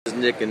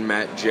Nick and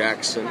Matt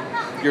Jackson.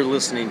 You're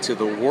listening to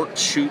the Work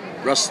Shoot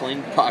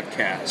Wrestling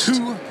Podcast.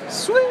 Too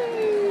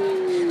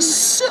sweet.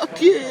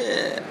 Suck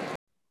it.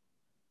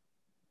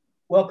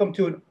 Welcome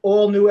to an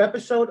all-new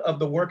episode of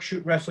the Work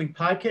Shoot Wrestling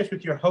Podcast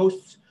with your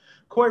hosts,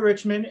 Coy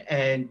Richmond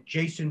and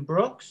Jason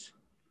Brooks.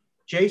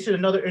 Jason,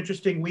 another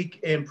interesting week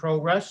in pro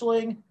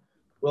wrestling.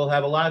 We'll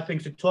have a lot of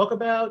things to talk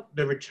about.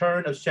 The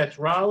return of Seth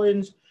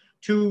Rollins,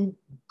 2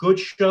 good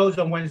shows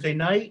on Wednesday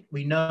night.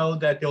 We know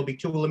that there'll be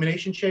 2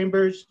 Elimination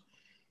Chambers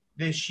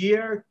this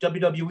year.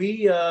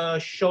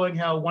 WWE showing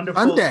how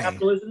wonderful Sunday.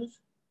 capitalism is.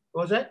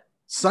 What was that?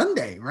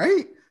 Sunday,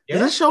 right? Yeah.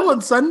 Is that show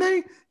on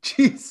Sunday?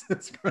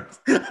 Jesus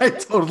Christ. I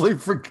totally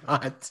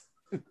forgot.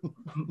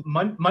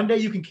 Monday,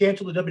 you can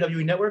cancel the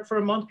WWE Network for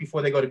a month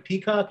before they go to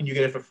Peacock, and you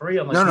get it for free.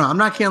 No, I'm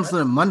not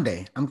canceling it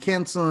Monday. I'm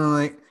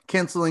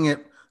canceling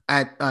it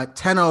at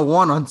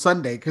 10:01 on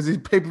Sunday because these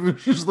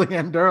pay-per-views usually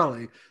end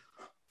early.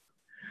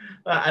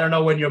 I don't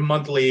know when your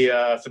monthly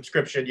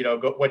subscription,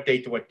 go what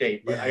date to what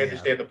date, but I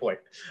understand the point.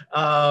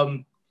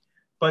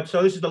 But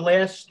so this is the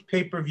last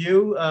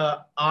pay-per-view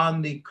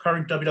on the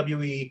current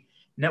WWE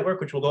Network,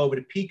 which will go over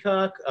to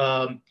Peacock.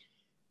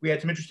 We had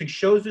some interesting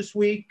shows this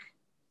week.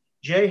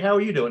 Jay, how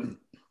are you doing?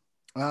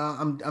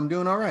 I'm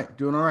doing all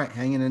right,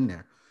 hanging in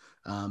there.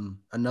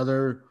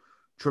 Another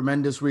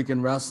tremendous week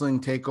in wrestling.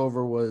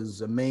 Takeover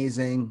was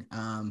amazing.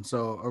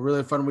 So a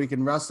really fun week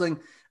in wrestling.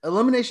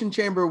 Elimination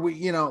Chamber,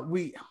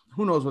 we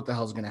who knows what the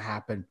hell's going to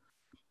happen.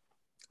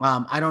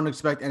 I don't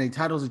expect any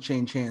titles to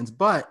change hands,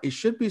 but it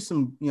should be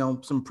some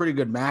pretty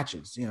good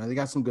matches. They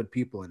got some good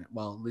people in it.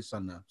 Well, at least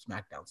on the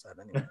SmackDown side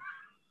anyway.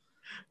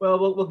 Well,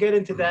 we'll get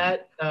into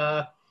that.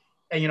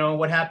 And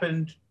what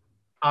happened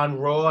on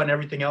Raw and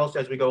everything else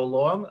as we go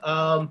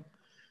along.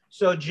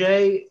 So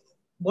Jay,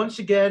 once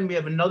again, we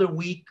have another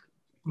week,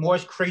 more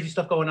crazy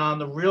stuff going on in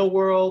the real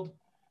world,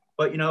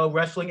 but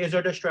wrestling is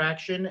our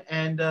distraction.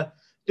 And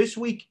this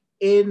week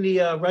in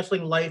the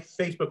Wrestling Life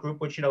Facebook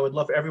group, which would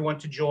love for everyone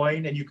to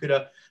join, and you could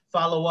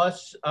follow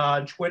us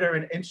on Twitter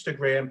and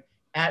Instagram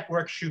at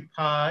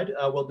WorkShootPod.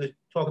 We'll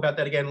talk about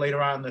that again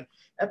later on in the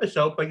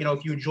episode. But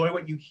if you enjoy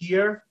what you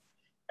hear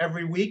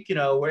every week,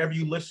 wherever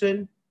you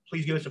listen,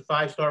 please give us a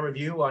 5-star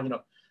review on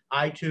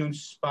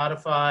iTunes,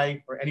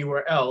 Spotify, or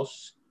anywhere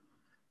else.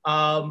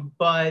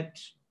 But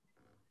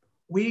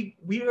we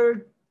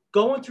are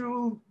going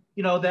through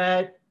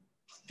that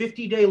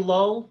 50-day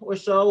lull or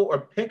so, or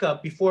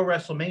pickup before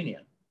WrestleMania.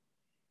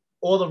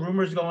 All the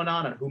rumors going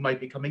on who might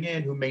be coming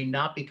in, who may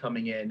not be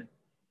coming in.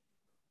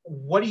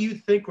 What do you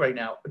think right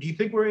now? Do you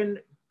think we're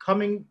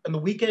coming on the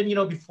weekend,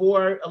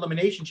 before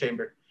Elimination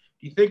Chamber?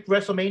 Do you think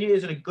WrestleMania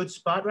is in a good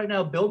spot right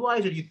now,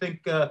 build-wise, or do you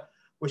think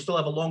we still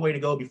have a long way to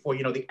go before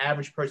the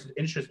average person's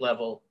interest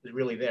level is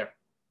really there?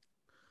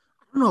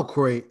 I don't know,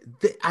 Corey.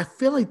 I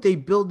feel like they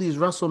build these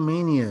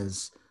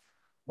WrestleManias.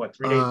 What,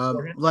 3 days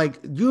beforehand? Like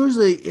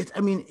usually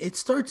it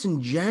starts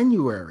in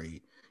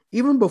January.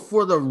 Even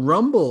before the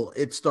Rumble,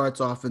 it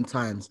starts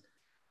oftentimes.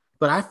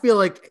 But I feel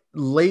like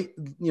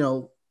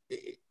later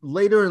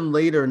and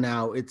later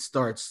now it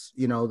starts.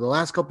 The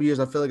last couple of years,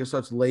 I feel like it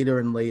starts later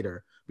and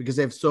later because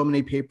they have so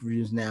many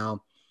pay-per-views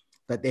now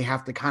that they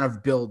have to kind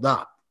of build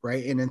up,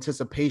 right, in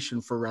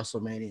anticipation for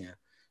WrestleMania.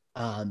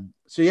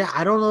 So yeah,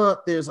 I don't know if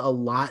there's a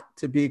lot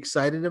to be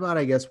excited about.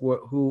 I guess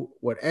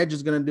what Edge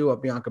is going to do,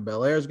 what Bianca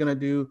Belair is going to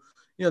do.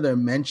 They're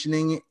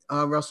mentioning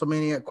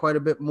WrestleMania quite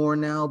a bit more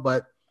now,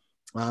 but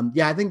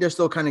I think they're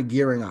still kind of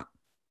gearing up.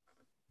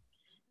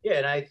 Yeah,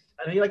 and I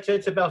mean, like I said,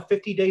 it's about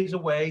 50 days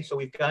away, so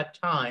we've got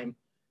time.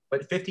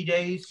 But 50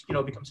 days,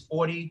 becomes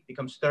 40,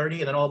 becomes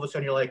 30, and then all of a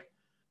sudden you're like,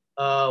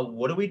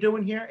 what are we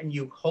doing here? And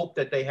you hope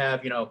that they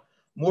have,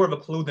 more of a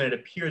clue than it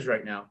appears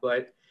right now.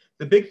 But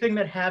the big thing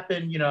that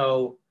happened,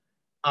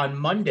 on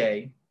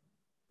Monday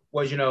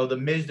was, The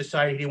Miz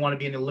decided he didn't want to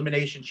be in the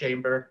Elimination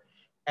Chamber.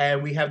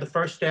 And we have the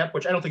first step,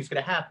 which I don't think is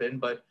going to happen,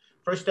 but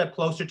first step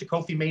closer to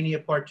Kofi Mania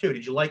Part 2.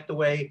 Did you like the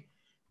way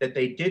that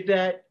they did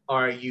that?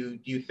 Do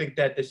you think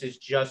that this is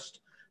just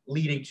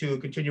leading to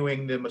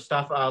continuing the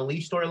Mustafa Ali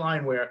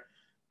storyline where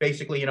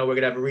basically, we're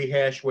going to have a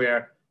rehash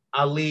where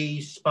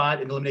Ali's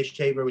spot in the Elimination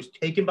Chamber was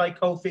taken by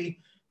Kofi,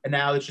 and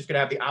now it's just going to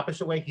have the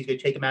opposite way. He's going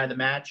to take him out of the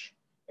match,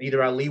 and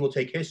either Ali will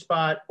take his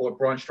spot or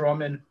Braun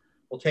Strowman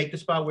will take the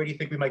spot. Where do you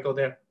think we might go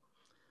there?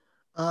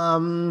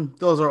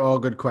 Those are all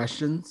good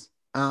questions.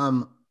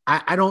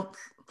 I don't,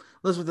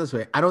 let's put it this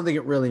way. I don't think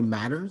it really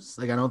matters.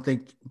 Like, I don't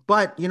think,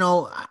 but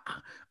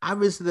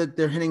obviously that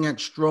they're hinting at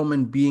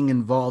Strowman being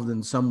involved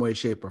in some way,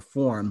 shape, or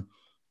form.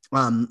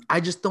 I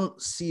just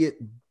don't see it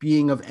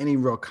being of any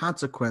real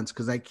consequence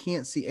because I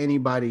can't see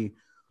anybody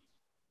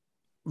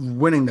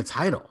winning the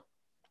title,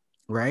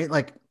 right?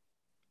 Like,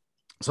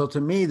 so to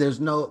me, there's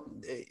no,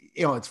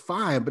 it's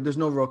fine, but there's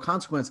no real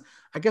consequence.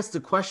 I guess the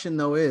question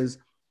though is,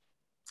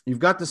 you've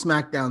got the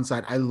SmackDown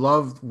side. I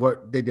love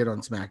what they did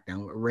on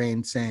SmackDown with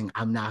Reigns saying,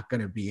 I'm not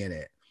going to be in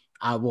it.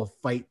 I will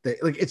fight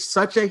it's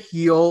such a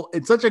heel.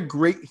 It's such a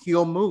great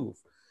heel move.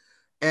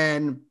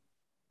 And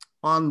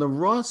on the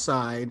Raw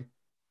side,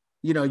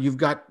 you've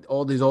got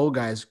all these old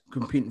guys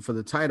competing for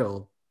the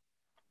title.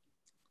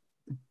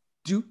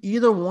 do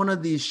either one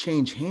of these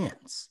change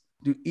hands?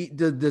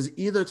 Does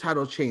either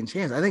title change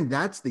hands? I think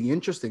that's the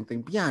interesting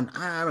thing. Beyond,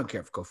 I don't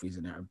care if Kofi's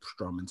in there,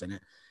 Strowman's in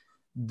it.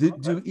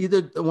 Do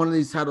either one of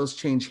these titles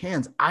change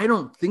hands? I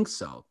don't think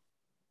so.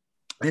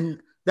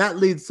 And that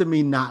leads to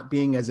me not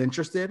being as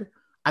interested.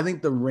 I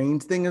think the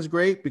Reigns thing is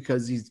great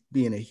because he's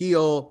being a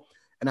heel.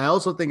 And I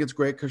also think it's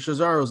great because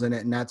Cesaro's in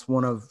it. And that's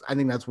one of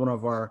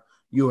our,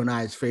 you and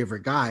I's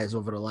favorite guys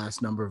over the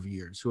last number of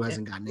years who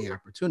hasn't gotten the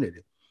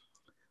opportunity.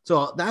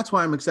 So that's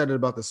why I'm excited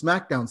about the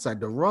SmackDown side.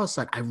 The Raw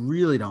side, I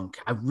really don't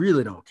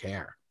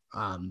care,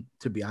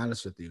 to be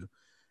honest with you.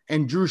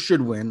 And Drew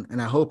should win,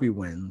 and I hope he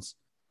wins.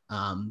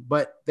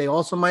 But they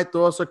also might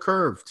throw us a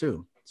curve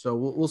too. So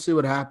we'll see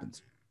what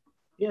happens.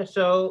 Yeah,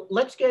 so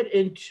let's get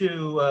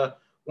into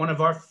one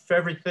of our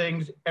favorite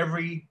things.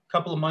 Every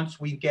couple of months,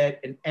 we get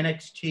an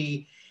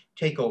NXT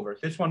takeover.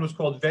 This one was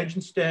called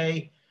Vengeance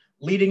Day.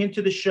 Leading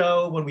into the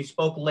show, when we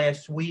spoke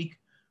last week,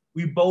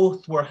 we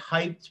both were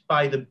hyped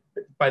by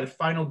the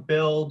final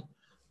build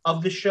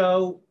of the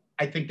show.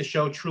 I think the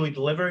show truly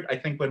delivered. I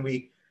think when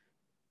we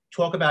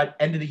talk about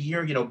end of the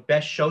year,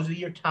 best shows of the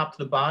year, top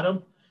to the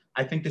bottom,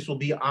 I think this will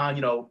be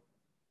on,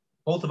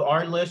 both of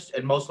our lists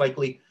and most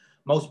likely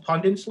most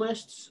pundits'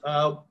 lists.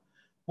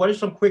 What are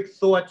some quick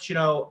thoughts,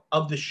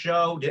 of the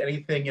show? Did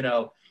anything,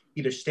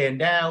 either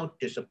stand out,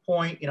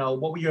 disappoint?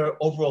 What were your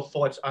overall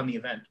thoughts on the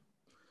event?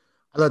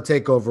 I thought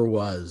TakeOver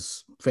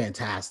was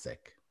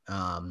fantastic.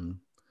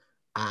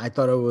 I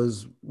thought it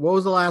was, what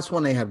was the last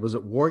one they had? Was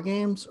it War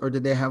Games or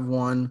did they have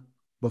one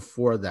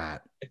before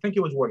that? I think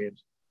it was War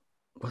Games.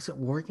 Was it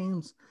War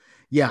Games?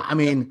 Yeah, I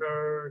mean,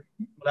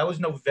 that was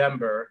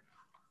November.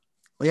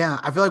 Yeah,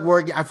 I feel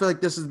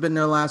like this has been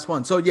their last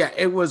one. So yeah,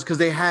 it was because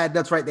they had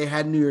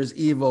New Year's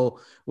Evil,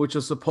 which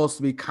was supposed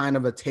to be kind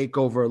of a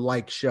takeover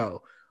like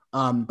show.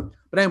 But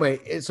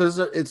anyway, it's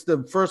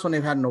the first one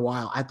they've had in a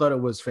while. I thought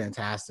it was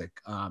fantastic.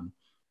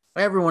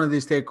 Every one of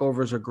these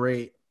takeovers are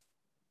great.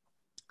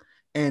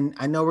 And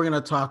I know we're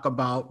going to talk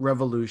about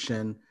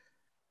Revolution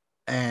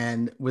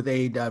and with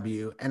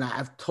AEW, and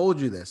I've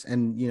told you this,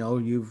 and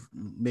you've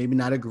maybe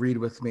not agreed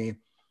with me.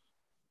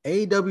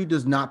 AEW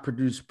does not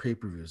produce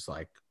pay-per-views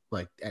like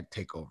at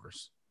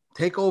takeovers.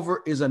 Takeover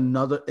is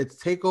it's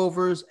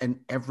takeovers and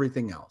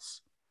everything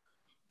else.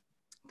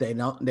 They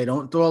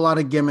don't throw a lot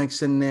of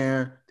gimmicks in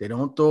there. They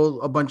don't throw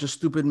a bunch of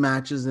stupid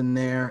matches in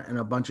there and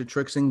a bunch of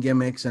tricks and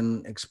gimmicks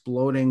and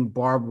exploding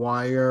barbed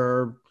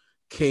wire,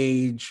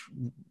 cage,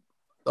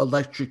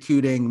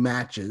 electrocuting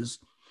matches.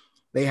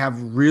 They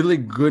have really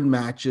good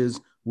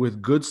matches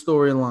with good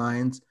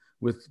storylines,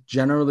 with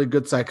generally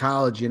good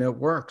psychology, and it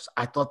works.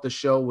 I thought the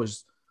show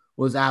was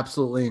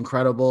absolutely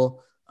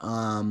incredible.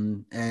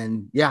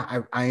 And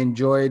yeah, I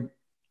enjoyed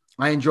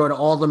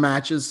all the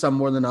matches, some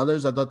more than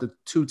others. I thought the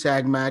 2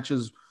 tag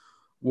matches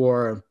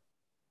were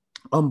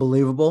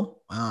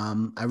unbelievable.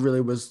 I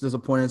really was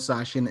disappointed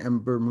Sasha and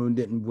Ember Moon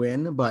didn't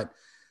win, but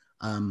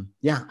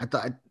yeah, I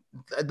thought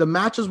the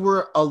matches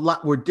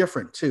were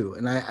different too.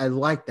 And I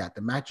like that.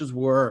 The matches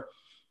were,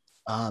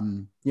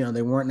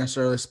 they weren't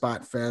necessarily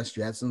spot fest.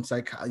 You had some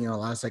a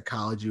lot of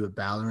psychology with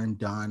Balor and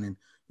Dunn, and,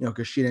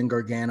 Kushida and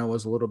Gargano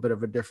was a little bit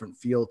of a different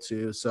feel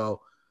too.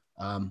 So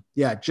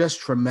yeah, just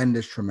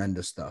tremendous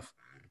stuff.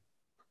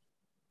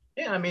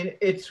 Yeah, I mean,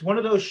 it's one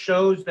of those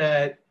shows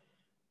that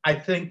I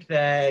think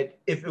that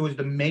if it was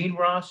the main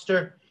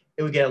roster,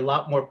 it would get a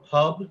lot more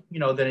pub,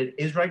 than it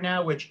is right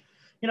now, which,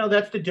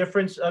 that's the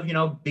difference of,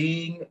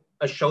 being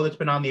a show that's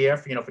been on the air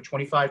for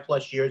 25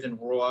 plus years in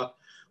Raw,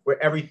 where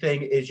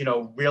everything is,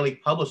 really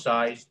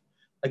publicized,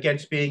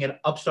 against being an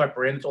upstart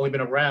brand that's only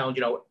been around,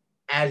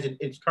 as in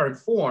its current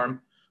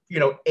form,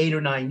 8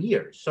 or 9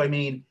 years. So, I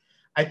mean,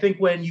 I think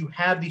when you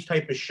have these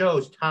type of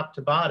shows top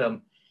to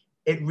bottom,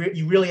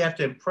 you really have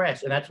to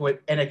impress, and that's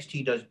what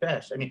NXT does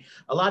best. I mean,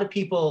 a lot of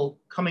people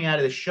coming out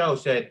of the show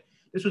said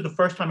this was the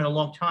first time in a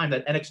long time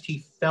that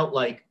NXT felt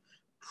like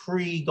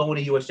pre-going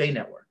to USA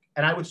Network,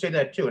 and I would say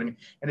that too. I mean,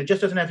 and it just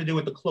doesn't have to do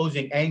with the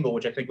closing angle,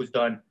 which I think was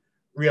done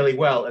really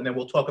well, and then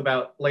we'll talk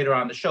about later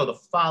on the show the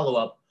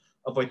follow-up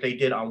of what they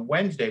did on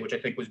Wednesday, which I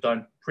think was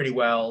done pretty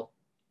well.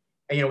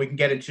 And we can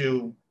get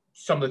into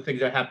some of the things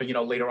that happened,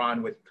 later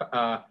on with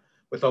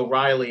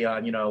O'Reilly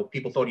on,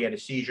 people thought he had a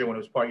seizure when it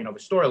was part, of a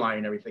storyline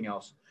and everything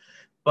else.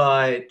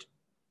 But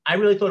I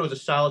really thought it was a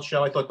solid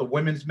show. I thought the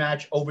women's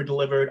match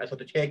over-delivered. I thought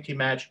the tag team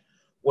match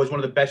was one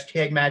of the best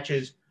tag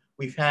matches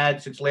we've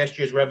had since last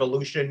year's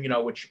Revolution,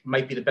 which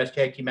might be the best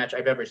tag team match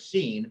I've ever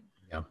seen.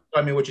 Yeah.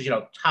 I mean, which is,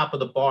 top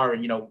of the bar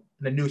and,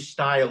 the new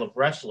style of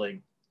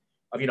wrestling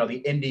of, the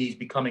indies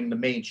becoming the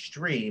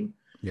mainstream.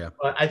 Yeah.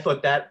 But I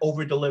thought that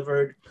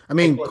over-delivered. I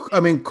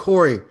mean,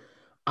 Corey,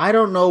 I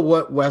don't know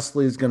what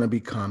Wesley's going to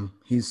become.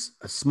 He's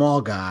a small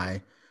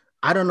guy.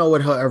 I don't know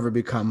what he'll ever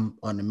become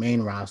on the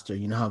main roster.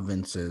 You know how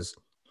Vince is.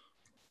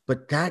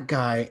 But that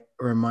guy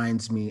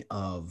reminds me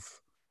of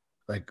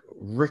like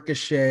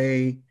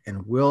Ricochet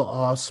and Will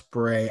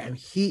Ospreay. I mean,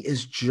 he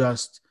is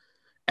just,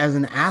 as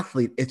an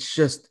athlete, it's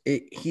just,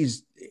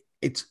 he's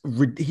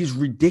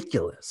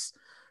ridiculous.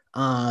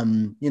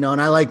 And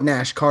I like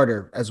Nash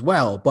Carter as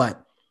well.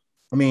 But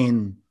I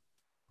mean,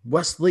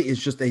 Wesley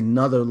is just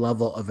another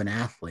level of an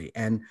athlete.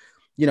 And,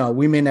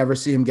 we may never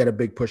see him get a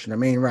big push in the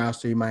main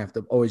roster. He might have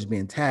to always be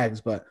in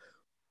tags, but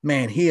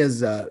man, he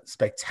is a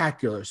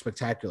spectacular,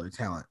 spectacular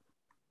talent.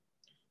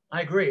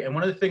 I agree. And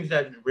one of the things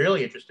that's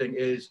really interesting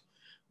is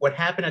what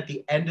happened at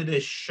the end of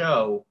this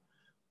show,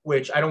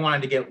 which I don't want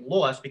it to get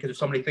lost because of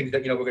so many things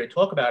that, we're going to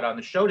talk about on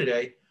the show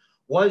today,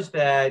 was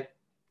that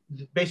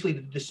basically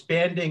the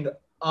disbanding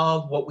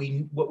of what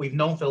we've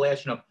known for the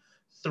last,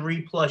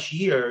 3+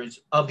 years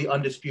of the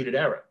Undisputed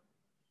Era.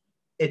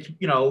 It's,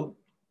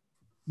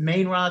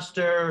 main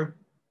roster,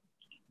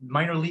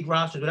 minor league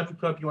rosters, whatever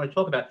you want to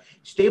talk about,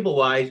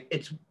 stable-wise,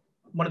 it's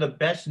one of the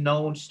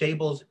best-known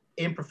stables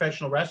in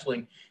professional wrestling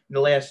in the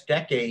last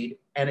decade,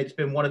 and it's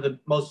been one of the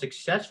most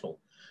successful.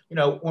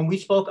 When we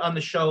spoke on the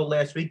show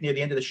last week near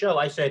the end of the show,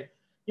 I said,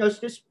 when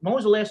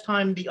was the last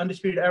time the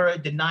Undisputed Era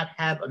did not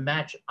have a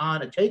match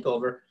on a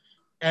takeover?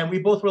 And we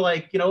both were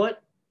like, you know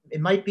what?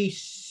 It might be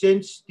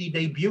since the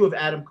debut of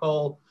Adam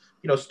Cole,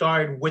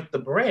 started with the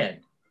brand.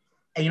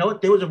 And you know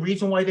what? There was a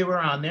reason why they were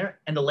on there.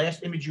 And the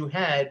last image you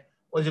had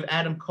was of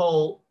Adam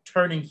Cole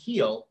turning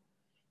heel.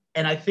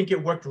 And I think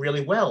it worked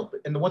really well.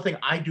 And the one thing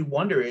I do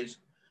wonder is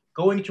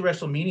going to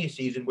WrestleMania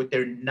season with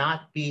there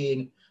not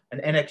being an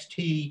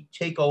NXT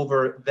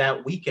takeover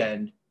that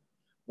weekend,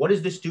 what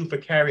does this do for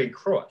Karrion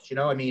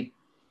Kross?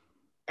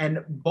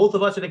 And both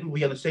of us, I think we'll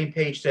be on the same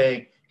page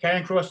saying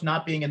Karrion Kross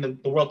not being in the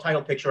world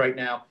title picture right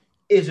now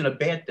isn't a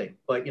bad thing.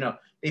 But,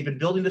 they've been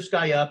building this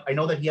guy up. I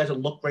know that he hasn't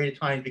looked great at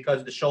times because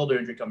of the shoulder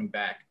injury coming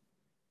back.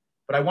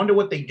 But I wonder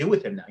what they do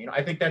with him now.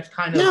 I think that's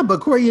kind of... Yeah, but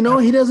Corey,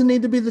 he doesn't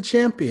need to be the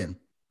champion,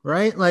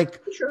 right?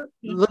 Like, sure.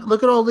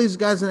 Look at all these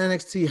guys in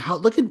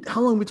NXT. Look at how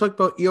long we talked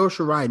about Io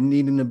Shirai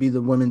needing to be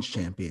the women's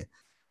champion.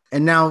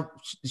 And now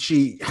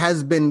she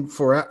has been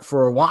for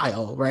a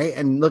while, right?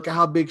 And look at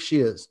how big she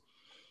is.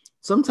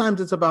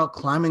 Sometimes it's about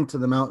climbing to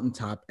the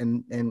mountaintop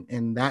and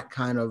that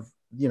kind of,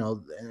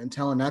 and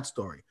telling that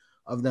story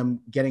of them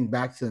getting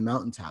back to the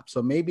mountaintop.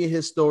 So maybe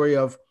his story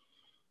of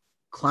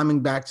climbing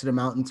back to the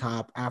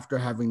mountaintop after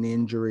having the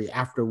injury,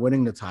 after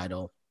winning the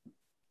title,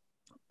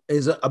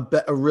 is a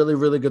really,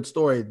 really good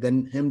story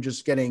than him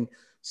just getting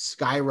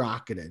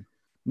skyrocketed.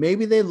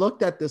 Maybe they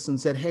looked at this and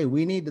said, hey,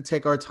 we need to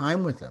take our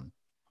time with him.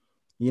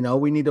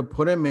 We need to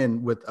put him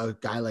in with a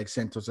guy like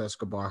Santos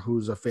Escobar,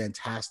 who's a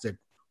fantastic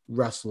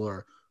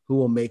wrestler who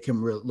will make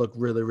him look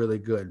really, really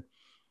good.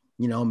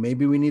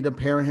 Maybe we need to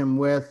pair him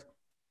with,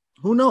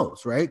 who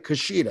knows, right?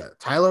 Kushida,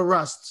 Tyler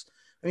Rust.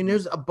 I mean,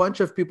 there's a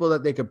bunch of people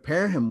that they could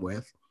pair him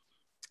with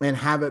and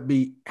have it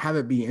be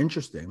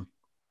interesting.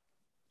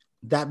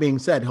 That being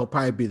said, he'll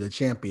probably be the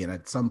champion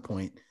at some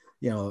point,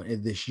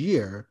 this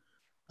year.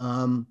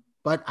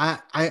 But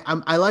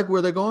I like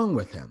where they're going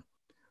with him.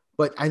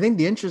 But I think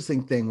the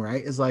interesting thing,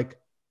 right, is like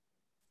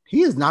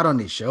he is not on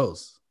these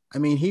shows. I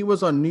mean, he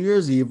was on New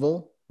Year's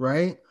Evil,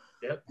 right?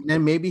 Yep. And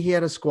then maybe he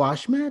had a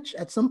squash match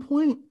at some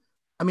point.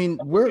 I mean,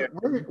 we're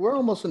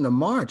almost into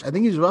March. I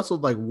think he's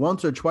wrestled like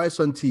once or twice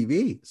on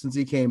TV since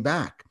he came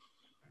back.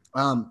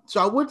 So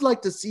I would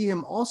like to see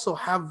him also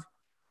have,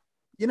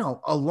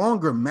 a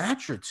longer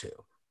match or two.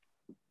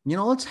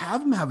 Let's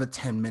have him have a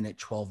 10-minute,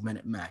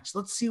 12-minute match.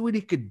 Let's see what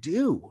he could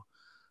do.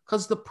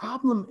 Because the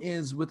problem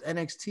is with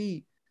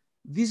NXT,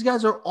 these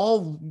guys are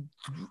all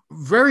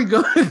very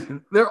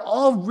good. They're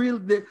all real.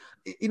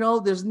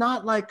 There's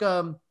not like,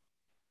 a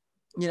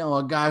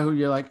guy who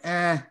you're like,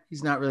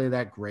 he's not really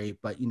that great,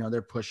 but,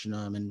 they're pushing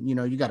him and,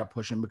 you got to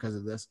push him because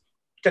of this.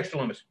 Dexter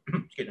Lumis.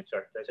 Excuse me,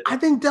 sorry. I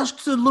think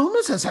Dexter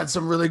Lumis has had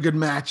some really good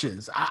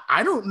matches.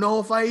 I don't know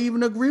if I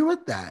even agree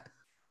with that.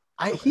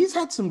 He's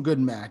had some good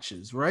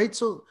matches, right?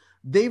 So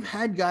they've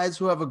had guys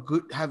who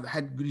have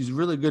had these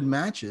really good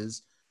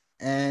matches,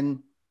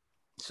 and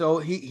so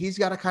he's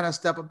got to kind of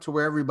step up to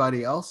where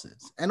everybody else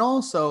is. And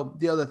also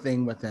the other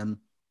thing with him,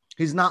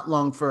 he's not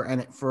long for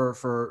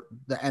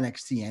the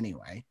NXT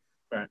anyway.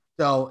 Right.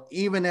 So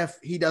even if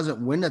he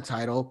doesn't win the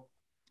title,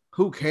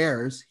 who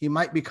cares? He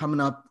might be coming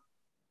up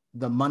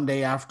the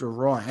Monday after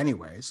Raw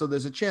anyway. So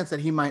there's a chance that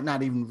he might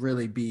not even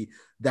really be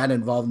that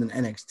involved in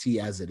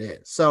NXT as it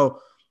is. So,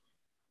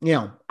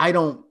 I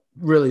don't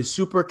really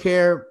super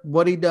care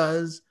what he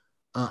does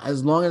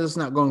as long as it's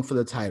not going for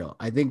the title.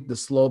 I think the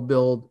slow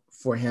build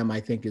for him, I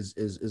think is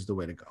the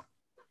way to go.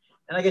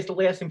 And I guess the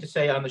last thing to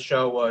say on the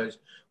show was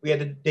we had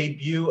the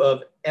debut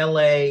of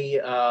L.A.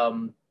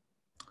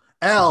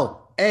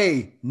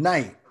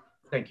 Knight.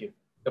 Thank you.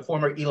 The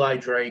former Eli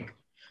Drake.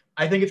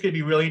 I think it's going to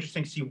be really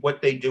interesting to see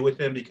what they do with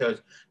him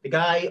because the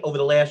guy over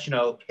the last,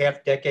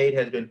 half decade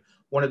has been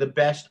one of the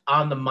best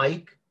on the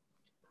mic.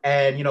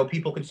 And,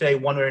 people can say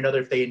one way or another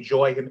if they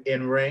enjoy him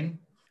in ring.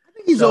 I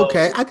think he's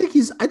okay. I think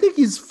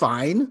he's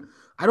fine.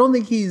 I don't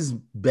think he's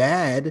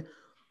bad.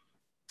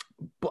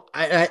 But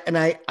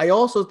I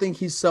also think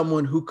he's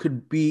someone who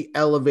could be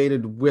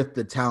elevated with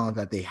the talent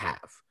that they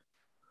have.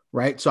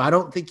 Right. So I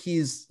don't think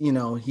he's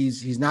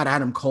not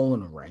Adam Cole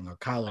in a ring or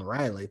Kyle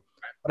O'Reilly,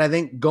 but I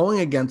think going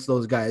against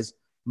those guys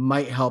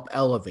might help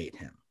elevate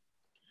him.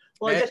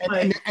 Well,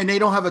 and they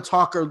don't have a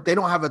talker. They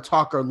don't have a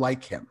talker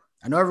like him.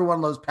 I know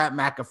everyone loves Pat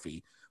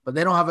McAfee, but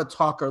they don't have a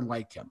talker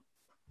like him.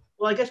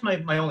 Well, I guess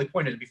my only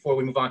point is, before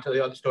we move on to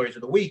the other stories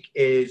of the week,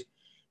 is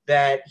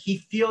that he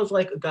feels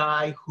like a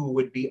guy who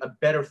would be a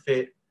better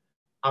fit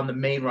on the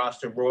main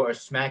roster, Raw or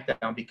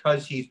SmackDown,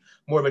 because he's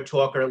more of a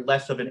talker,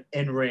 less of an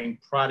in-ring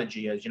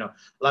prodigy, as, you know,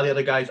 a lot of the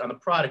other guys on the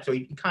product. So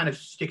he kind of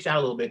sticks out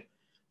a little bit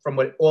from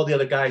what all the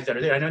other guys that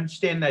are there. I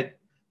understand that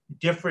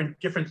different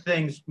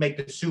things make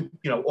the soup,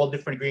 you know, all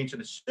different ingredients in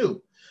the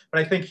soup.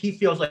 But I think he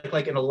feels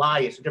like an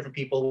Elias, different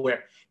people,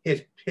 where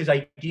his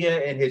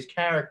idea and his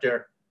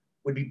character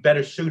would be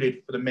better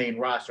suited for the main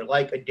roster,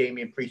 like a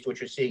Damian Priest,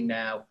 which you're seeing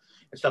now,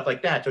 and stuff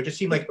like that. So it just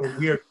seemed like a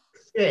weird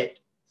fit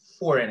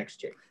for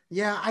NXT.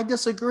 Yeah, I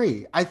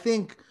disagree. I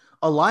think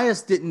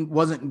Elias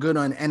wasn't good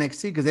on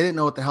NXT because they didn't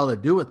know what the hell to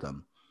do with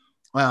him.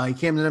 Well, he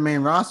came to the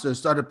main roster,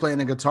 started playing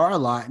the guitar a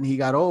lot, and he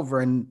got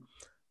over, and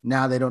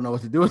now they don't know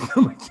what to do with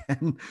him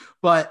again.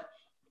 But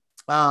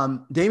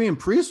Damian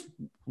Priest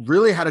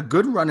really had a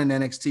good run in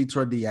NXT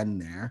toward the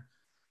end there.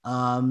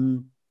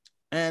 And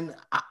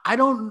I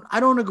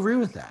don't agree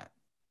with that.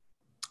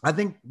 I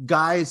think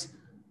guys,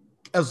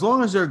 as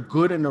long as they're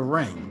good in the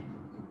ring,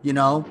 you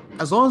know,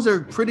 as long as they're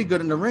pretty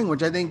good in the ring,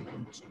 which I think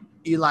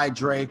Eli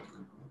Drake,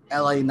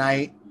 LA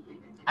Knight,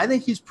 I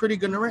think he's pretty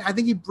good in the ring. I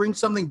think he brings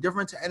something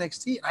different to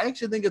NXT. I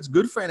actually think it's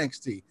good for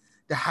NXT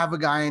to have a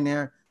guy in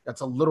there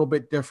that's a little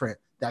bit different,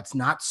 that's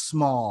not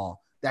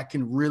small, that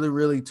can really,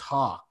 really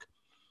talk.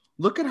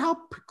 Look at how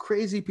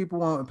crazy people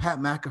went with Pat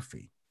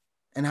McAfee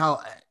and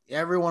how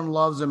everyone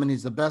loves him and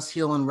he's the best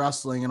heel in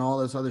wrestling and all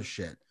this other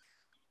shit.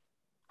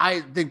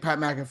 I think Pat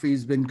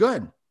McAfee's been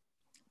good,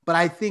 but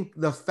I think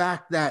the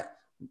fact that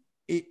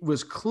it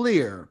was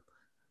clear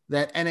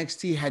that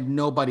NXT had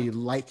nobody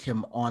like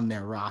him on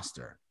their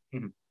roster.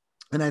 Mm-hmm.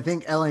 And I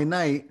think LA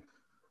Knight,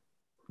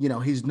 you know,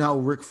 he's now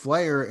Ric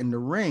Flair in the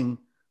ring,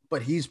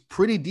 but he's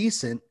pretty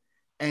decent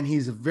and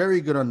he's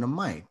very good on the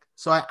mic.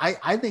 So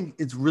I think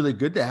it's really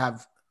good to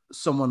have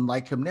someone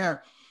like him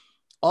there.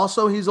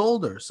 Also, he's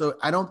older, so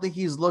I don't think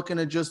he's looking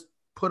to just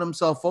put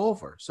himself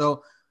over.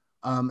 So,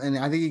 and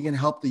I think he can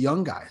help the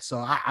young guys. So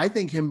I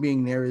think him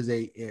being there is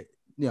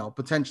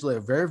potentially a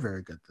very,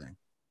 very good thing.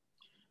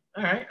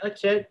 All right,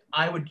 that's it.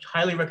 I would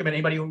highly recommend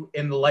anybody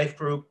in the Life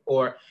group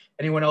or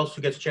anyone else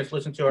who gets a chance to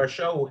listen to our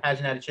show who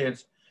hasn't had a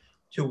chance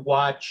to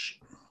watch,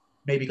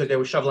 maybe because they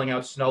were shoveling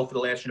out snow for the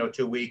last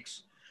 2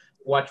 weeks,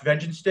 watch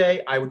Vengeance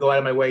Day. I would go out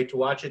of my way to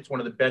watch it. It's one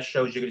of the best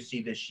shows you're going to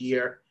see this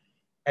year.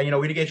 And,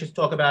 we didn't get a chance to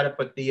talk about it,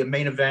 but the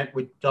main event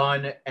with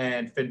Dunn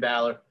and Finn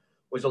Balor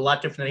was a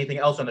lot different than anything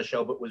else on the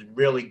show, but was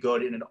really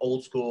good in an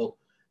old school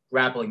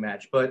grappling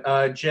match.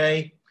 But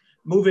Jay,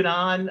 moving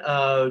on,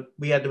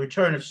 we had the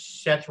return of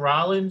Seth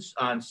Rollins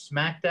on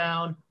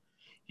SmackDown.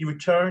 He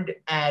returned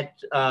at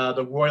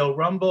the Royal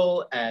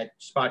Rumble at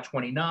spot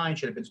 29.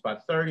 Should have been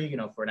spot 30,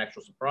 for an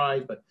actual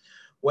surprise, but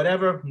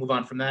whatever. Move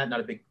on from that. Not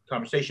a big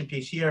conversation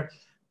piece here.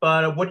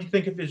 But what do you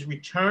think of his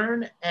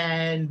return?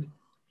 And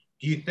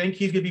do you think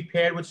he's going to be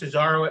paired with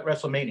Cesaro at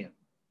WrestleMania?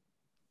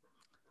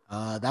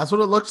 That's what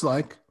it looks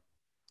like.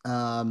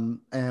 And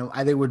I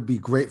think it would be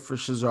great for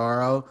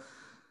Cesaro.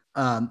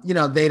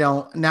 They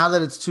don't, now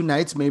that it's 2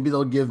 nights, maybe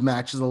they'll give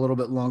matches a little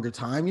bit longer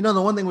time.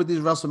 The one thing with these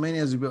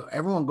WrestleManias is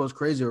everyone goes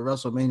crazy with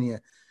WrestleMania,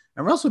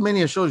 and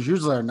WrestleMania shows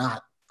usually are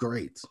not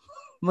great.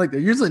 Like, they're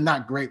usually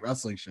not great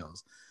wrestling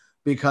shows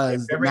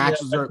because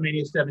matches are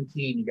WrestleMania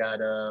 17. You got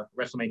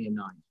WrestleMania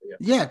 9. So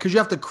yeah, because you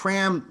have to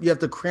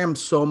cram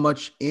so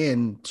much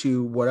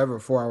into whatever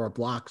 4-hour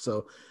block.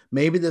 So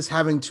maybe this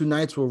having 2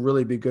 nights will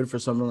really be good for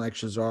someone like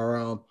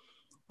Cesaro.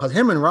 Because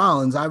him and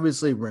Rollins,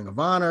 obviously Ring of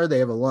Honor, they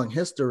have a long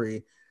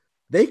history.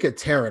 They could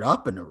tear it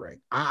up in the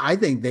ring. I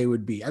think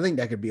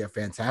that could be a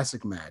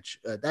fantastic match.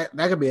 That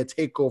could be a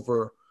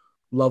takeover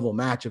level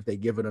match if they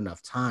give it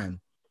enough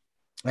time.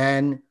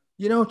 And,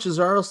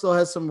 Cesaro still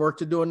has some work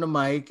to do on the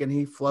mic and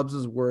he flubs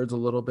his words a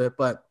little bit,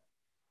 but,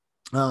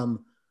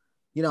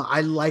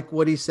 I like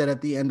what he said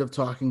at the end of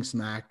Talking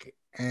Smack.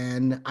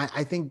 And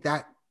I think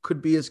that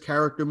could be his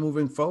character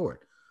moving forward.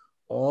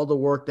 All the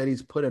work that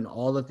he's put in,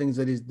 all the things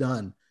that he's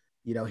done,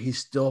 he's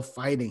still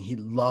fighting. He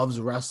loves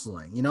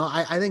wrestling.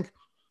 I think it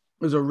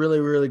was a really,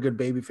 really good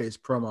babyface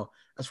promo.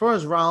 As far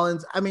as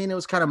Rollins, it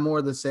was kind of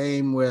more the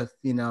same with,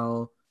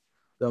 the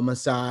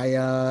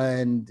Messiah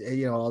and,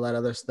 all that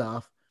other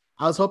stuff.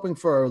 I was hoping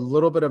for a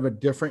little bit of a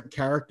different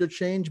character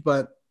change,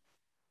 but,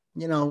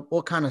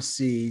 we'll kind of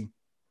see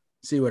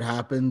what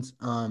happens.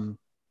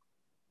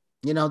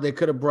 They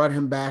could have brought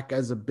him back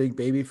as a big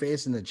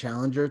babyface and the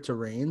challenger to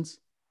Reigns.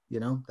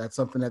 That's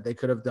something that they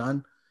could have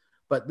done.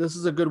 But this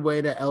is a good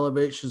way to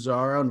elevate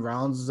Cesaro, and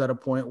Rollins is at a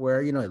point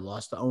where, he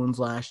lost to Owens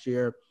last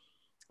year.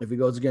 If he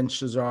goes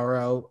against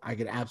Cesaro, I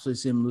could absolutely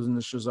see him losing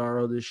to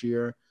Cesaro this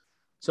year.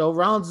 So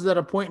Rollins is at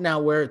a point now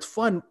where it's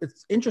fun.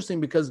 It's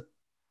interesting because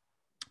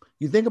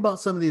you think about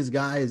some of these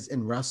guys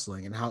in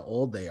wrestling and how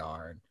old they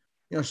are.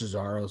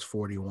 Cesaro's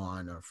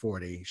 41 or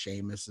 40.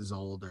 Sheamus is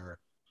older.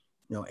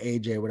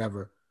 AJ,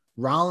 whatever.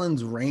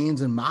 Rollins,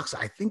 Reigns, and Mox,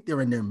 I think they're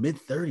in their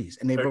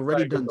mid-30s, and they've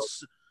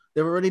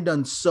already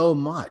done so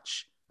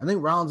much. I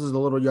think Rollins is a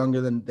little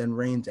younger than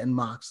Reigns and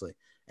Moxley.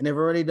 and they've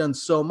already done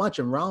so much.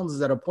 And Rollins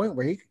is at a point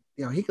where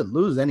he could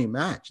lose any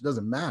match. It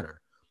doesn't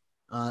matter.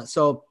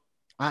 So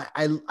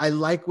I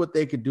like what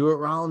they could do at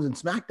Rollins, and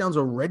SmackDown's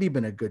already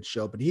been a good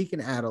show, but he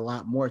can add a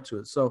lot more to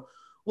it. So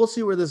we'll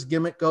see where this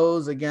gimmick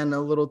goes. Again, a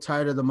little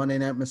tired of the Monday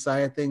Night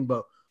Messiah thing,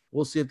 but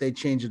we'll see if they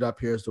change it up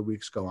here as the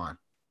weeks go on.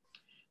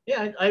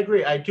 Yeah, I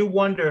agree. I do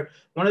wonder.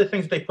 One of the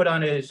things they put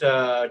on is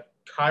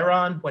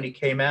Chiron when he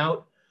came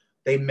out.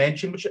 They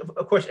mentioned, which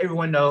of course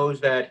everyone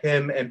knows, that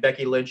him and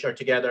Becky Lynch are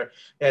together.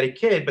 They had a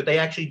kid, but they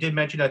actually did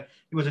mention that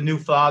he was a new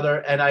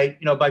father. And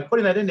by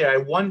putting that in there, I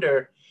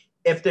wonder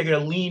if they're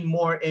going to lean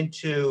more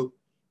into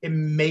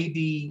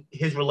maybe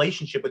his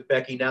relationship with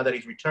Becky now that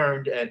he's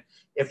returned, and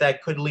if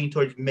that could lean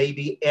towards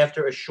maybe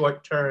after a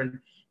short turn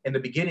in the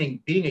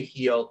beginning being a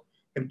heel,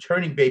 him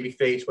turning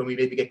babyface when we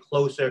maybe get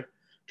closer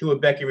to a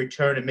Becky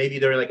return, and maybe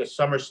they're like a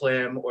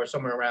SummerSlam or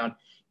somewhere around,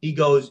 he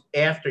goes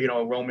after,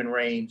 Roman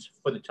Reigns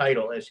for the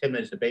title as the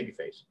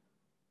babyface.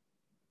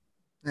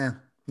 Yeah,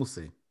 we'll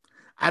see.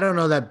 I don't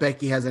know that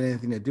Becky has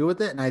anything to do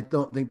with it, and I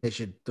don't think they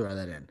should throw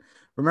that in.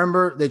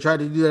 Remember, they tried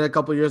to do that a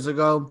couple years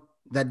ago.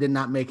 That did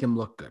not make him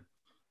look good.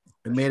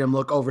 It made him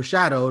look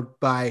overshadowed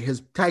by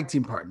his tag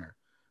team partner,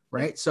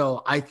 right?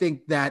 So I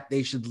think that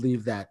they should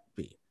leave that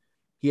be.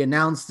 He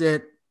announced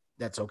it.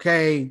 That's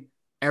okay.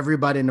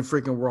 Everybody in the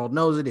freaking world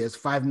knows it. He has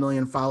 5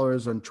 million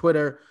followers on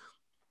Twitter.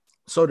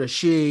 So does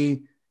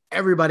she.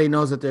 Everybody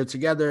knows that they're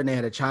together and they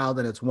had a child,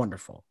 and it's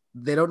wonderful.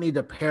 They don't need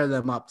to pair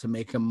them up to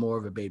make him more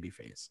of a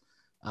babyface.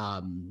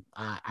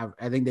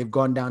 I think they've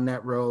gone down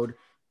that road.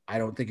 I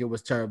don't think it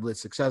was terribly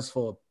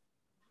successful.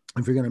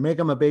 If you're going to make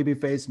him a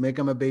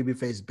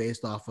babyface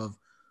based off of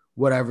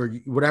whatever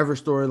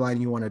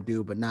storyline you want to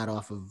do, but not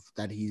off of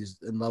that he's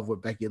in love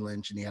with Becky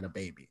Lynch and he had a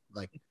baby.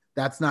 Like,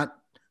 that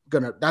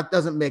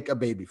doesn't make a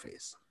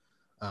babyface,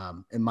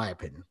 in my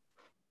opinion.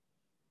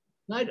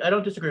 No, I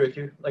don't disagree with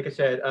you. Like I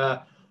said,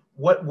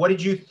 what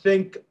did you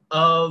think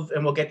of,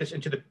 and we'll get this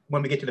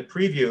when we get to the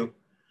preview,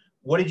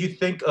 what did you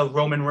think of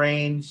Roman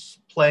Reigns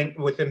playing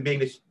with him being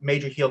this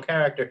major heel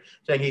character,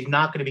 saying he's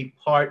not going to be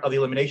part of the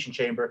Elimination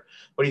Chamber,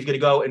 but he's going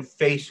to go and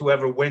face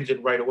whoever wins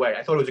it right away?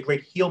 I thought it was a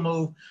great heel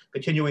move,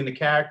 continuing the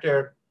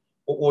character.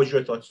 What was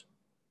your thoughts?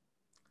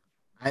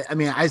 I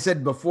mean, I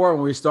said before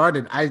when we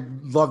started, I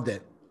loved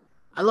it.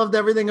 I loved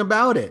everything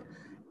about it.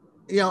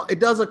 It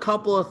does a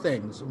couple of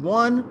things.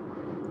 One,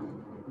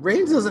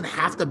 Reigns doesn't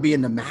have to be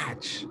in the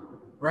match,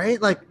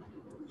 right? Like,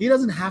 he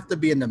doesn't have to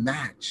be in the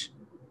match.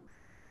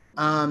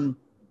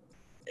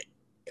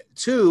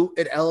 Two,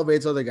 it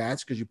elevates other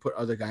guys because you put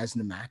other guys in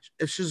the match.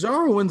 If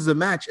Cesaro wins the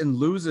match and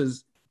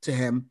loses to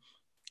him,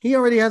 he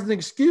already has an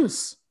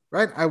excuse,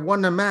 right? I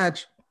won the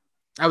match.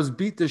 I was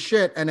beat to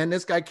shit. And then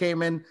this guy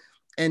came in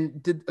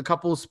and did a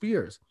couple of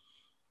spears.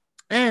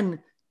 And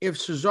if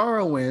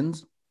Cesaro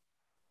wins,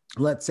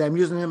 let's say, I'm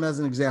using him as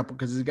an example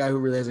because he's a guy who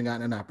really hasn't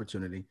gotten an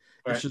opportunity.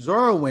 Right. If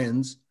Cesaro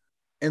wins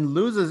and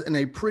loses in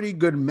a pretty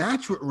good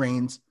match with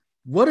Reigns,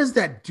 what does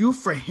that do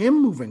for him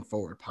moving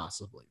forward,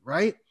 possibly,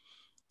 right?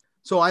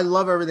 So I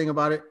love everything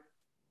about it,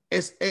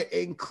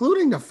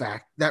 including the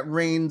fact that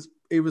Reigns,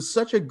 it was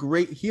such a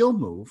great heel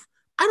move.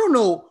 I don't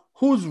know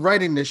who's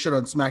writing this shit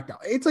on SmackDown.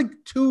 It's like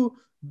two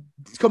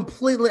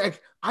completely,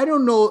 I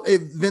don't know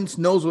if Vince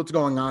knows what's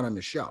going on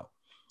the show,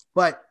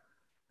 but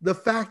the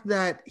fact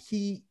that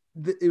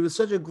it was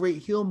such a great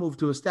heel move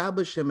to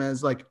establish him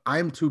as like,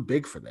 I'm too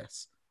big for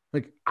this.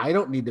 Like, I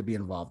don't need to be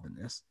involved in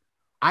this.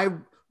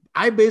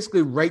 I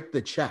basically write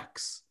the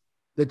checks.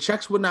 The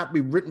checks would not be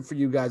written for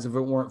you guys if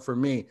it weren't for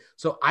me.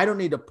 So I don't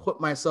need to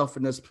put myself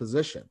in this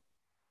position.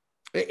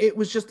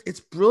 It's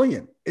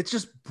brilliant. It's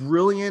just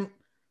brilliant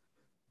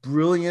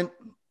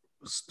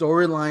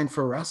storyline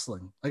for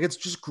wrestling. Like, it's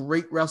just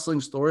great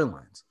wrestling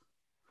storylines.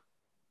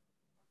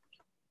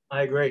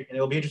 I agree. And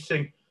it'll be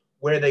interesting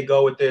where they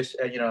go with this.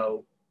 And,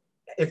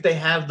 if they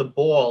have the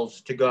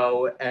balls to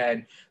go,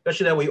 and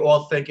especially that we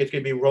all think it's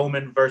going to be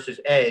Roman versus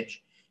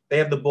Edge, they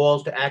have the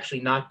balls to actually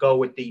not go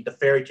with the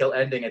fairy tale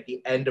ending at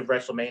the end of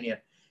WrestleMania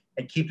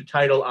and keep the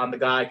title on the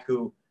guy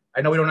who,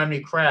 I know we don't have any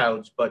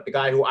crowds, but the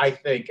guy who I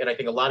think, and I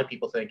think a lot of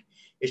people think,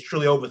 is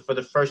truly over for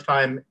the first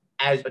time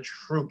as a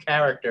true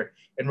character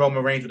in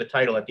Roman Reigns with the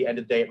title at the end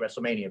of the day at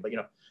WrestleMania. But,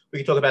 we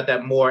can talk about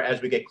that more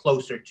as we get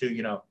closer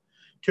to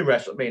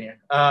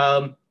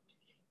WrestleMania.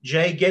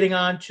 Jay, getting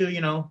on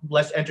to,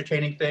 less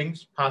entertaining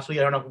things, possibly.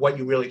 I don't know what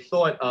you really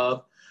thought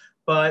of,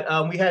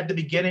 but we had the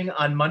beginning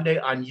on Monday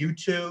on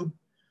YouTube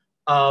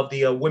of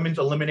the Women's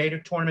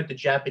Eliminator Tournament, the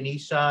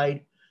Japanese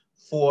side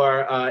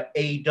for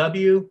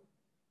AEW.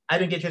 I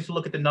didn't get a chance to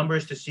look at the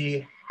numbers to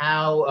see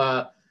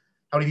how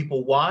many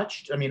people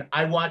watched. I mean,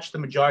 I watched the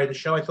majority of the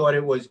show. I thought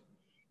it was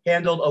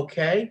handled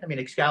okay. I mean,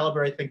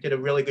 Excalibur, I think, did a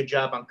really good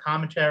job on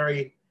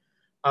commentary.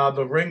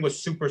 The ring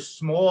was super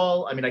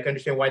small. I mean, I can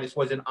understand why this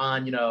wasn't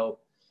on,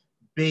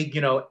 big,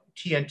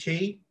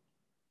 TNT.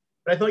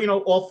 But I thought,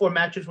 all four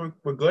matches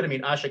were good. I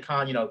mean, Asha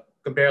Khan,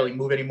 could barely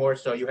move anymore.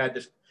 So you had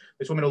this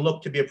woman who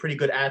looked to be a pretty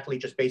good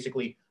athlete, just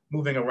basically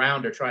moving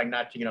around or trying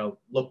not to,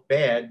 look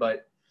bad.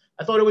 But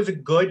I thought it was a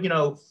good,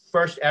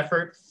 first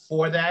effort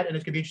for that. And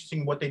it's going to be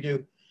interesting what they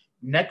do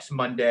next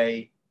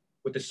Monday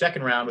with the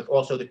second round, with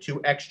also the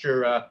two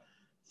extra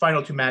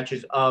final two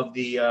matches of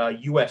the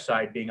U.S.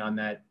 side being on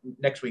that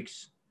next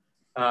week's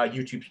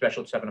YouTube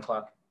special at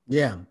 7:00.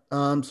 Yeah.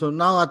 So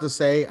not a lot to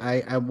say.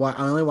 I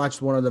only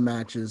watched one of the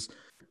matches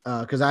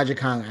because Aja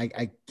Kong,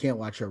 I can't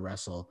watch her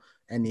wrestle.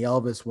 And the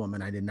Elvis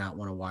woman, I did not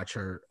want to watch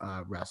her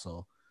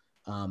wrestle.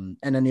 And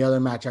then the other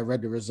match, I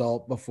read the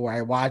result before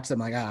I watched. I'm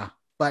like,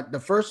 But the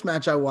first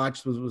match I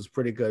watched was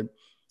pretty good.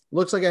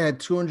 Looks like I had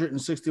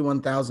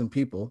 261,000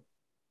 people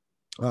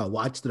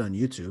watched it on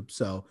YouTube.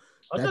 So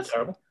that's not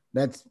terrible.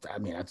 That's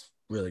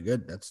really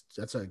good. That's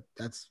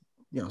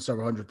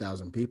several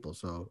 100,000 people.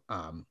 So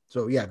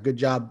yeah, good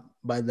job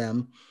by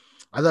them.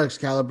 I thought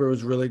Excalibur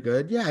was really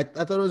good. Yeah, I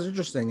thought it was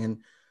interesting. And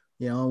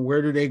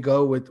where do they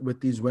go with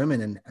these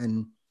women?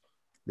 And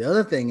the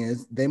other thing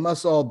is they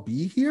must all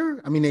be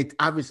here. I mean, they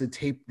obviously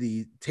taped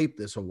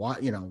this a while,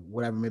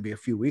 whatever, maybe a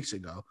few weeks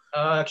ago.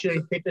 Actually,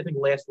 they taped it, I think,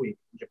 last week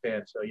in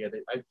Japan. So yeah,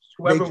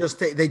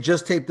 they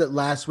just taped it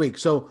last week.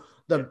 So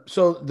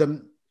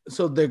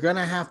they're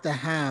gonna have to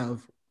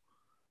have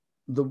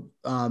the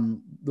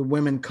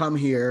women come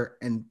here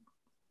and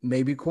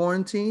maybe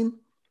quarantine.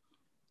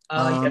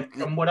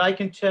 From what I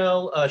can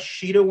tell,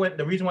 Shida went.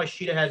 The reason why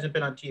Shida hasn't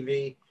been on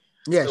TV.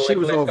 Yeah, she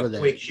was over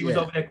there. She was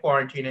over there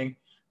quarantining.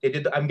 They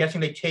did. I'm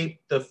guessing they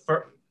taped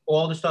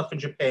all the stuff in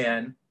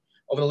Japan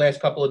over the last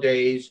couple of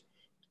days.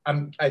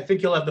 I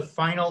think you'll have the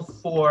final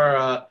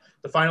for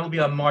the final will be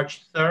on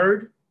March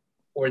 3rd,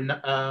 or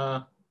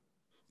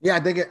yeah, I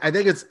think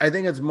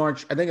it's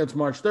March. I think it's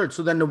March 3rd.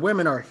 So then the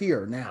women are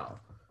here now,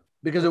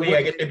 because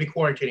I guess they'd be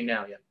quarantining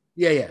now.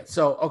 Yeah.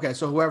 So okay,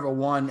 so whoever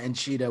won and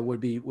Shida would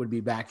be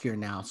back here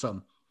now.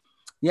 So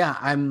yeah,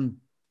 I'm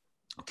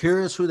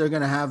curious who they're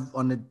gonna have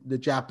on the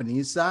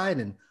Japanese side,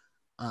 and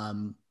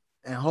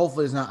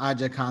hopefully it's not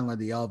Aja Kong or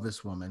the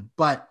Elvis woman,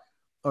 but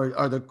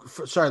or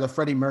the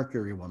Freddie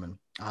Mercury woman.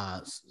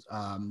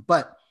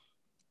 But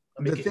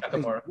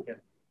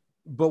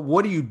but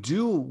what do you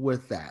do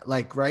with that?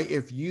 Like, right?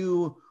 If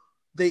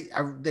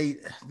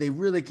they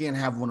really can't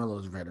have one of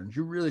those veterans.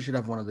 You really should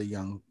have one of the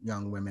young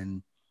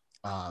women,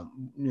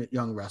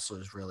 young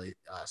wrestlers really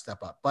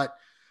step up. But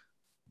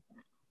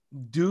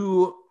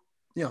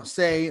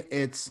say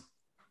it's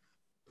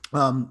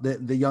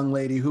the young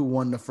lady who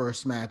won the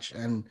first match,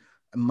 and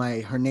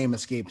her name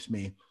escapes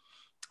me.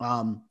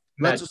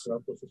 Magic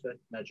Girl.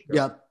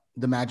 Yeah,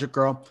 the Magic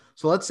Girl.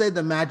 So let's say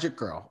the Magic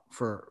Girl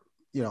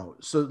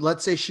so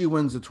let's say she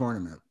wins the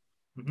tournament,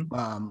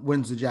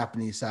 wins the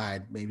Japanese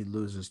side, maybe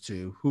loses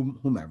to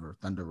whomever,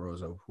 Thunder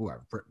Rosa,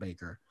 whoever, Britt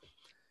Baker.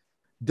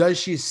 Does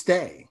she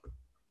stay?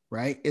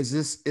 Right? Is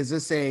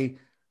this a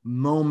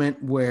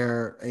moment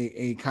where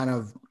a kind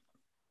of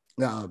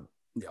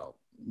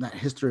not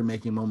history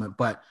making moment,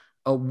 but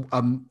a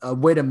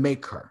way to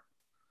make her,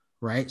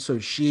 right? So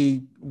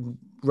she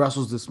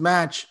wrestles this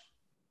match.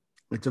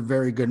 It's a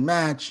very good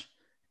match.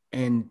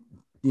 And,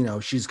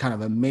 she's kind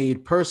of a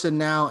made person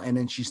now, and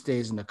then she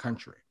stays in the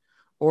country.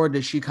 Or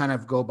does she kind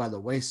of go by the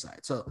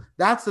wayside? So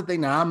that's the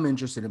thing that I'm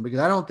interested in, because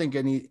I don't think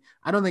any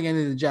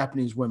of the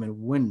Japanese women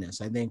win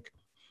this. I think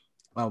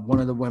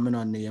one of the women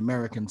on the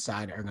American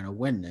side are going to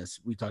win this.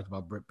 We talked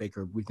about Britt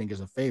Baker, we think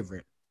is a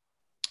favorite.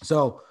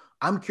 So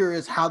I'm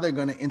curious how they're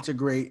going to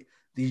integrate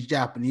these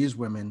Japanese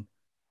women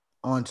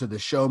onto the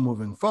show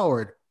moving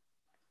forward.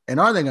 And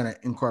are they going to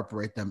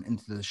incorporate them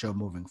into the show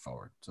moving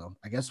forward? So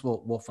I guess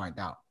we'll find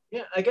out.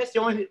 Yeah, I guess the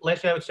only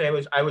last thing I would say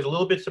was I was a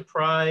little bit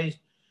surprised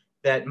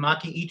that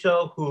Maki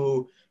Ito,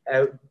 who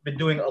has been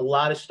doing a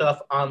lot of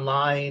stuff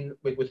online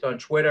with on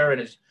Twitter,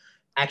 and is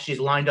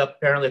lined up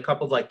apparently a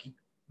couple of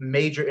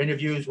major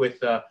interviews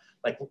with Sean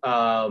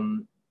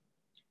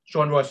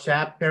Ross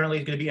Sapp. Apparently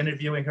is going to be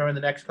interviewing her in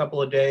the next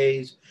couple of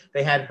days.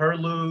 They had her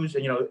lose,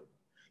 and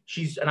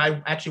and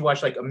I actually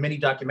watched a mini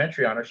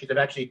documentary on her. She's an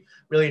actually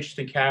really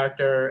interesting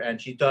character,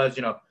 and she does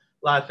a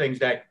lot of things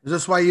that. Is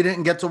this why you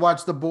didn't get to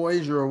watch The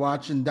Boys? You were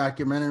watching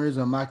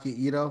documentaries on Maki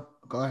Ito?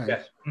 Go ahead.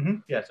 Yes. Mm-hmm.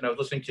 Yes. And I was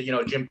listening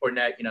to, Jim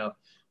Cornette,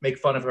 make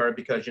fun of her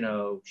because,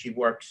 she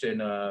works in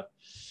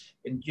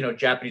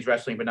Japanese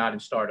wrestling, but not in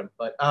Stardom.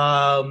 But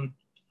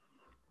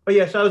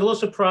yeah, so I was a little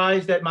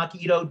surprised that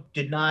Maki Ito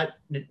did not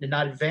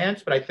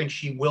advance, but I think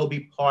she will be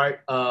part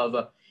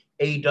of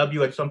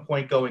AEW at some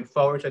point going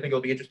forward. So I think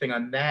it'll be interesting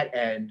on that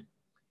end.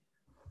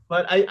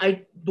 But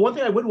the one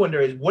thing I would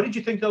wonder is, what did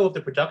you think, though, of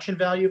the production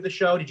value of the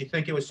show? Did you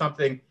think it was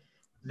something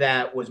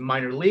that was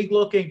minor league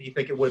looking? Do you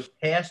think it would have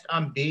passed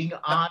on being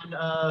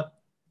on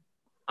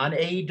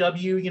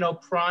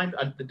AEW, Prime,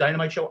 on the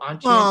Dynamite show on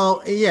TNT?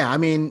 Well, yeah, I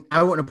mean,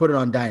 I wouldn't have put it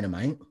on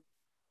Dynamite.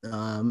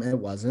 It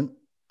wasn't.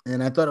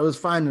 And I thought it was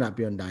fine to not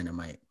be on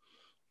Dynamite.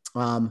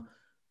 Yeah,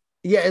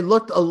 it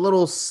looked a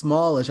little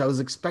smallish. I was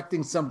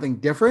expecting something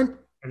different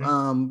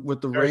with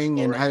the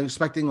ring, and I was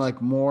expecting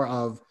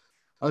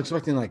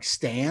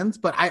stands,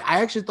 but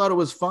I actually thought it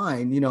was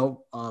fine.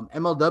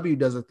 MLW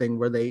does a thing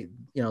where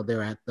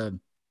they're at the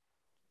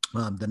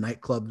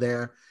nightclub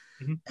there,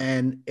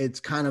 and it's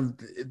kind of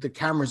the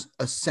camera's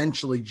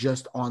essentially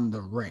just on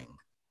the ring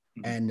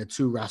and the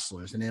two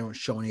wrestlers, and they don't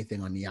show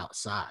anything on the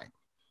outside.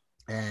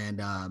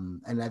 And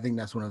I think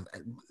that's one of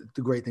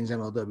the great things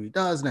MLW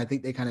does, and I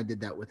think they kind of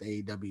did that with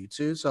AEW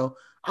too. So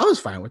I was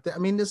fine with it. I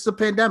mean, this is a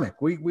pandemic.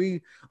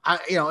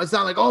 It's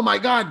not like, oh my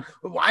God,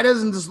 why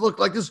doesn't this look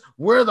like this?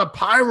 We're the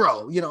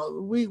pyro.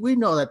 We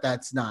know that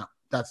that's not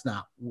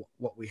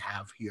what we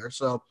have here.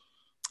 So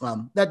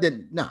it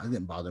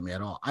didn't bother me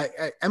at all.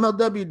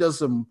 MLW does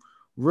some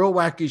real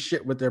wacky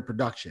shit with their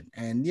production,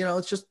 and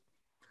it's just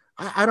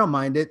I don't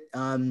mind it.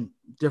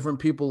 Different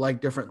people like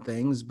different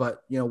things,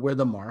 but we're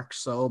the marks.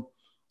 So,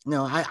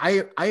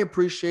 I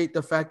appreciate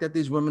the fact that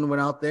these women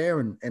went out there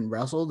and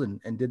wrestled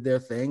and did their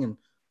thing. And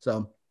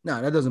so,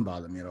 no, that doesn't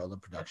bother me at all, the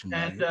production.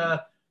 And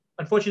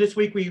unfortunately, this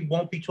week we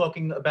won't be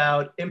talking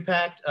about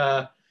Impact.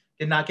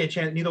 Did not get a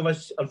chance. Neither of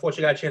us,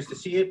 unfortunately, got a chance to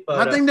see it.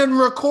 But that thing didn't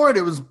record.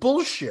 It was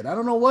bullshit. I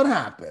don't know what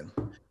happened.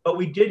 But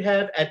we did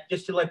have,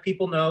 just to let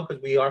people know,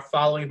 because we are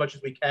following as much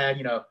as we can,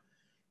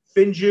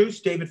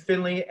 FinJuice, David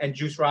Finlay, and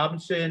Juice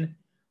Robinson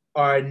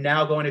are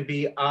now going to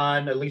be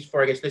on, at least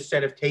for, I guess, this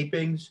set of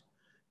tapings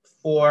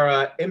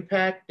for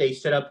Impact. They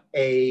set up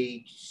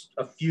a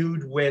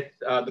feud with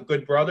the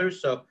Good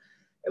Brothers. So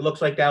it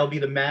looks like that will be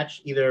the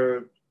match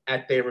either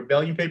at the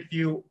Rebellion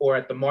pay-per-view or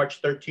at the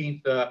March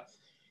 13th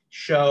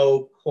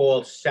show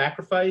called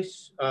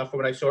Sacrifice. From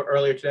what I saw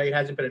earlier today, it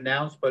hasn't been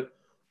announced. But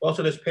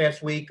also this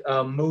past week,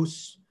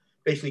 Moose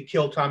basically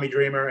killed Tommy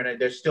Dreamer, and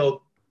they're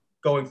still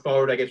going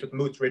forward, I guess, with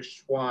Moose,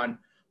 Rich Swann,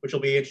 which will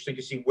be interesting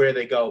to see where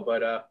they go.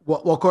 But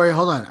well, Corey,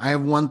 hold on. I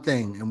have one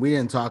thing, and we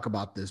didn't talk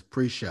about this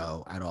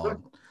pre-show at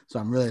all, so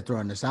I'm really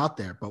throwing this out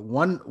there. But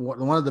one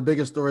of the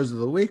biggest stories of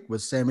the week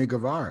was Sammy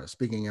Guevara.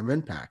 Speaking of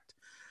Impact,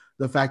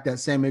 the fact that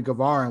Sammy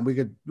Guevara,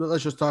 and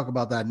let's just talk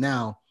about that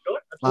now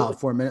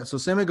for a minute. So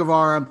Sammy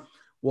Guevara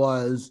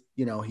was,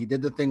 he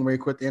did the thing where he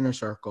quit the Inner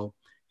Circle.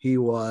 He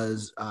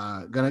was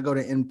gonna go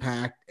to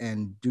Impact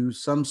and do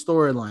some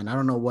storyline. I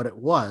don't know what it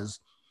was.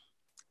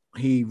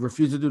 He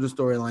refused to do the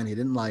storyline. He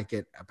didn't like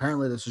it.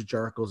 Apparently, this is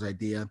Jericho's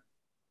idea.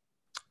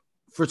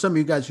 For some of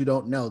you guys who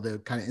don't know, the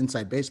kind of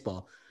inside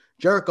baseball,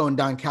 Jericho and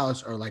Don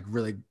Callis are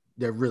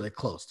they're really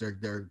close.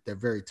 They're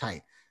very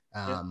tight.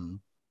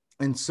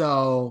 And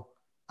so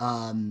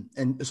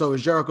it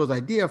was Jericho's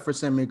idea for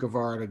Sammy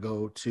Guevara to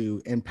go to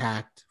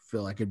Impact.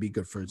 Feel like it'd be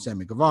good for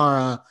Sammy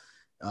Guevara.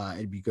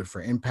 It'd be good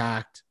for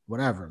Impact,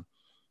 whatever.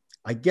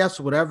 I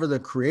guess whatever the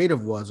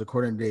creative was,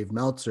 according to Dave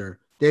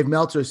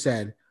Meltzer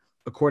said,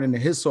 according to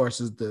his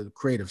sources, the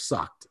creative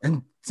sucked,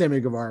 and Sammy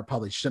Guevara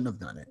probably shouldn't have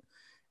done it.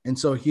 And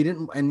so he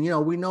didn't. And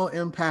we know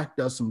Impact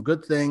does some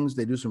good things.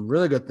 They do some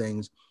really good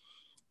things,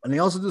 and they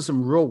also do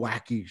some real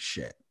wacky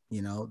shit.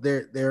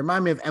 They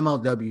remind me of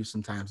MLW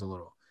sometimes a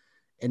little,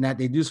 in that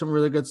they do some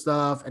really good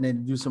stuff and they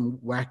do some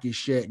wacky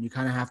shit, and you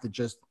kind of have to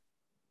just,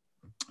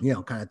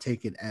 kind of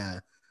take it,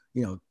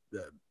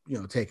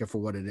 take it for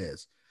what it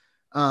is.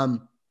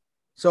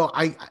 So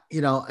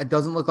it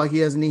doesn't look like he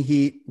has any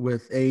heat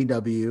with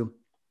AEW,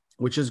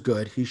 which is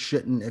good. He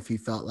shouldn't if he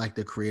felt like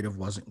the creative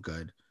wasn't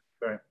good.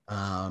 Right.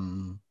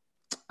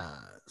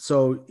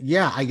 So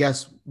yeah, I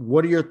guess,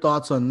 what are your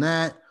thoughts on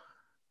that?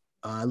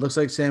 It looks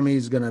like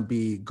Sammy's going to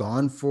be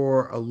gone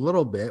for a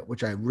little bit,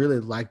 which I really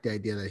like the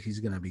idea that he's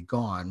going to be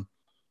gone.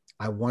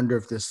 I wonder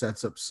if this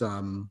sets up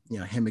some,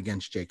 him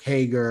against Jake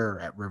Hager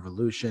at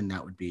Revolution.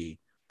 That would be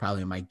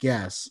probably my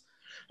guess.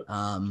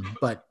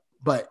 But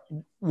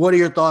what are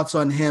your thoughts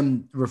on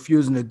him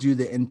refusing to do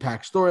the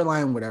Impact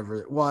storyline, whatever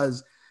it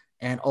was,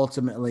 and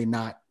ultimately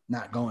not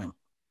going?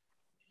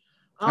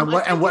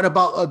 And what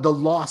about the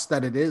loss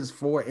that it is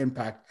for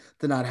Impact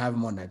to not have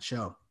him on that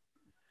show?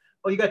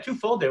 Well, you got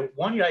twofold there.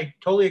 One, I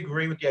totally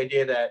agree with the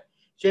idea that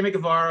Sammy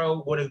Guevara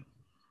would have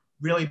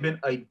really been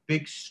a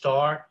big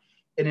star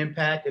in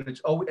Impact,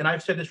 and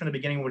I've said this from the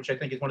beginning, which I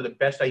think is one of the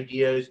best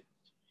ideas.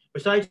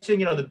 Besides seeing,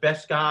 the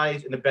best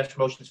guys and the best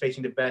promotions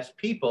facing the best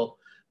people,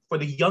 for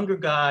the younger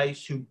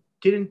guys who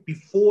didn't,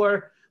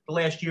 before the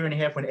last year and a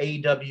half when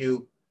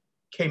AEW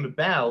came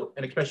about,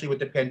 and especially with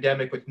the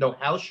pandemic with no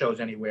house shows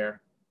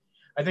anywhere,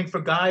 I think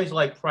for guys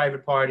like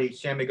Private Party,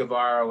 Sammy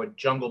Guevara, or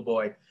Jungle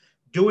Boy,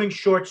 doing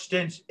short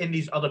stints in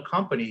these other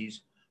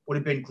companies would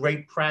have been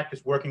great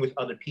practice working with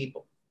other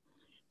people.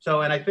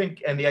 So, and I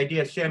think, and the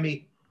idea of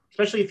Sammy,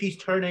 especially if he's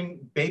turning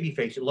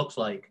babyface, it looks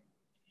like,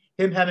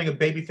 him having a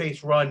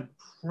babyface run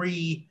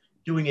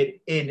doing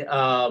it in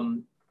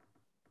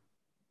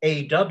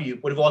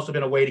AEW would have also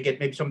been a way to get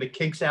maybe some of the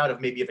kinks out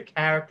of maybe the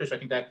characters. I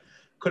think that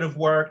could have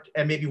worked,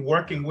 and maybe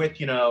working with,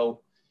 a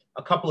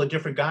couple of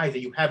different guys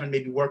that you haven't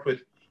maybe worked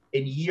with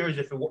in years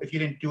if you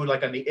didn't do it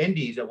like on the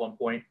indies at one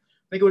point.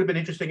 I think it would have been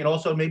interesting, and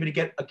also maybe to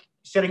get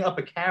setting up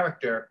a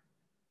character,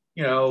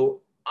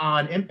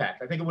 on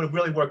Impact. I think it would have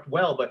really worked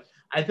well. But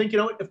I think,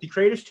 if the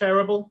creative's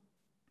terrible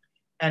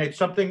and it's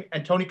something,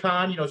 and Tony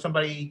Khan,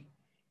 somebody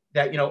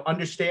that,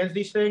 understands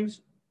these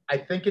things, I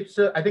think it's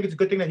a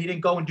good thing that he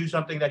didn't go and do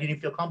something that he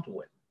didn't feel comfortable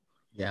with.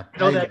 Yeah. I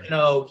know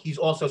that, he's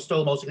also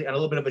still mostly on a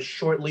little bit of a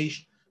short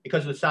leash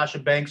because of the Sasha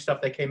Banks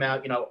stuff that came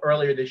out,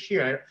 earlier this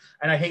year.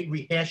 And I hate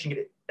rehashing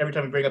it every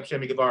time we bring up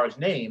Sammy Guevara's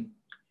name.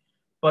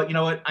 But you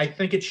know what? I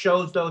think it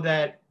shows, though,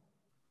 that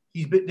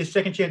the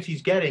second chance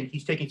he's getting,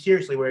 he's taking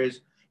seriously. Whereas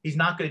He's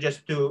not going to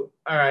just do,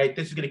 all right,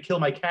 this is going to kill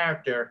my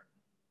character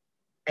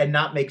and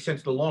not make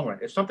sense in the long run.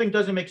 If something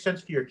doesn't make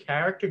sense for your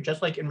character,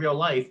 just like in real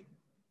life,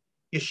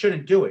 you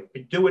shouldn't do it.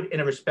 You do it in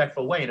a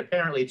respectful way. And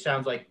apparently it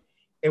sounds like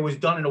it was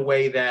done in a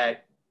way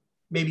that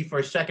maybe for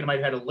a second it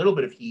might have had a little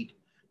bit of heat,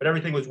 but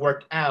everything was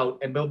worked out.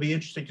 And it'll be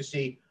interesting to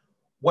see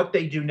what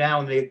they do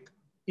now. And they,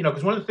 you know,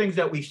 because one of the things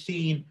that we've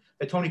seen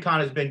that Tony Khan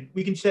has been,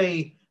 we can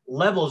say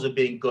levels of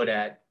being good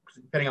at,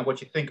 depending on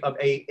what you think of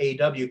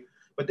AEW,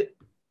 but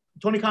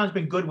Tony Khan's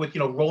been good with, you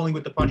know, rolling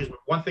with the punches. When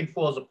one thing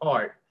falls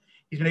apart,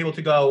 he's been able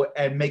to go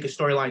and make a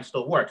storyline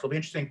still work. So it'll be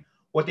interesting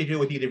what they do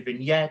with either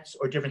vignettes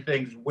or different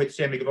things with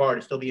Sammy Guevara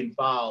to still be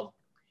involved,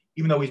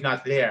 even though he's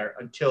not there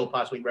until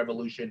possibly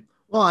Revolution.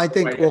 Well, I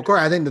think, Corey,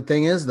 I think the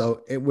thing is,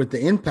 though, with the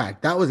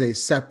Impact, that was a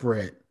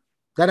separate,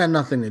 that had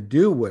nothing to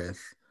do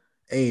with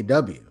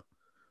AEW.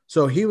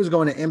 So he was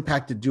going to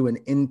Impact to do an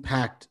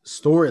Impact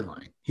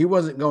storyline. He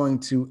wasn't going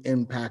to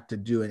Impact to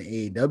do an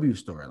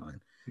AEW storyline.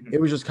 Mm-hmm.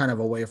 It was just kind of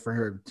a way for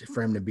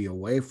him to be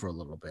away for a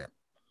little bit.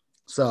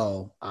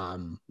 So,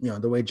 you know,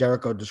 the way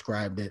Jericho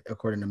described it,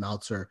 according to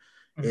Meltzer,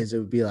 is it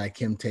would be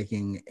like him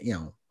taking, you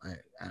know,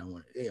 I don't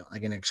want, you know,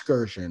 like an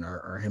excursion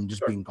or him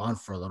just being gone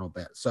for a little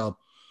bit. So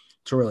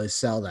to really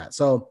sell that.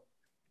 So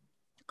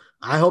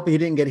I hope he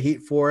didn't get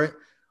heat for it.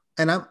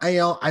 And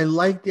I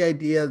like the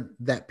idea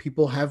that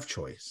people have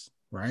choice,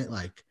 right?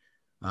 Like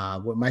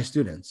with my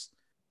students,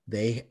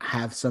 they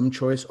have some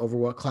choice over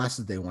what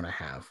classes they want to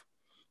have,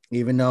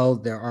 even though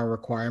there are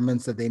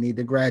requirements that they need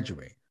to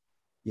graduate.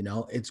 You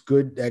know, it's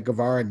good that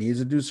Guevara needs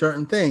to do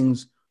certain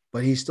things,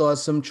 but he still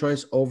has some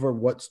choice over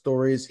what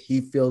stories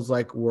he feels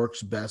like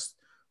works best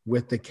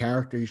with the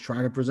character he's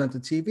trying to present to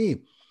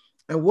TV.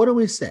 And what do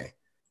we say?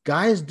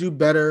 Guys do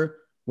better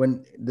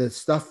when the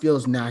stuff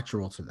feels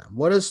natural to them.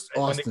 What does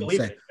Austin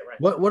say?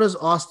 Right. What does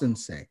Austin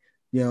say?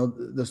 You know,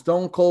 the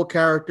Stone Cold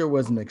character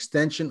was an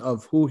extension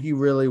of who he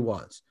really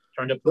was.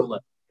 Turned up the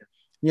left.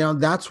 You know,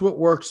 that's what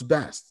works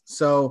best.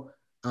 So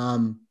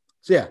I'm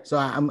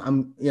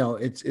you know,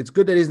 it's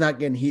good that he's not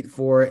getting heat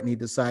for it, and he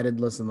decided,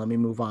 listen, let me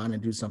move on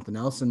and do something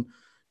else. And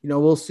you know,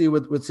 we'll see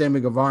with Sammy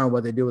Guevara and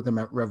what they do with him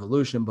at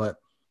Revolution, but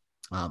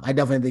I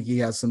definitely think he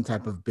has some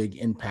type of big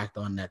impact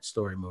on that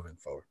story moving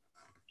forward.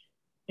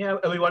 Yeah,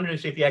 we wanted to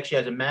see if he actually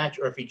has a match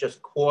or if he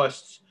just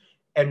costs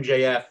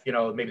MJF, you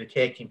know, maybe the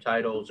tag team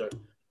titles or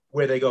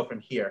where they go from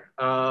here.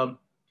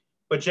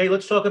 But Jay,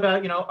 let's talk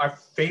about, you know, our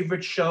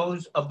favorite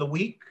shows of the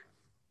week,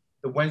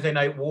 the Wednesday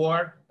Night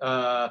War,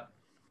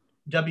 WWE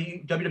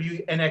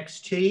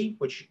NXT,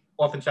 which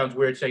often sounds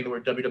weird saying the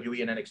word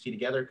WWE and NXT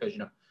together because, you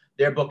know,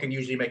 their booking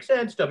usually makes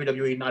sense.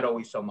 WWE, not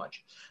always so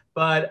much.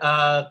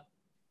 But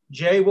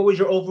Jay, what was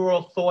your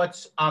overall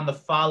thoughts on the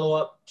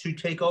follow-up to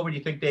TakeOver? Do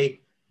you think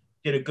they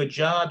did a good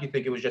job? Do you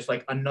think it was just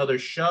like another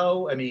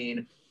show? I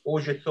mean, what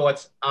was your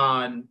thoughts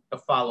on the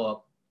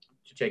follow-up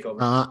to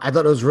TakeOver? I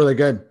thought it was really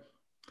good.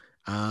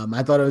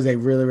 I thought it was a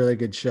really, really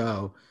good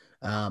show.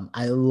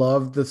 I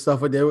loved the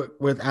stuff we did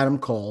with Adam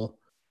Cole.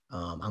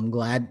 I'm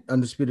glad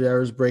Undisputed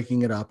Era is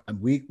breaking it up.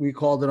 And we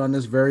called it on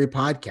this very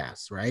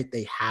podcast, right?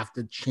 They have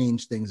to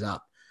change things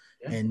up.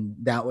 Yeah.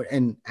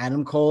 And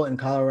Adam Cole and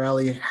Kyle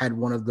O'Reilly had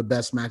one of the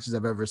best matches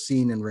I've ever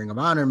seen in Ring of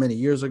Honor many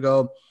years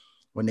ago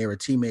when they were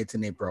teammates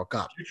and they broke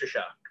up.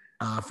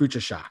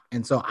 Future Shock.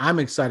 And so I'm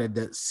excited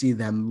to see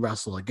them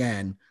wrestle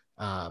again.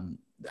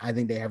 I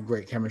think they have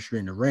great chemistry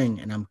in the ring,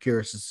 and I'm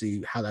curious to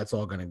see how that's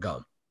all going to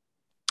go.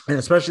 And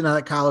especially now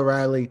that Kyle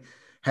O'Reilly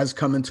has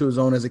come into his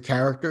own as a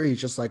character.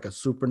 He's just like a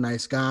super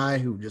nice guy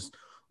who just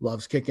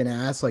loves kicking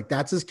ass. Like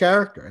that's his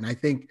character. And I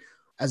think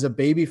as a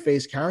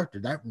babyface character,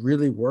 that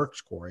really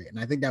works, Corey. And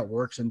I think that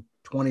works in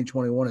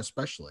 2021,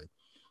 especially.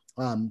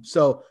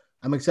 So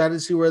I'm excited to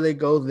see where they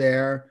go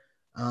there.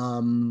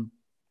 You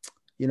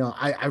know,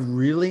 I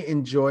really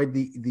enjoyed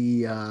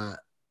the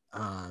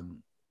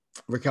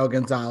Raquel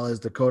Gonzalez,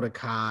 Dakota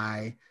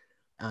Kai,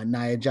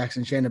 Nia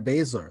Jackson, Shayna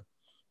Baszler.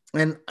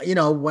 And, you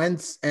know,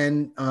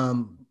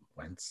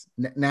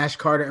 Nash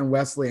Carter and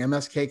Wesley,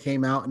 MSK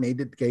came out and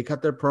they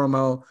cut their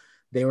promo.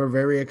 They were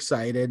very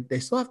excited. They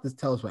still have to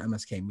tell us what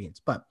MSK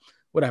means, but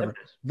whatever.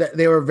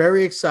 They were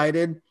very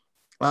excited.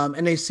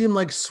 And they seem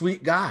like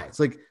sweet guys.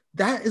 Like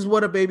that is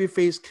what a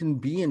babyface can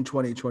be in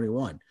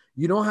 2021.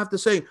 You don't have to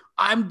say,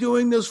 I'm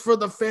doing this for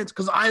the fans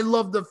because I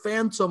love the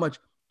fans so much.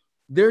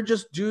 They're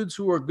just dudes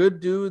who are good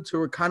dudes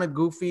who are kind of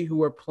goofy,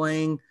 who are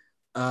playing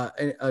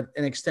an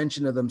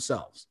extension of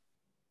themselves.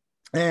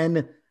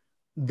 And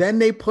then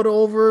they put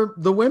over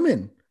the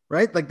women,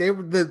 right? Like they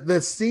were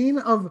the scene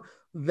of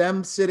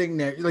them sitting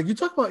there. Like you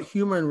talk about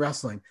humor in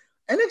wrestling.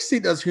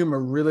 NXT does humor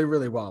really,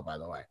 really well, by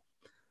the way.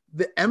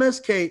 The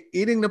MSK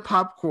eating the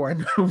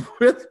popcorn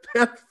with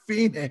Beth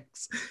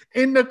Phoenix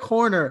in the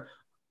corner,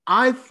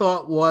 I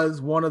thought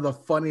was one of the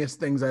funniest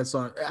things I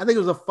saw. I think it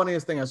was the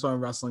funniest thing I saw in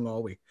wrestling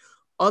all week,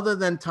 other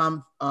than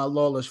Tom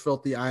Lawler's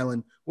Filthy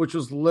Island, which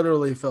was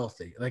literally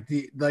filthy.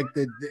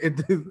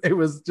 It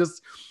was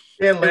just.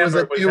 It was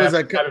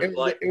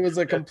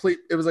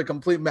a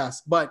complete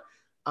mess. But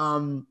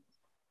and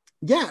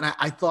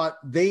I thought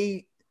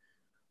they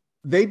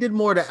did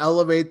more to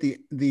elevate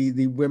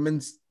the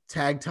women's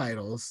tag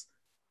titles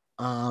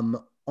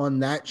on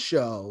that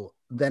show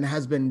than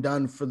has been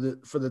done for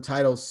the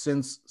titles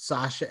since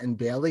Sasha and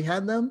Bayley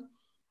had them.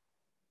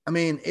 I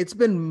mean, it's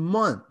been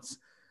months.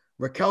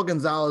 Raquel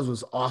Gonzalez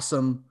was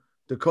awesome.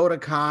 Dakota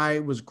Kai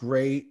was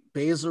great.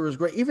 Baszler was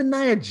great. Even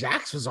Nia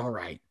Jax was all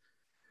right.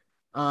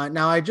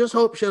 Now, I just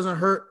hope she doesn't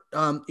hurt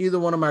either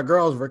one of my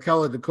girls,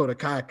 Raquel or Dakota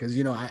Kai, because,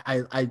 you know,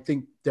 I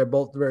think they're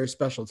both very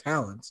special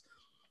talents.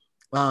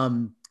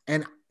 And,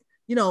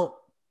 you know,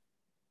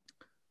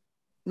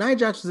 Nia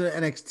Jax was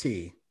in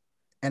NXT,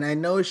 and I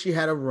know she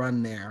had a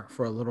run there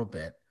for a little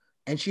bit.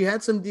 And she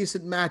had some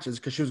decent matches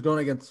because she was going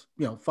against,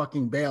 you know,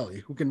 fucking Bayley,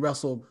 who can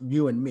wrestle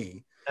you and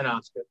me. And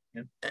Asuka.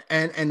 Yeah.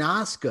 And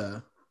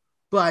Asuka.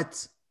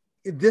 But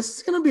this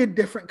is going to be a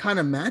different kind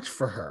of match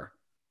for her.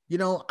 You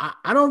know,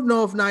 I don't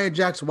know if Nia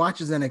Jax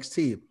watches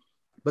NXT,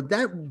 but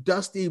that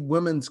Dusty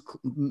women's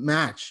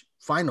match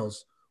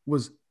finals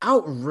was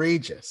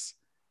outrageous.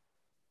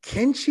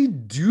 Can she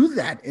do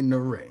that in the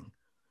ring?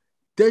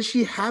 Does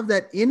she have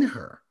that in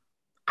her?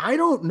 I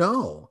don't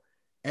know.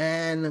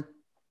 And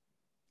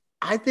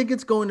I think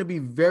it's going to be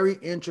very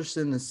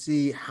interesting to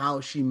see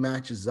how she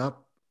matches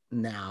up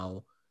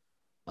now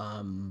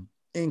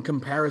in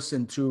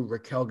comparison to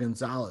Raquel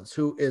Gonzalez,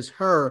 who is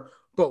her,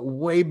 but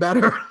way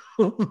better.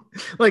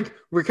 Like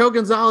Raquel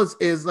Gonzalez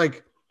is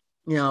like,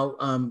 you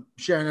know,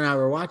 Sharon and I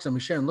were watching.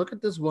 Sharon, look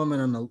at this woman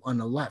on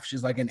the left.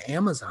 She's like an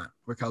Amazon,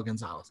 Raquel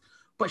Gonzalez,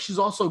 but she's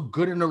also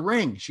good in the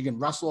ring. She can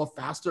wrestle a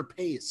faster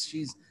pace.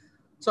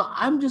 So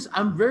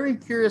I'm very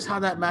curious how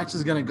that match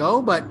is going to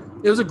go, but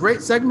it was a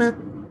great segment.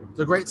 It's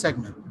a great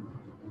segment.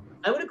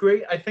 I would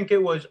agree. I think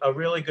it was a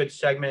really good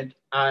segment.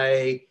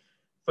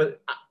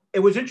 It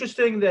was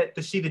interesting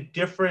to see the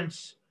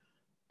difference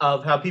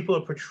of how people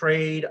are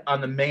portrayed on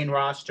the main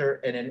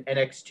roster and in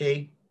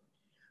NXT,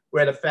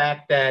 where the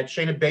fact that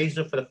Shayna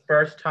Baszler for the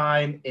first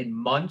time in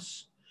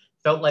months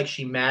felt like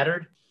she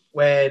mattered.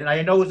 When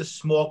I know it was a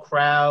small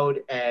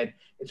crowd and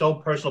its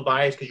own personal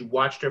bias because you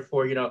watched her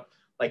for, you know,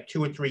 like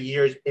 2 or 3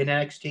 years in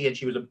NXT and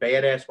she was a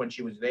badass when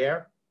she was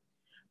there.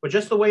 But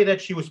just the way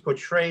that she was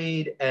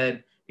portrayed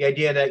and the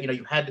idea that, you know,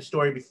 you had the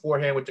story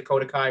beforehand with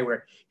Dakota Kai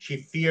where she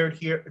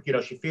feared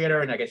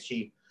her, and I guess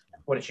she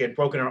had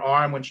broken her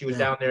arm when she was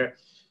down there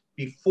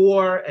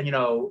before, and, you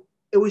know,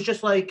 it was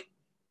just like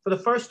for the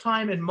first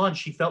time in months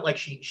she felt like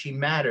she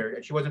mattered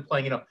and she wasn't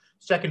playing, you know,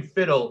 second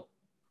fiddle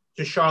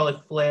to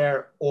Charlotte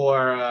Flair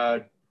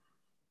or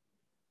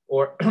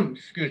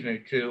excuse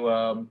me,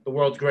 to the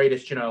world's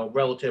greatest, you know,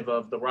 relative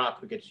of The Rock,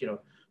 who gets, you know,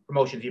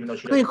 promotions even though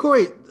she doesn't. I mean,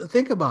 Corey,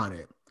 think about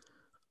it.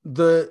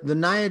 The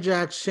Nia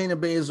Jax, Shayna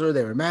Baszler,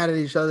 they were mad at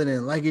each other, they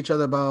didn't like each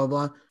other, blah,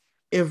 blah, blah.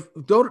 If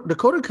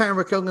Dakota Kai and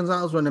Raquel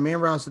Gonzalez were in the main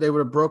roster, they would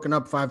have broken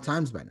up 5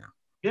 times by now.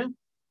 Yeah.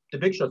 The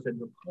Big Show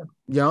syndrome. Yeah.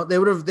 You know, they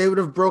would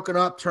have broken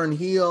up, turned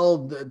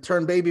heel,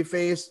 turned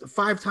babyface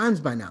 5 times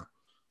by now.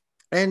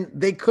 And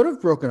they could have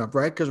broken up,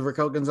 right? Because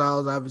Raquel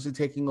Gonzalez obviously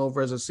taking over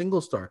as a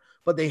single star,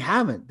 but they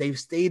haven't. They've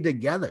stayed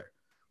together,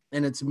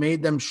 and it's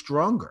made them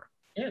stronger.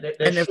 Yeah,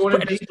 they're short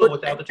and diesel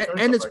without the turn.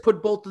 And it's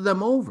put both of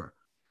them over.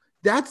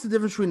 That's the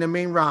difference between the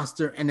main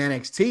roster and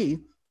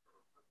NXT.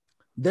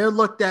 They're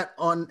looked at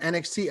on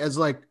NXT as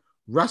like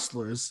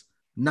wrestlers,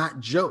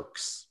 not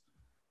jokes.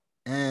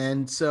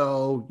 And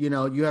so, you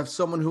know, you have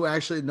someone who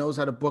actually knows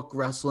how to book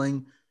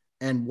wrestling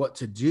and what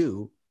to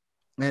do.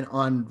 And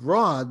on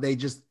Raw, they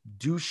just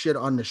do shit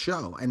on the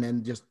show and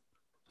then just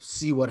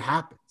see what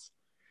happens.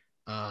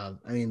 I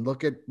mean,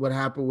 look at what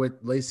happened with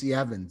Lacey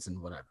Evans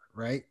and whatever,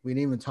 right? We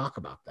didn't even talk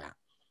about that.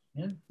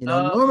 Yeah. You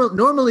know,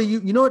 normally,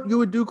 you know what you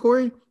would do,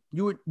 Corey?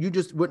 You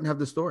just wouldn't have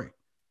the story.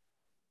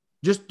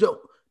 Just don't.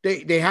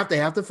 They have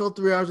to fill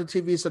 3 hours of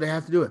TV, so they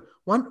have to do it.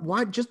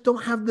 Why just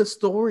don't have the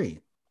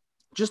story?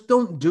 Just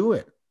don't do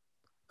it.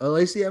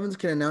 Lacey Evans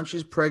can announce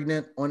she's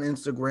pregnant on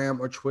Instagram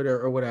or Twitter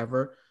or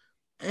whatever,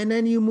 and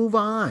then you move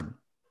on,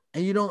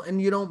 and you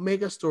don't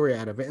make a story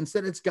out of it.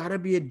 Instead, it's got to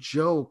be a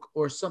joke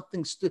or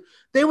something.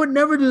 They would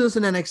never do this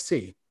in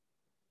NXT.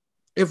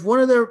 If one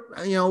of their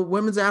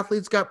women's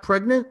athletes got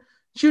pregnant,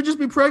 she would just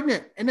be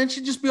pregnant, and then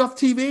she'd just be off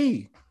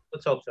TV.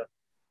 Let's hope so.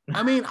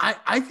 I mean,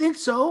 I think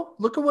so.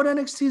 Look at what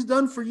NXT's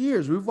done for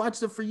years. We've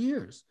watched it for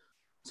years.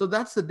 So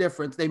that's the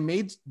difference. They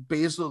made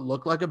Baszler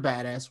look like a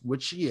badass,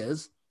 which she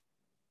is.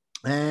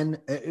 And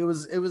it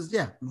was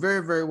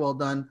very, very well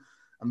done.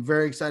 I'm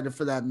very excited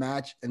for that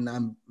match. And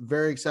I'm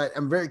very excited.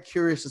 I'm very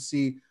curious to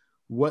see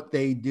what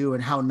they do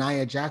and how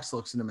Nia Jax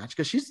looks in the match.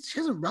 Because she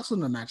hasn't wrestled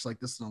in a match like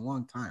this in a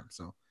long time.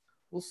 So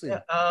we'll see.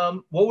 Yeah,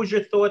 what was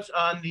your thoughts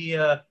on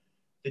the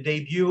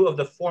debut of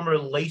the former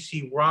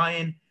Lacey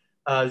Ryan,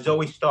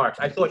 Zoe Starks?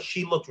 I thought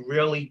she looked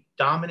really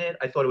dominant.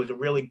 I thought it was a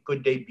really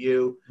good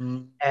debut.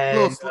 Mm-hmm. And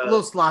a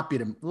little sloppy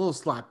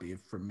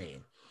for me.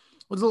 It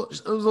was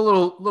a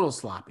little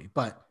sloppy,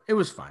 but it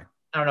was fine.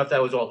 I don't know if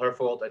that was all her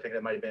fault. I think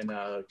that might have been.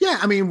 Yeah,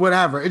 I mean,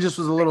 whatever. It just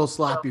was a little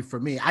sloppy for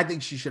me. I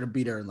think she should have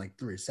beat her in like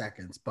 3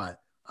 seconds, but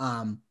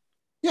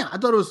yeah, I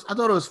thought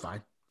it was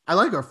fine. I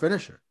like our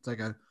finisher. It's like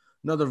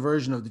another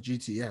version of the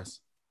GTS.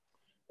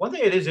 One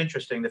thing it is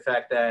interesting, the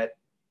fact that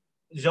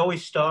Zoe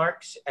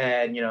Starks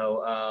and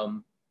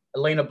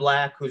Elena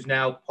Black, who's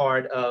now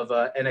part of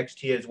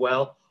NXT as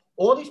well.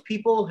 All these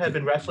people have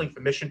been wrestling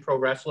for Mission Pro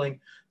Wrestling,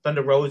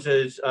 Thunder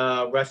Rosa's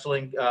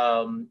wrestling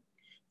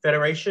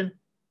federation.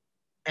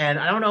 And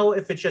I don't know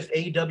if it's just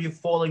AEW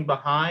falling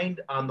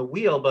behind on the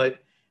wheel, but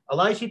a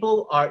lot of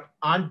people are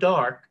on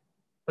Dark,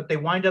 but they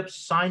wind up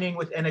signing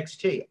with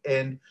NXT.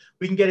 And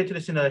we can get into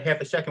this in a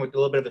half a second with a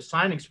little bit of a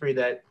signing spree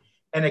that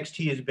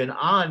NXT has been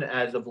on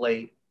as of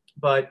late.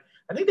 But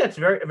I think that's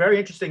a very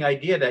interesting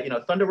idea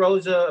that, Thunder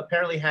Rosa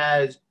apparently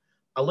has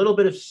a little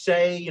bit of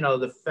say,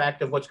 the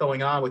fact of what's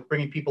going on with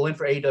bringing people in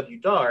for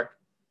AEW Dark.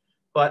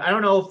 But I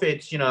don't know if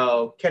it's,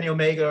 Kenny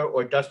Omega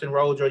or Dustin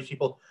Rhodes or these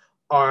people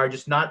are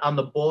just not on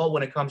the ball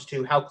when it comes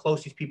to how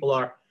close these people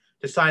are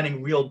to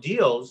signing real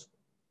deals.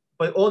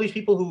 But all these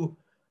people who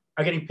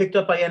are getting picked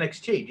up by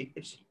NXT,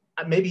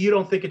 maybe you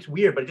don't think it's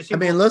weird, but it just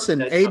seems listen,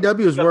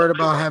 AEW is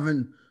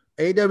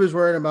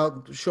worried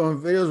about showing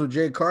videos with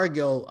Jade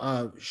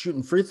Cargill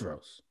shooting free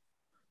throws.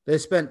 They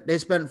spent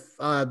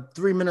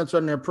 3 minutes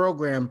on their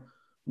program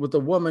with a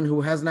woman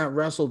who has not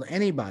wrestled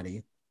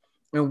anybody,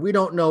 and we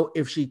don't know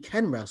if she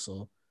can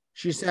wrestle.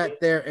 She sat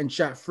there and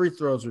shot free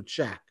throws with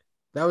Shaq.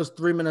 That was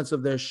 3 minutes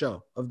of their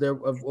show, of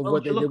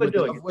what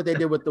they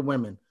did with the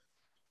women.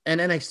 And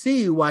NXT,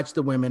 you watch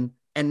the women,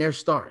 and they're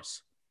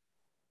stars.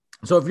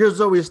 So if you're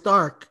Zoe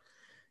Stark,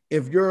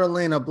 if you're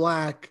Elena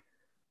Black,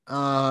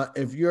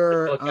 if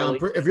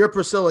you're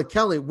Priscilla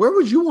Kelly, where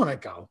would you want to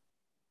go?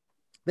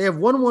 They have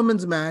one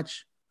women's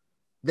match.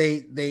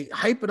 They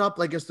hype it up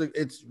like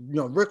it's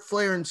Ric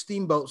Flair and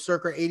Steamboat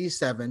circa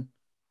 87.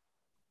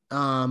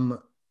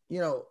 Or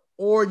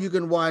you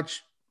can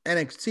watch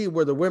NXT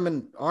where the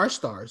women are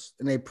stars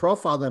and they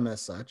profile them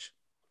as such.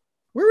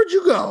 Where would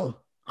you go?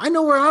 I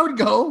know where I would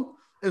go,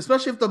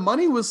 especially if the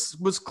money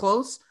was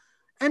close.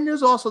 And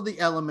there's also the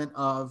element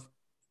of,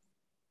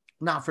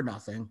 not for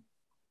nothing,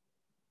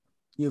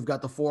 you've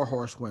got the 4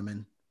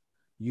 horsewomen.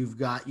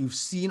 You've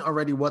seen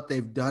already what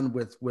they've done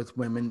with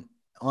women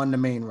on the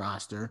main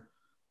roster.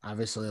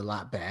 Obviously a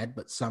lot bad,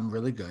 but some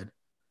really good.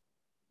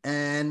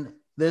 And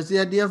there's the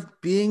idea of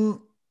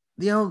being,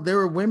 there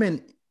were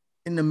women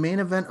in the main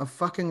event of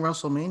fucking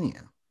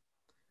WrestleMania.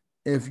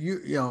 If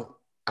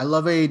I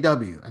love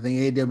AEW. I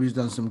think AEW's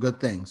done some good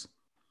things.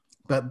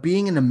 But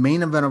being in the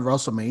main event of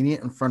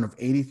WrestleMania in front of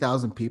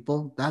 80,000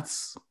 people,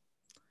 that's,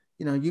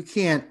 you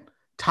can't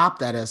top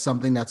that as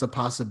something that's a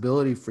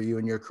possibility for you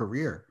in your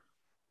career.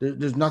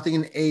 There's nothing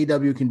in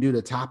AEW can do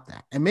to top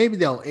that. And maybe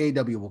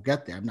AEW will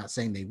get there. I'm not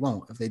saying they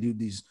won't. If they do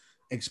these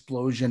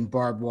explosion,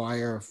 barbed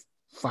wire,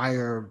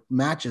 fire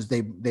matches,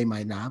 they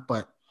might not.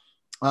 But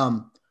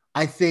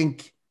I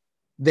think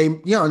they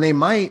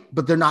might,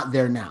 but they're not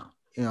there now.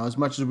 As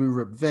much as we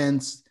rip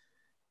Vince,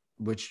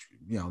 which,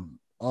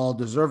 all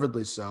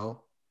deservedly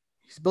so,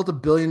 he's built a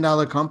 $1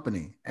 billion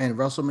company, and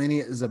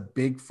WrestleMania is a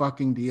big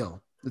fucking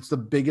deal. It's the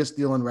biggest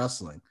deal in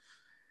wrestling.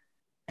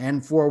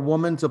 And for a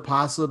woman to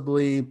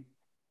possibly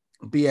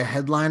be a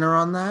headliner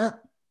on that,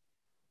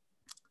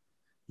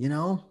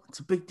 it's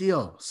a big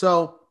deal.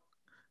 So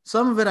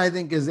some of it, I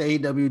think, is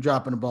AEW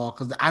dropping the ball,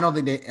 because I don't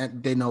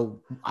think they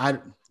know.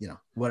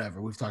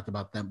 Whatever. We've talked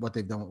about them, what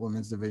they've done with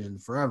women's division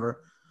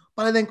forever.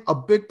 But I think a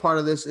big part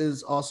of this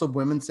is also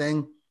women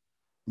saying,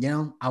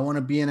 I want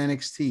to be in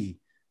NXT.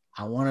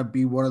 I want to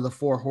be one of the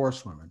 4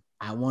 horsewomen.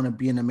 I want to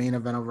be in the main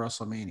event of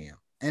WrestleMania.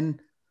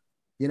 And,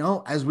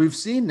 as we've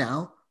seen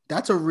now,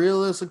 that's a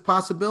realistic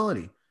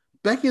possibility.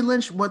 Becky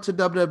Lynch went to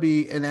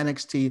WWE and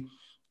NXT,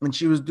 and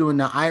she was doing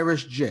the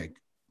Irish jig.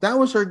 That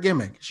was her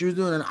gimmick. She was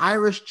doing an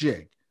Irish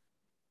jig.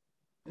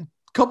 A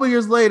couple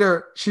years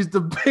later, she's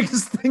the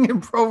biggest thing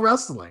in pro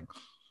wrestling.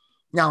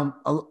 Now,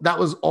 that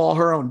was all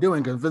her own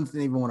doing, because Vince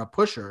didn't even want to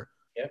push her.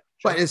 Yep,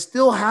 sure. But it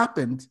still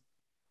happened.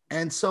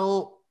 And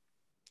so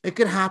it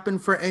could happen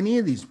for any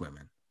of these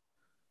women.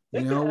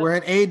 We're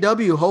in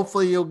AEW.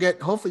 Hopefully you'll get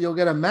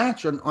a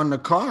match on the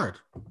card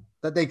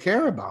that they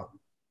care about.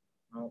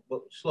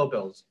 Well, slow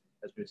builds,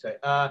 as we would say.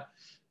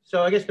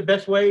 So I guess the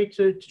best way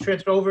to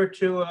transfer over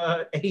to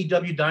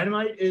AEW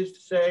Dynamite is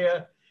to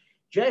say,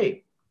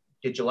 Jay,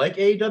 did you like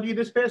AEW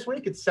this past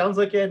week? It sounds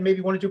like you had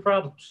maybe 1 or 2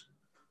 problems.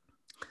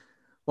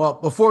 Well,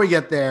 before we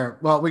get there,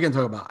 we can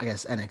talk about, I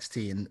guess,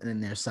 NXT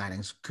and their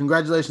signings.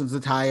 Congratulations to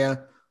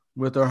Taya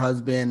with her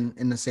husband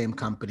in the same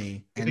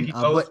company. Do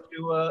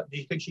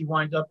you think she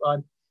winds up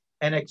on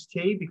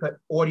NXT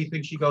or do you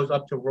think she goes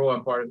up to Raw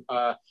and part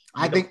of?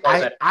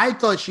 I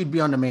thought she'd be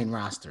on the main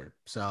roster.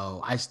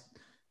 So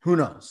who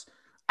knows?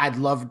 I'd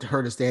love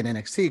her to stay in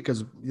NXT,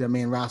 because the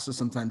main roster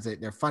sometimes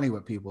they're funny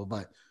with people,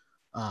 but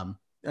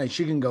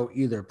she can go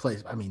either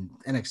place. I mean,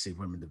 NXT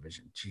women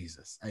division,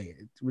 Jesus,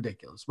 it's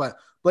ridiculous. But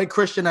Blake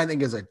Christian, I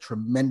think, is a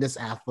tremendous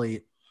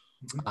athlete.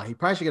 He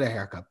probably should get a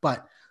haircut,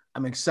 but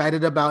I'm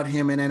excited about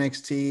him in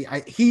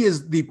NXT. He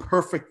is the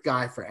perfect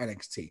guy for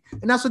NXT.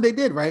 And that's what they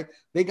did, right?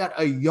 They got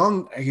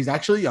he's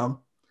actually young,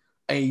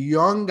 a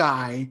young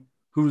guy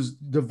who's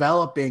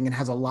developing and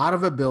has a lot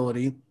of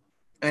ability.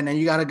 And then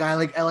you got a guy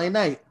like LA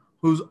Knight,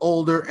 who's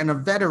older and a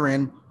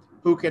veteran,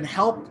 who can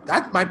help.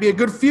 That might be a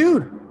good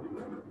feud.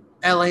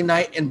 LA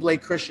Knight and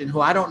Blake Christian,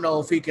 who I don't know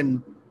if he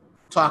can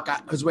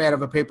talk his way out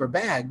of a paper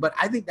bag, but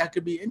I think that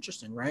could be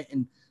interesting, right?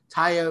 And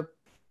Taya,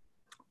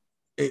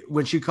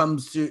 when she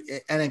comes to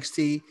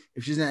NXT,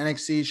 if she's in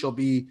NXT, she'll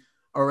be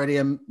already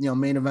a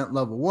main event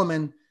level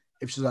woman.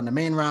 If she's on the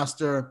main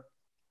roster,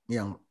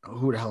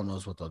 who the hell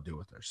knows what they'll do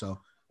with her. So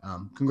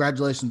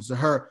congratulations to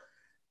her.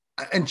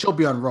 And she'll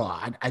be on Raw.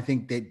 I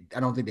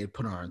don't think they'd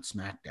put her on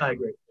SmackDown. I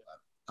agree.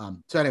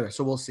 So anyway,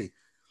 so we'll see.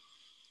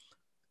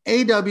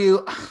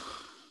 AW,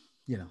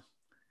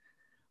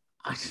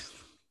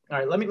 all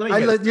right, let me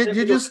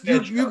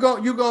you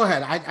go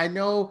ahead. I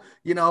know,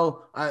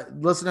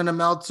 listening to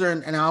Meltzer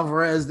and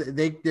Alvarez,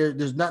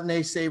 there's nothing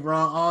they say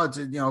wrong. Oh, it's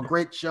a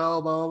great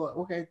show, blah, blah,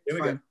 blah. Okay,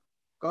 fine.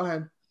 Go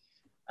ahead.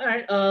 All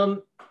right.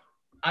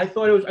 I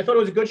thought it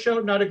was a good show,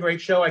 not a great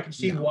show. I can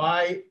see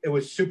why it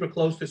was super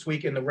close this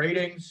week in the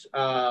ratings.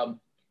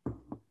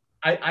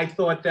 I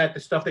thought that the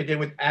stuff they did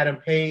with Adam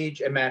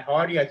Page and Matt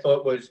Hardy, I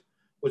thought was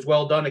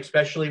well done,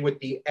 especially with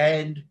the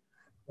end,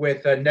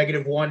 with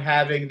 -1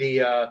 having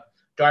the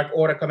Dark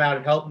Order come out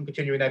and help them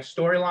continuing that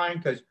storyline.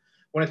 Because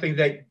one of the things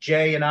that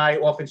Jay and I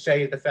often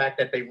say is the fact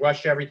that they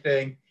rush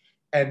everything,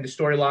 and the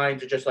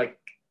storylines are just like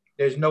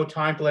there's no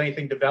time to let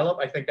anything develop.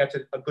 I think that's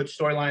a good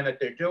storyline that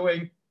they're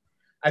doing.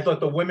 I thought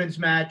the women's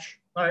match.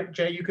 All right,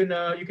 Jay, you can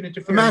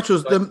interfere. The match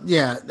was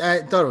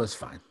I thought it was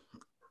fine.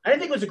 I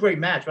didn't think it was a great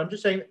match, but I'm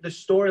just saying the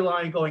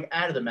storyline going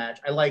out of the match.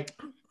 I like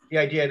the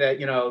idea that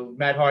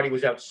Matt Hardy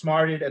was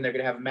outsmarted and they're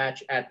going to have a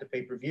match at the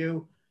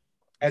pay-per-view,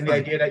 and the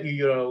idea that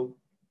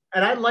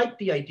and I like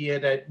the idea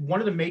that one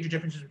of the major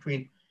differences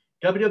between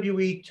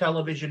WWE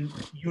television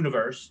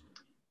universe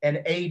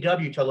and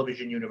AEW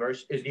television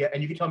universe is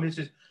and you can tell me this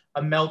is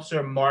a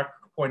Meltzer Mark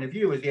point of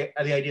view, is the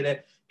idea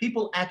that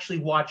people actually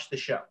watch the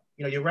show.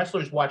 Your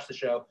wrestlers watch the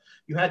show.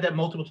 You had that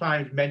multiple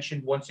times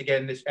mentioned once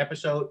again this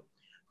episode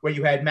where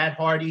you had Matt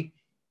Hardy.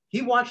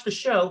 He watched the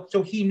show,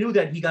 so he knew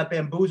that he got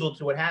bamboozled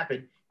to what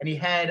happened, and he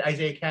had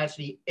Isaiah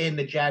Cassidy in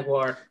the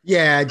Jaguar.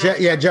 Yeah,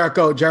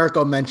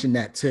 Jericho mentioned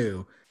that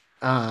too,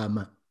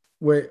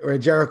 where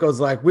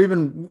Jericho's like, we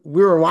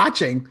were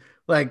watching,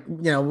 like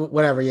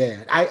whatever.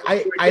 Yeah,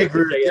 I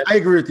agree. I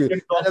agree with you.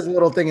 That's a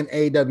little thing in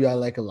AEW I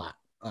like a lot.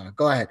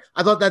 Go ahead.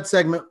 I thought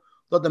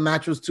the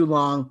match was too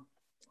long.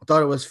 I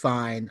thought it was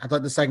fine. I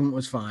thought the segment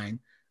was fine.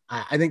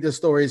 I think the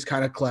story is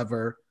kind of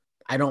clever.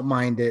 I don't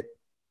mind it.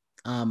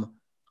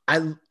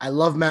 I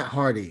love Matt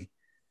Hardy.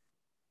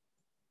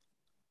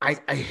 I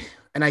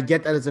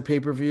get that it's a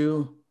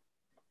pay-per-view.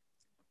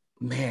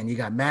 Man, you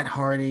got Matt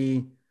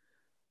Hardy,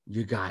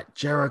 you got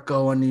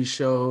Jericho on these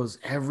shows.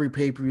 Every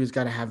pay-per-view's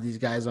got to have these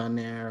guys on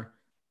there.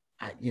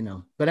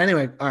 But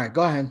anyway, all right,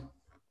 go ahead.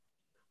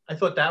 I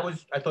thought that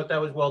was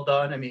well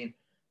done. I mean,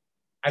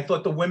 I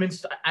thought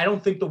I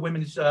don't think the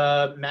women's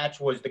match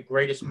was the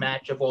greatest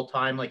match of all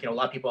time. Like, a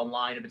lot of people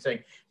online have been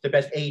saying the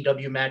best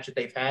AEW match that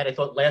they've had. I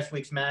thought last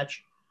week's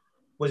match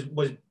was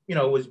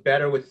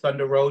better with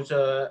Thunder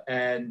Rosa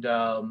and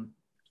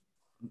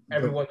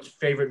everyone's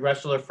favorite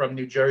wrestler from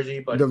New Jersey.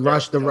 But the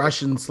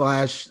Russian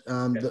slash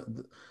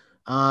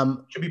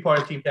should be part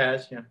of Team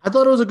Taz. Yeah, I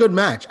thought it was a good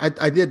match. I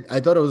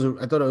thought it was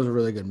a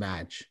really good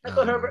match. I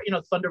thought her,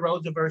 Thunder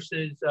Rosa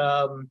versus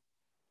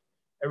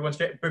everyone's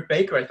favorite Britt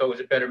Baker, I thought was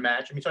a better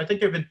match. I mean, so I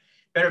think there have been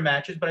better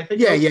matches, but I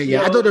think I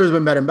thought there was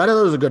been better, but I thought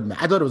it was a good match.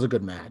 I thought it was a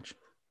good match.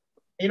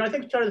 I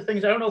think part of the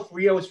things, I don't know if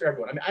Rio is for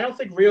everyone. I mean, I don't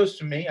think Rio's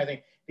for me. I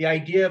think the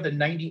idea of the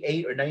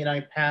 98 or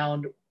 99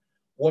 pound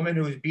woman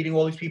who is beating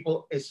all these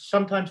people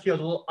sometimes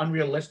feels a little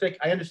unrealistic.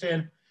 I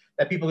understand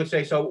that people could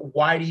say, so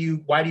why do you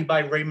buy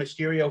Rey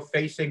Mysterio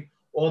facing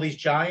all these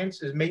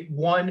giants?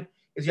 One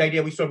is the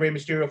idea we saw Rey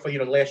Mysterio for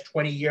the last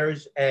 20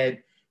 years, and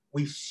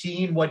we've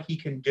seen what he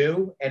can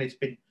do, and it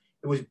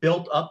was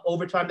built up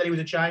over time that he was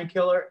a giant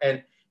killer.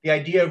 And the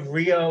idea of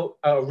Rio,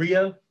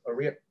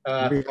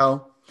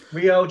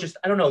 just,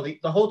 I don't know,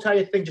 the whole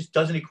entire thing just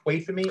doesn't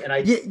equate for me.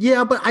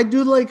 And but I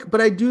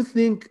do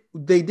think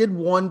they did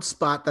one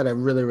spot that I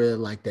really, really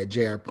liked that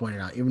JR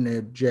pointed out, even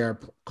though JR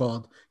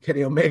called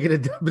Kenny Omega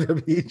the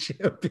WWE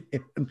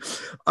champion.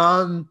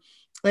 And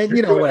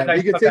whatever.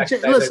 You could say,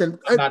 listen,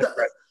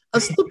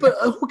 a slip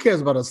of, who cares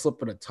about a slip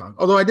of the tongue?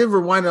 Although I did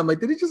rewind, I'm like,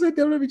 did he just say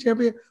WWE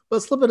champion? But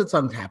a slip of the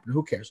tongue happened.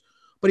 Who cares?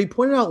 But he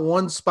pointed out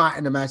one spot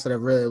in the match that I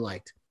really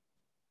liked.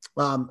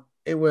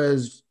 It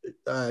was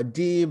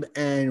Deeb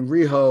and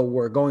Riho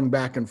were going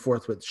back and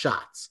forth with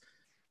shots.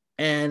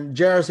 And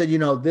Jared said,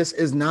 this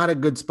is not a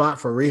good spot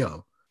for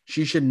Riho.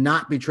 She should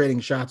not be trading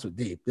shots with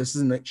Deeb.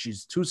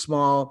 She's too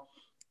small.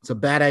 It's a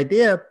bad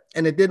idea.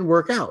 And it didn't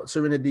work out.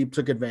 Serena Deeb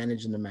took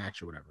advantage in the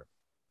match or whatever.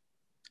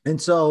 And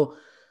so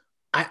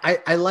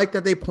I like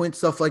that they point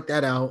stuff like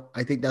that out.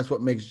 I think that's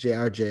what makes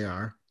JR.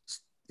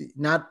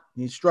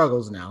 He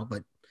struggles now,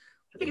 but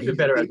I think he's been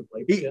better as a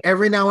player.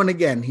 Every now and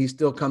again, he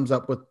still comes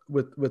up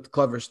with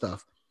clever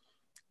stuff.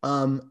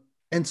 And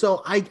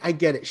so I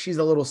get it. She's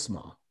a little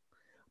small,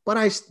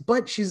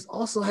 but she's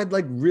also had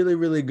like really,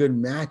 really good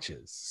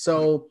matches.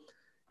 So,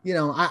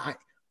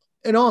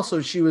 and also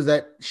she was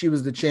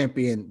the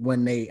champion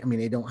when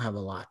they don't have a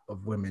lot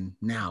of women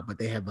now, but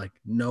they had like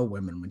no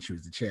women when she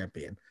was the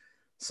champion.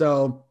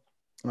 So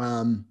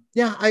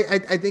Yeah,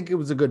 I think it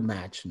was a good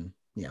match, and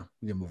yeah,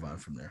 we can move on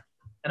from there.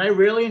 And I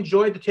really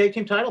enjoyed the tag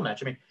team title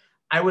match. I mean,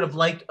 I would have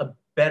liked a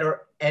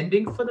better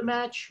ending for the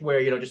match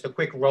where, just a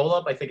quick roll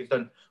up. I think it's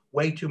done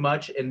way too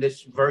much in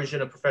this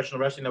version of professional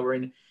wrestling that we're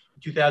in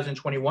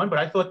 2021. But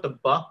I thought the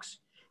Bucks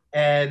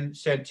and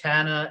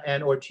Santana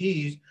and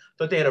Ortiz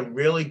thought they had a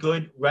really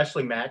good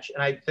wrestling match.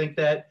 And I think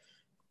that,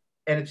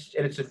 and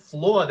it's a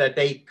flaw that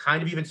they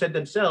kind of even said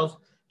themselves,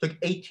 took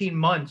 18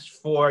 months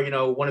for,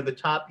 one of the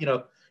top,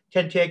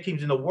 10 tag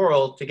teams in the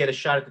world to get a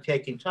shot at the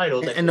tag team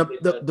title. And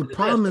the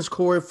problem is,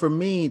 Corey, for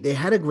me, they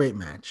had a great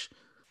match.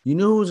 You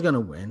knew who was going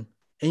to win,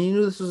 and you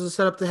knew this was a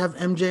setup to have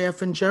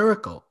MJF and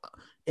Jericho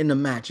in the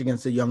match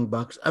against the Young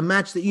Bucks, a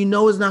match that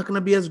is not going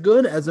to be as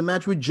good as the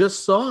match we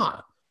just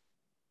saw.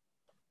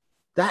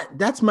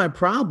 That's my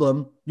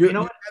problem. You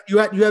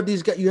have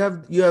these guys. You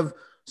have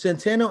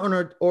Santana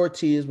and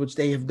Ortiz, which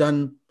they have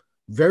done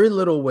very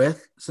little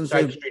with since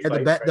they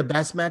had the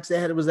best match they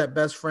had. It was that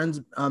best friends,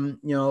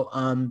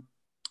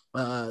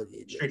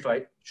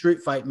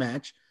 street fight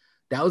match.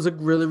 That was a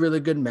really, really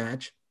good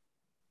match.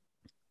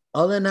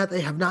 Other than that,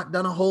 they have not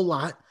done a whole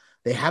lot.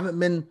 They haven't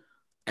been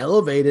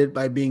elevated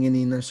by being in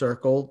the Inner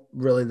Circle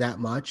really that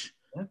much.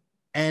 Yeah.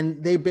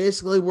 And they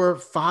basically were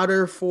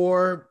fodder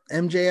for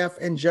MJF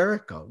and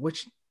Jericho,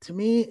 which to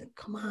me,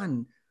 come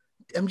on,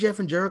 MJF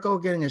and Jericho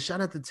getting a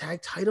shot at the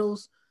tag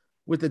titles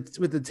with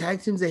the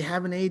tag teams they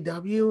have in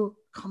AEW.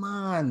 Come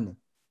on.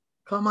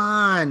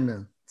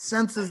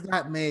 Sense does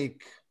that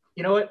make?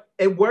 You know what?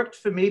 It worked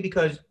for me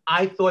because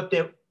I thought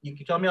that you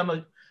can tell me I'm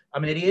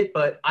an idiot,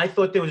 but I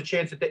thought there was a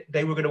chance that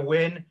they were going to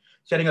win,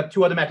 setting up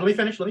two other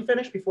matches. Let me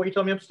finish before you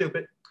tell me I'm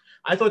stupid.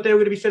 I thought they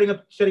were going to be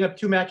setting up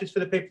two matches for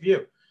the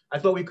pay-per-view. I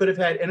thought we could have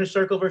had Inner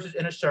Circle versus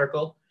Inner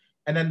Circle,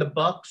 and then the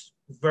Bucks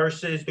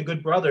versus the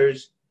Good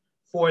Brothers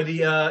for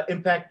the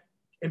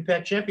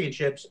Impact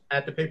Championships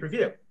at the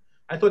pay-per-view.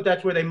 I thought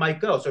that's where they might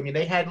go. So, I mean,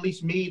 they had at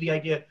least me the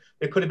idea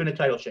there could have been a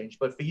title change.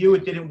 But for you,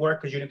 it didn't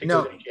work because you didn't think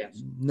there was any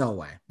chance. No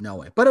way.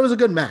 But it was a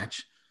good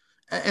match.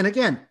 And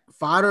again,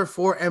 fodder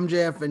for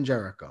MJF and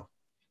Jericho.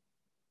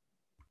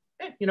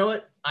 Hey, you know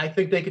what? I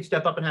think they could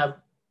step up and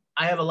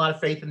I have a lot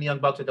of faith in the Young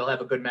Bucks that they'll have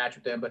a good match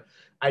with them. But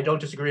I don't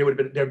disagree. It would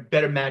have been their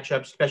better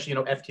matchups, especially,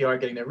 FTR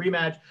getting their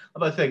rematch,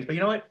 other things. But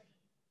you know what?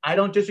 I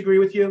don't disagree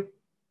with you.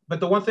 But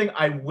the one thing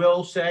I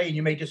will say, and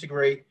you may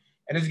disagree,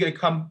 and this is going to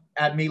come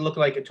at me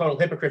looking like a total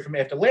hypocrite from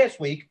after last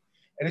week,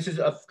 and this is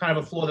a kind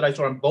of a flaw that I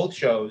saw on both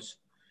shows.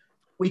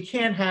 We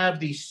can't have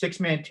these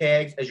 6-man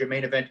tags as your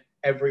main event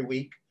every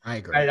week. I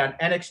agree. Right, on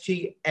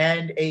NXT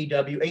and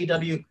AEW.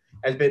 AEW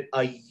has been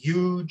a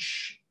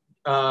huge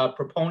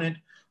proponent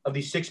of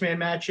these 6-man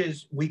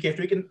matches week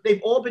after week, and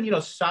they've all been,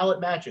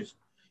 solid matches,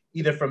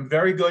 either from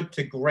very good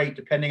to great,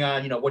 depending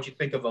on, what you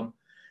think of them.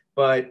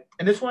 But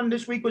and this one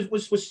this week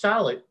was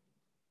solid.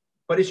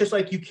 But it's just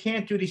like you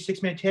can't do these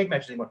 6-man tag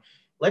matches anymore.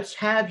 Let's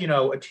have,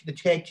 the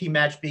tag team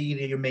match be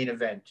your main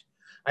event.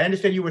 I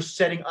understand you were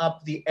setting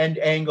up the end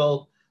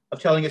angle of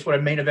telling us what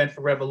a main event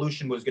for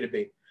Revolution was going to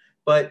be.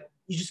 But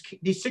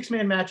these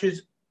 6-man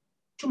matches,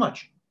 too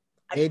much.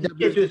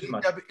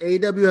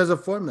 AEW has a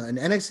formula, and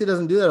NXT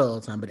doesn't do that all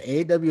the time, but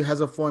AEW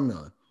has a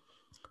formula.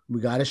 We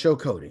got to show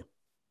Cody.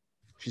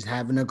 She's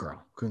having a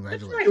girl.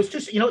 Congratulations. Right. It was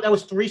just, that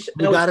was three.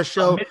 We got to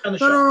show.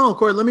 No,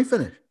 Corey, let me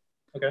finish.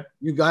 Okay.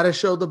 You got to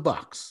show the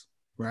Bucks.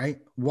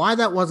 Right? Why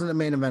that wasn't the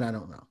main event, I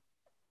don't know.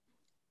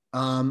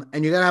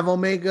 And you gotta have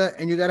Omega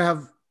and you gotta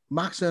have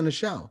Moxley on the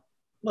show.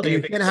 Well, and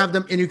you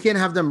can't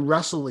have them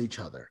wrestle each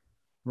other,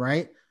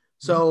 right?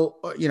 So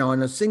in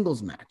a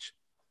singles match.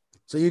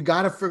 So you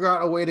gotta figure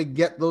out a way to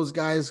get those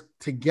guys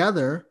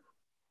together,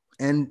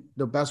 and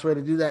the best way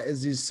to do that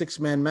is these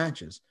 6-man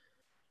matches.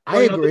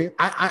 I agree.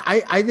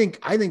 I think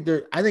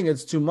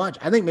it's too much.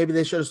 I think maybe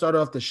they should have started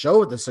off the show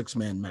with the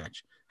 6-man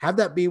match. Have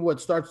that be what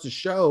starts the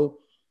show.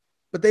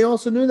 But they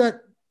also knew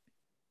that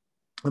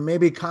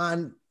maybe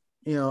Khan,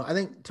 I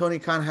think Tony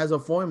Khan has a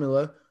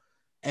formula,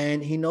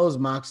 and he knows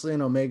Moxley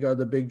and Omega are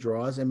the big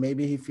draws, and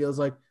maybe he feels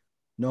like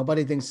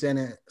nobody thinks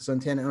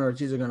Santana and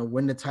Ortiz are going to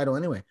win the title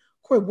anyway.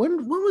 Corey,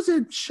 when was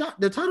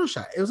the title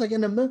shot? It was like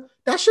in the middle.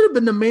 That should have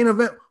been the main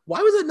event.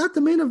 Why was it not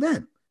the main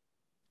event?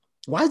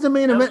 Why is the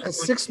main event a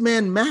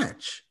 6-man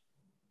match?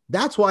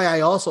 That's why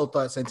I also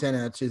thought Santana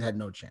and Ortiz had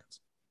no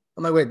chance.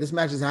 I'm like, wait, this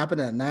match is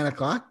happening at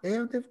 9:00? They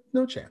have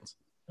no chance.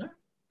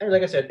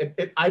 Like I said,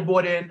 if I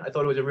bought in, I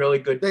thought it was a really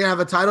good. They're gonna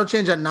have a title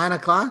change at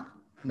 9:00?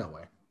 No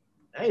way.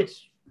 Hey,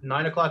 it's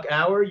 9:00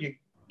 hour. You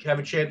have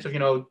a chance of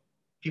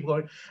people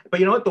going. But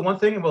you know what? The one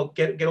thing, and we'll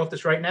get off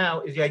this right now,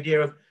 is the idea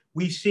of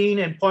we've seen,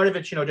 and part of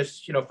it,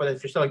 just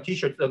if you're selling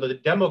T-shirts, the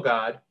demo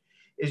god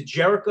is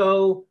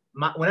Jericho.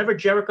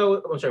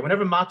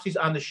 Whenever Moxie's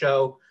on the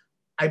show,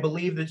 I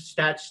believe the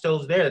stat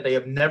still is there that they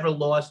have never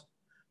lost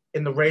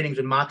in the ratings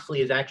when Moxley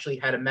has actually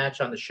had a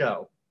match on the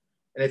show,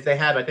 and if they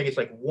have, I think it's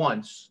like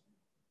once.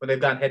 When they've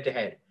gone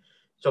head-to-head.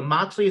 So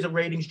Moxley is a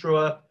ratings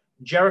draw.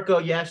 Jericho,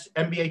 yes.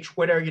 NBA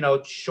Twitter,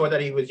 sure that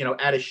he was,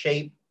 out of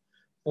shape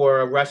for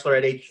a wrestler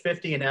at age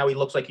 50, and now he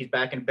looks like he's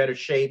back in better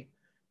shape,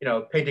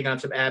 painting on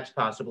some abs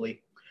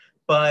possibly.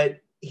 But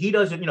he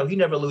doesn't, he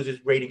never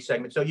loses rating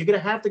segment. So you're going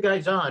to have the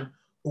guys on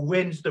who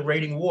wins the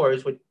rating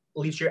wars with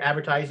at least your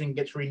advertising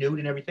gets renewed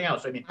and everything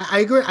else. I mean, I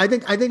agree. I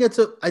think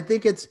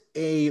it's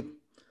a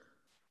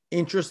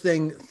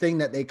interesting thing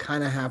that they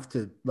kind of have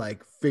to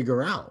like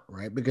figure out,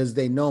 right? Because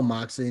they know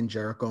Moxley and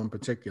Jericho in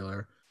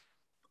particular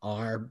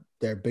are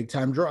their big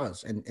time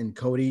draws, and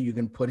Cody, you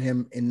can put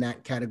him in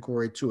that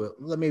category to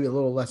maybe a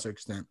little lesser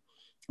extent,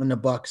 and the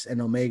Bucks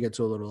and Omega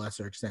to a little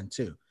lesser extent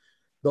too.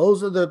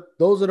 Those are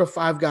the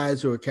 5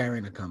 guys who are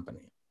carrying the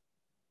company.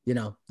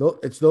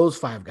 It's those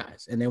 5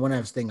 guys, and they want to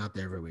have Sting out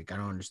there every week. I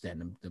don't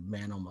understand them. The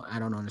man, I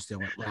don't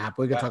understand what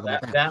happened. We can talk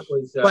about that. That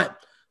was, but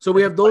so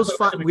we have those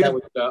 5. That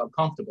was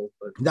uncomfortable.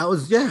 But. That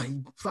was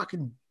he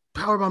fucking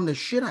powerbombed the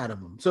shit out of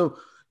them. So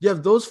you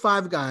have those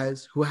 5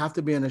 guys who have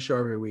to be on the show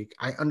every week.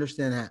 I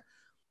understand that.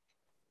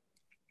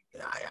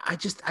 I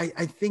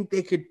think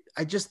they could.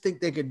 I just think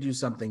they could do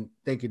something.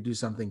 They could do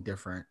something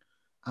different.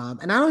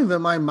 And I don't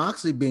even mind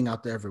Moxley being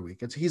out there every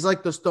week. He's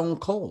like the Stone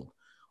Cold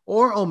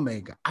or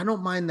Omega. I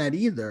don't mind that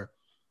either.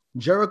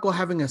 Jericho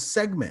having a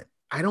segment.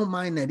 I don't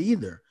mind that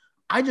either.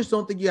 I just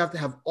don't think you have to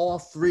have all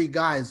 3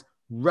 guys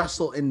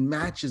wrestle in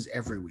matches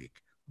every week.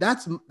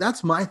 That's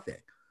my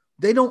thing.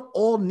 They don't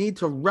all need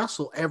to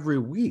wrestle every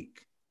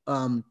week.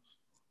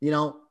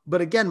 But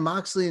again,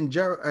 Moxley and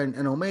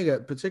Omega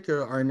in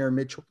particular are in their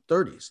mid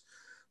 30s.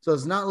 So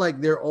it's not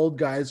like they're old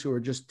guys who are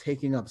just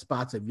taking up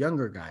spots of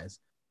younger guys.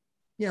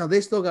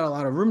 They still got a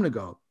lot of room to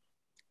go.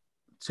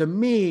 To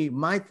me,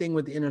 my thing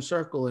with the Inner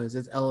Circle is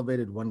it's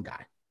elevated one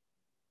guy.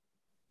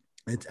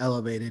 It's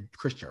elevated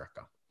Chris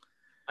Jericho.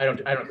 I don't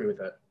agree with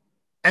that.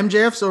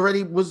 MJF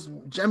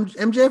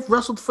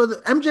wrestled for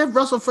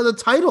the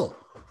title.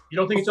 You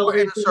don't think it's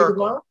elevated Sammy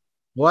Guevara?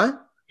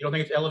 What? You don't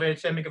think it's elevated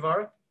Sammy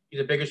Guevara?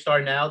 He's a bigger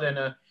star now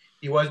than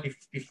he was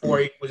before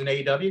he was in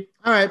AEW.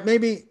 All right,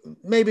 maybe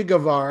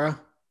Guevara.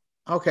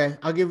 Okay,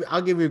 I'll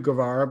give you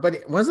Guevara.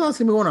 But when's the last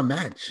time we won a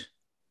match?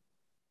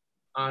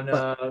 That's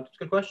a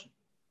good question.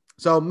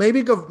 So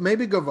maybe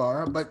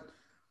Guevara, but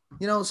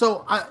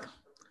so I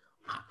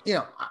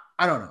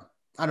don't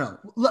know.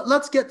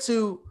 Let's get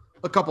to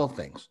a couple of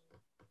things.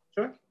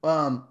 Sure.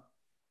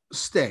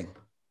 Sting.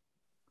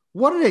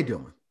 What are they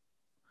doing?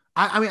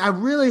 I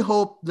really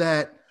hope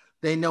that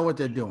they know what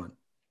they're doing.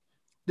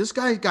 This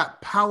guy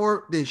got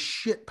this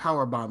shit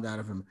power bombed out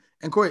of him.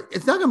 And Corey,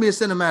 it's not going to be a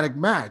cinematic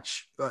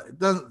match. It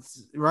doesn't,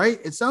 right?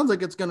 It sounds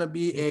like it's going to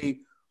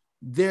be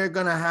they're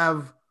going to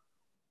have,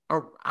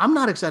 I'm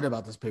not excited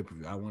about this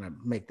pay-per-view. I want to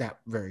make that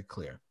very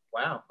clear.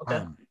 Wow.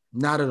 Okay.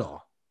 Not at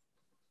all.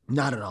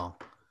 Not at all.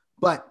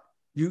 But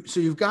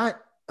you've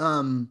got,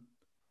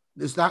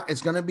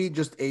 it's going to be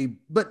just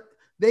but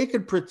they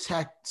could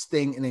protect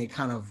Sting in a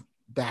kind of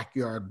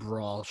backyard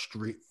brawl,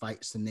 street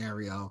fight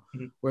scenario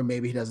where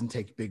maybe he doesn't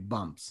take big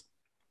bumps.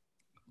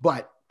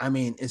 But I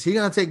mean, is he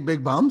going to take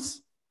big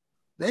bumps?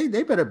 They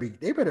better be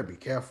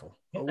careful.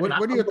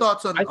 What are your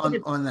thoughts on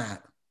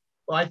that?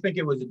 Well, I think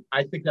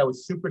that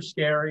was super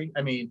scary.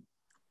 I mean,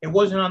 it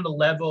wasn't on the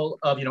level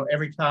of,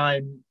 every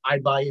time I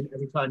buy in,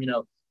 every time,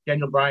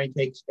 Daniel Bryan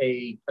takes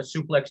a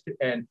suplex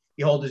and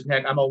he holds his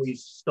neck. I'm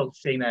always still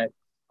saying that,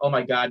 oh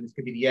my God, this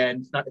could be the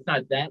end. It's not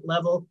that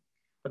level,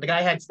 but the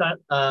guy had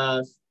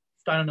stenosis,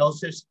 on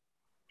his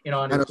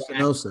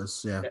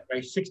stenosis, yeah.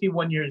 Right,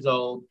 61 years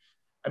old.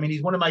 I mean,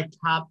 he's one of my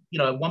top,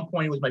 at one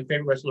point he was my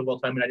favorite wrestler of all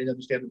time, and I didn't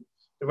understand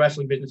the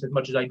wrestling business as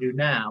much as I do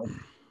now,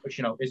 which,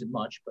 isn't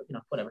much, but,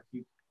 whatever.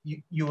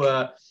 You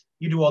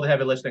do all the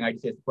heavy lifting, I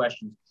just ask the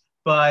questions.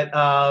 But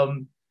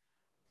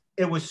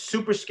it was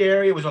super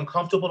scary. It was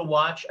uncomfortable to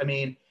watch. I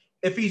mean,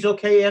 if he's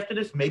okay after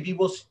this, maybe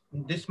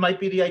this might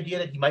be the idea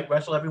that he might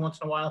wrestle every once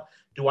in a while.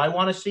 Do I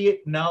want to see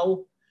it?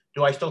 No.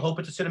 Do I still hope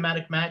it's a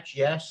cinematic match?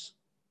 Yes.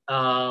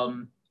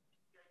 It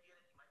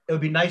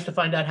would be nice to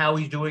find out how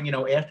he's doing,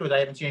 afterwards. I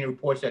haven't seen any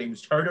reports that he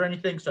was hurt or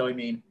anything. So, I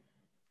mean,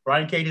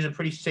 Brian Cage is a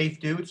pretty safe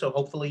dude. So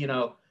hopefully,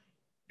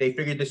 they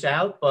figured this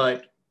out.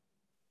 But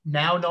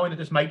now knowing that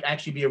this might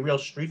actually be a real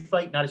street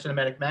fight, not a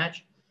cinematic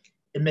match,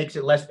 it makes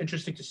it less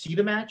interesting to see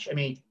the match. I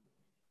mean,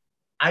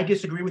 I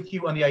disagree with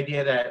you on the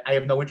idea that I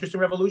have no interest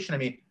in Revolution. I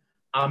mean,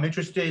 I'm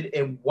interested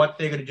in what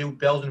they're going to do,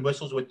 bells and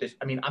whistles with this.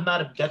 I mean, I'm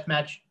not a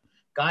deathmatch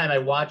guy, and I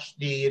watched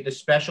the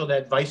special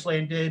that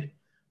Viceland did,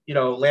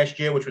 last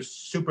year, which was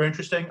super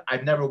interesting.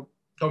 Don't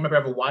remember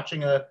ever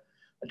watching a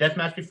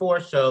deathmatch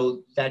before,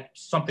 so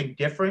that's something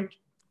different.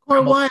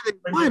 Or why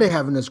are they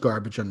having this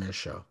garbage on this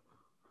show?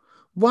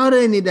 Why do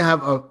they need to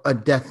have a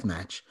death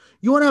match?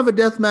 You want to have a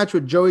death match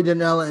with Joey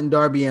Janela and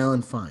Darby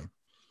Allin? Fine.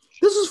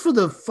 This is for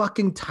the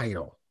fucking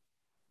title.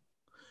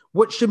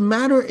 What should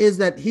matter is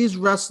that he's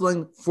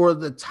wrestling for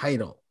the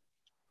title.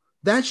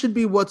 That should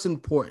be what's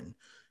important.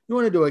 You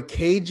want to do a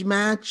cage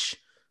match?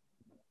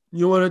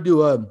 You want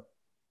to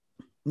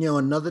do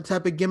another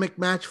type of gimmick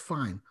match?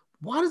 Fine.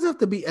 Why does it have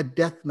to be a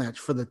death match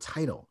for the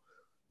title?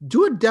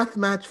 Do a death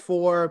match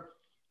for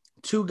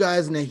 2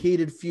 guys in a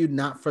heated feud,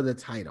 not for the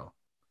title.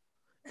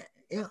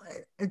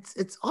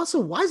 It's also,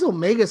 why is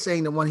Omega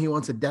saying that when he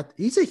wants a death?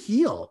 He's a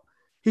heel.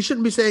 He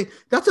shouldn't be saying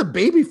that's a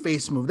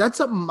babyface move. That's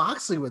something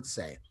Moxley would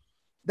say.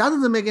 That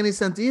doesn't make any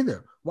sense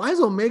either. Why is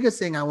Omega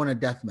saying I want a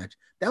death match?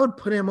 That would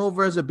put him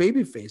over as a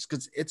babyface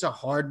because it's a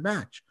hard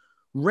match.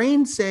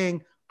 Reigns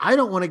saying I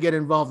don't want to get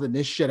involved in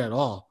this shit at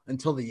all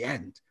until the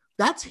end.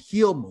 That's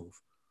heel move.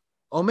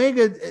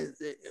 Omega,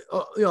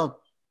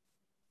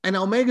 and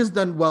Omega's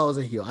done well as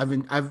a heel.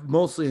 I've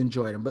mostly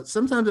enjoyed him, but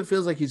sometimes it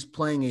feels like he's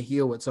playing a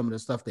heel with some of the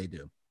stuff they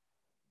do.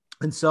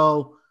 And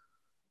so,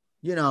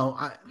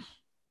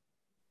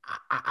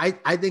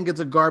 I think it's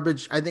a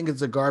garbage. I think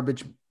it's a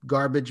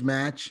garbage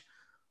match.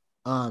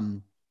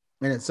 And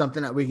it's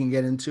something that we can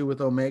get into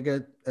with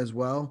Omega as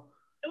well.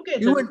 Okay,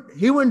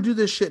 he wouldn't do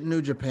this shit in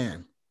New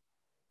Japan.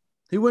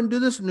 He wouldn't do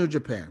this in New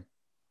Japan.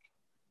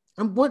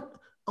 And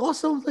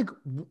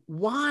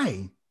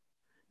why?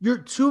 Your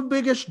two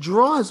biggest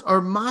draws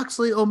are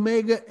Moxley,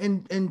 Omega,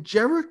 and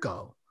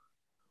Jericho.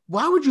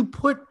 Why would you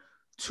put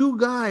two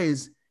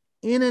guys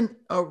in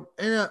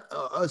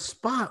a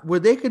spot where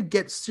they could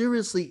get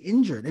seriously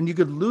injured and you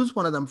could lose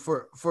one of them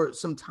for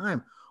some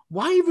time?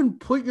 Why even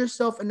put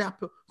yourself in that?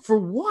 For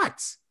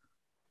what?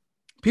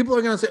 People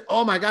are going to say,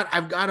 oh my God,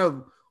 I've got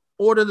to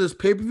order this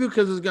pay-per-view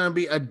because it's going to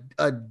be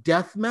a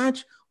death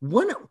match.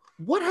 When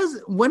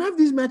have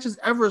these matches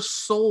ever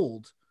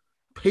sold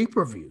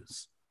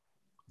pay-per-views?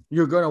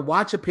 You're going to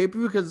watch a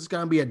pay-per-view because it's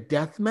going to be a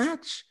death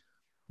match?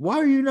 Why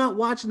are you not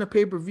watching a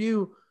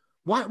pay-per-view?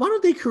 Why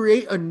don't they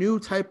create a new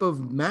type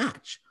of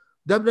match?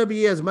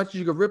 WWE, as much as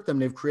you could rip them,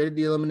 they've created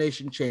the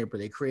Elimination Chamber.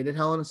 They created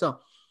Hell in a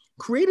Cell.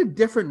 Create a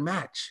different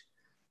match.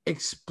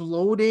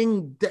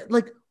 Exploding.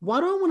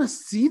 Why do I want to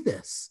see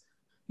this?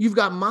 You've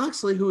got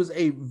Moxley, who is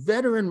a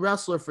veteran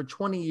wrestler for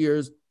 20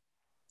 years,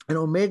 and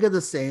Omega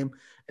the same,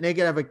 and they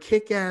could have a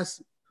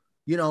kick-ass,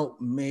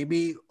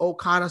 maybe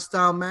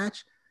Okada-style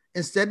match.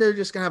 Instead, they're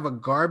just going to have a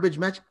garbage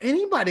match.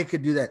 Anybody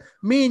could do that.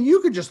 Me and you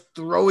could just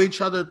throw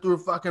each other through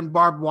fucking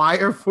barbed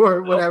wire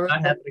for whatever.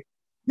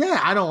 Yeah,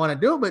 I don't want to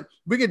do it, but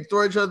we could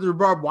throw each other through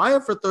barbed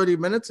wire for 30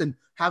 minutes and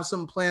have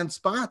some planned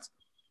spots.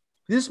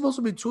 These are supposed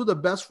to be two of the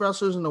best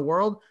wrestlers in the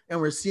world, and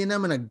we're seeing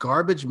them in a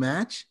garbage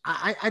match.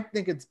 I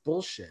think it's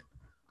bullshit.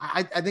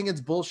 I think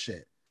it's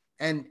bullshit.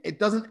 And it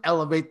doesn't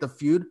elevate the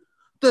feud.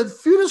 The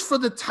feud is for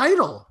the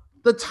title.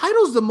 The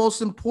title is the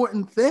most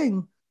important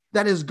thing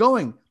that is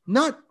going.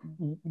 Not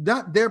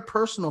their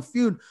personal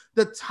feud.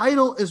 The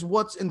title is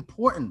what's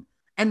important.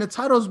 And the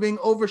title is being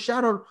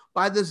overshadowed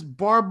by this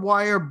barbed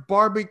wire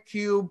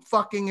barbecue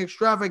fucking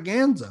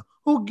extravaganza.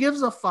 Who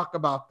gives a fuck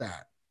about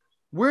that?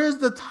 Where is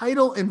the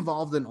title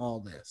involved in all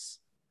this?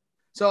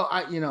 So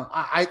I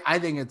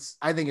think it's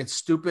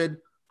stupid.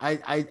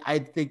 I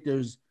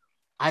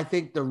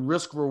think the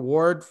risk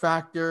reward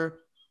factor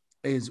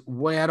is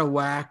way out of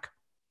whack.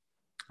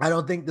 I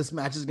don't think this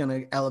match is going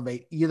to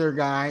elevate either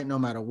guy, no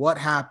matter what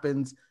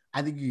happens.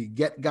 I think you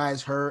get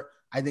guys hurt.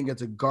 I think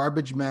it's a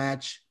garbage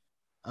match.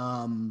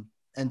 And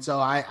so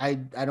I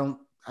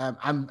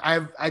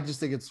just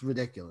think it's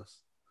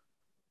ridiculous.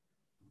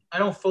 I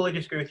don't fully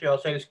disagree with you.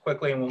 I'll say this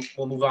quickly, and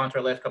we'll move on to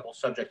our last couple of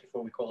subjects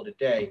before we call it a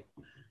day.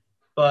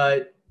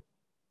 But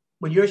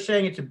when you're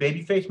saying it's a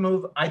babyface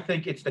move, I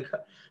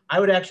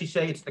would actually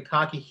say it's the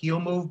cocky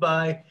heel move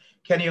by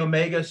Kenny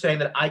Omega, saying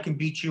that I can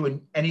beat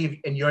you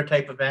in your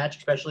type of match,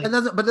 especially. It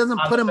doesn't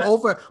put him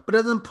over. But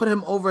it doesn't put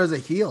him over as a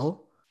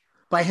heel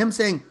by him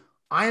saying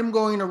I am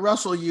going to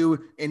wrestle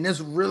you in this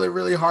really,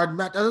 really hard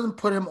match. That doesn't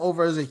put him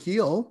over as a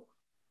heel.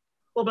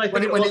 Well, but I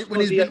think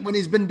when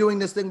he's been doing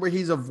this thing where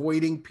he's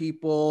avoiding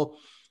people,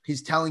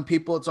 he's telling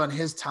people it's on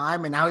his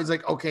time, and now he's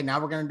like, okay, now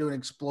we're going to do an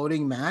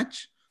exploding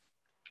match.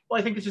 Well,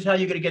 I think this is how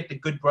you're going to get the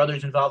Good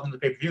Brothers involved in the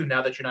pay-per-view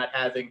now that you're not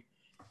having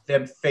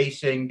them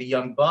facing the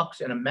Young Bucks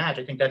in a match.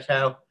 I think that's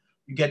how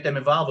you get them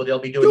involved. They'll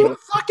be doing a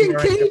fucking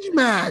cage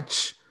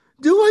match.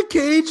 Do a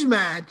cage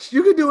match.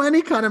 You could do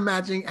any kind of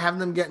matching, have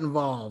them get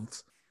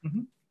involved.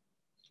 Mm-hmm.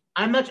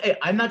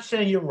 I'm not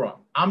saying you're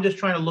wrong. I'm just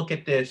trying to look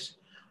at this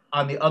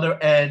on the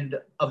other end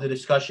of the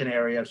discussion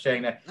area of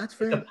saying that that's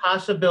fair. The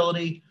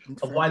possibility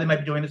of why they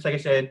might be doing this, like I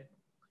said.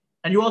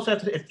 And you also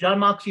have to, if Jon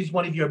Moxley is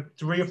one of your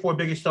 3 or 4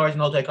 biggest stars in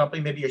the whole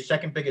company, maybe your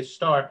second biggest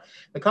star in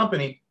the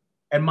company,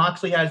 and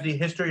Moxley has the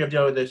history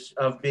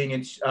of being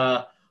in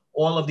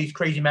all of these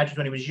crazy matches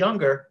when he was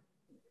younger,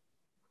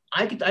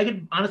 I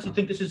could honestly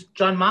think this is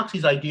Jon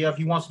Moxley's idea if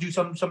he wants to do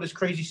some of this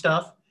crazy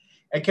stuff.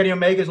 And Kenny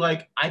Omega's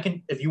like,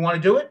 if you want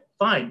to do it,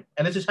 fine.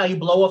 And this is how you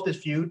blow off this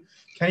feud.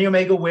 Kenny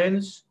Omega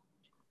wins,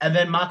 and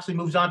then Moxley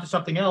moves on to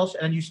something else,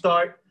 and you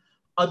start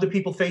other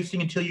people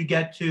facing until you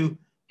get to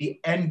the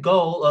end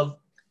goal of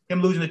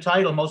him losing the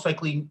title, most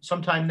likely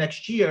sometime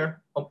next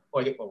year.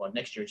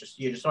 Next year, just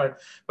the year to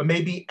start, but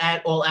maybe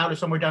at All Out or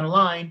somewhere down the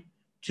line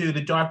to the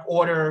Dark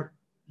Order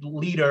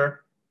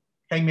leader,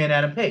 Hangman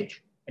Adam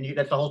Page. And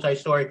that's the whole entire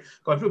story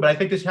going through. But I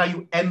think this is how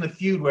you end the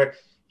feud, where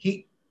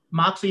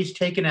Moxley's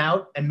taken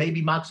out, and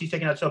maybe Moxley's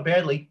taken out so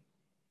badly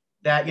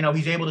that,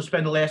 he's able to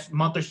spend the last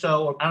month or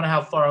so, or I don't know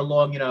how far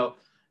along,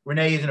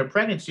 Renee is in her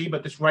pregnancy,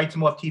 but this writes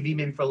him off TV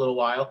maybe for a little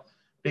while,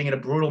 being in a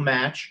brutal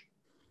match.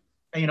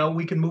 And,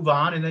 we can move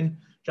on. And then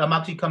Jon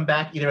Moxley come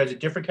back either as a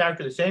different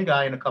character, the same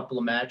guy in a couple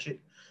of matches,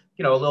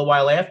 a little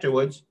while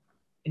afterwards.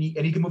 And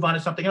he can move on to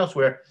something else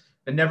where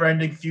the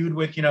never-ending feud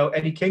with,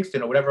 Eddie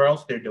Kingston or whatever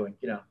else they're doing,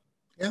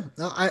 Yeah,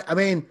 no, I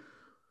mean,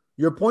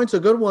 your point's a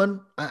good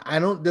one. I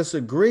don't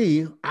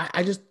disagree.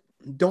 I just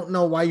don't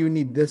know why you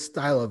need this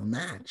style of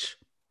match.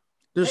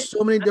 There's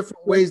so many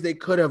different ways they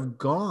could have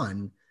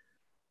gone.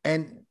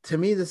 And to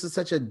me, this is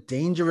such a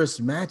dangerous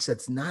match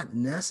that's not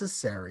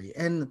necessary.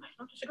 And I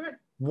don't disagree.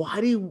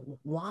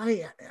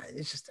 why?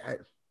 It's just,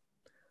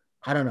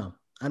 I don't know.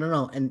 I don't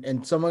know.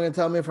 And someone can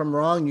tell me if I'm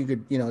wrong. You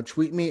could,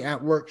 tweet me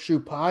at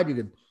WorkShoePod. You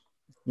could,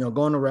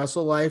 go into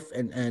Wrestle Life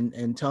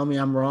and tell me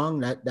I'm wrong.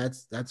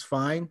 That's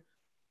fine.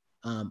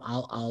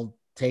 I'll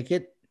take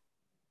it.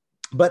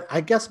 But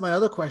I guess my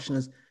other question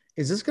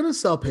is this going to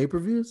sell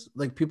pay-per-views?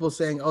 Like people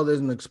saying, oh, there's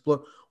an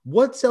explode.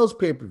 What sells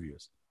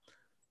pay-per-views?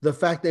 The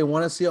fact they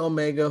want to see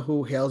Omega,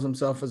 who hails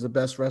himself as the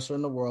best wrestler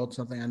in the world,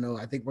 something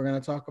I think we're going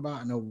to talk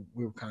about. I know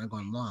we were kind of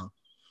going long.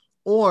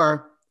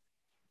 Or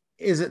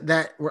is it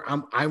that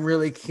I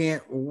really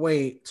can't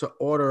wait to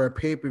order a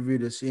pay-per-view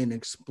to see an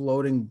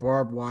exploding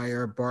barbed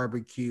wire,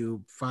 barbecue,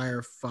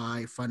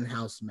 firefly,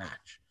 funhouse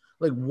match?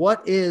 Like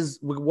what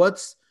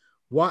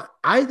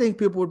I think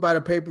people would buy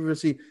the pay-per-view to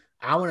see.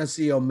 I want to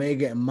see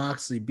Omega and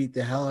Moxley beat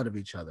the hell out of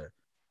each other.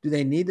 Do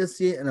they need to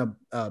see it in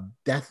a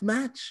death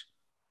match?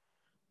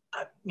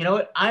 You know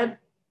what? I'm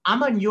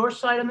on your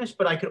side on this,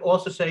 but I could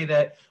also say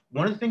that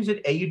one of the things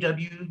that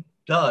AEW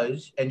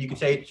does, and you can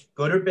say it's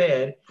good or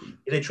bad,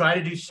 is they try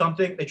to do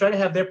something. They try to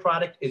have their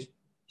product is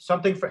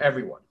something for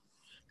everyone.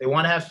 They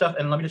want to have stuff,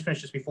 and let me just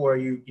finish this before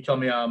you tell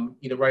me I'm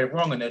either right or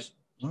wrong on this.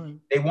 Right.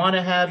 They want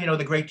to have,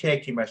 the great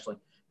tag team wrestling.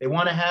 They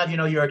want to have,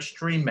 your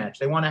extreme match.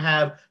 They want to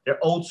have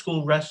their old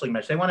school wrestling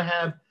match. They want to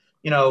have,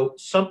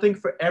 something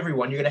for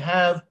everyone. You're going to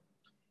have,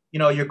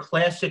 your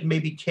classic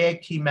maybe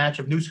tag team match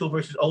of new school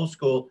versus old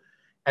school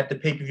at the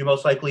pay-per-view,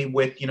 most likely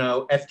with,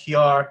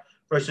 FTR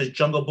versus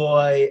Jungle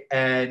Boy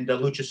and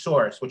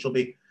Luchasaurus, which will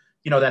be,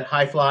 that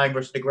high-flying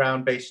versus the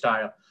ground-based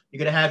style. You're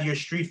going to have your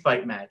street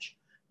fight match.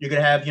 You're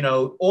going to have,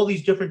 all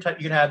these different types.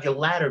 You're going to have your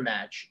ladder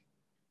match,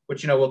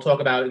 which, we'll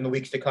talk about in the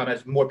weeks to come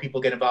as more people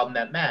get involved in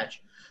that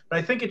match. But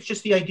I think it's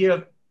just the idea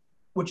of,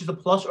 which is a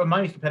plus or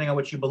minus, depending on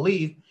what you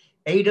believe,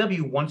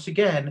 AEW, once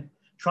again,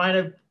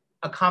 trying to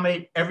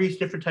accommodate every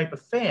different type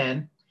of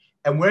fan.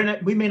 And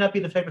we may not be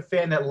the type of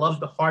fan that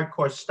loves the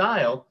hardcore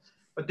style,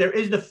 but there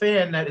is the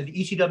fan that is the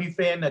ECW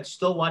fan that's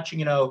still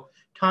watching,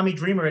 Tommy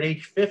Dreamer at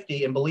age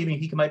 50 and believing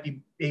he might be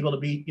able to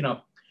beat,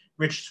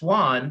 Rich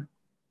Swann,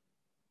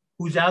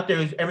 who's out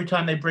there every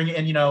time they bring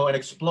in, an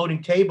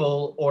exploding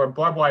table or a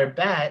barbed wire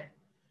bat,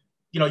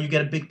 you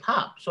get a big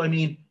pop. So, I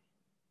mean,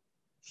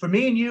 for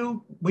me and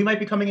you, we might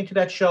be coming into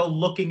that show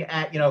looking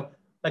at,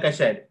 like I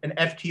said, an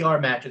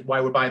FTR match is why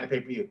we're buying the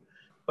pay-per-view.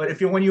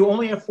 But when you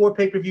only have 4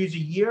 pay-per-views a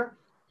year,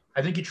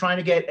 I think you're trying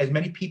to get as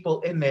many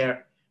people in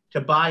there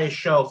to buy a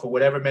show for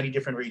whatever many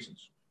different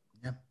reasons.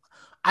 Yeah.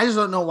 I just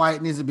don't know why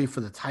it needs to be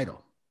for the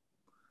title.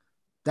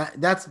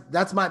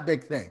 That's my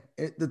big thing.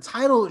 The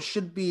title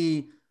should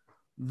be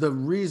the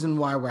reason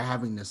why we're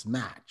having this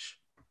match.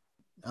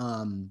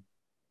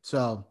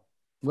 So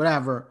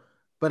whatever.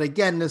 But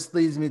again, this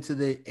leads me to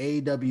the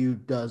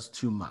AEW does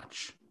too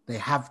much. They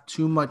have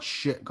too much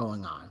shit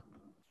going on.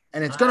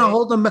 And it's going to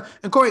hold them back.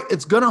 And Corey,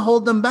 it's going to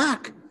hold them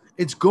back.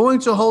 It's going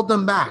to hold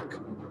them back.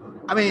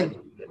 I mean,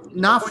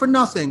 not for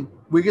nothing.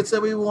 We could say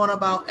we want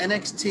about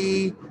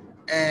NXT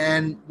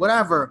and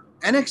whatever.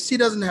 NXT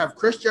doesn't have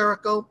Chris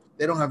Jericho.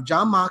 They don't have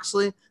Jon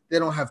Moxley. They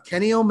don't have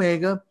Kenny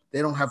Omega.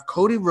 They don't have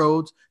Cody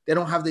Rhodes. They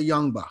don't have the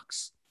Young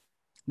Bucks.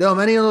 They don't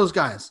have any of those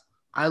guys.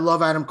 I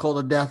love Adam Cole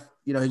to death.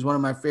 He's one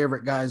of my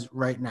favorite guys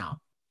right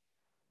now.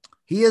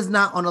 He is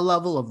not on a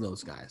level of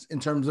those guys in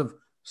terms of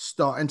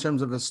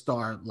a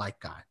star-like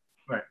guy.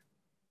 Right.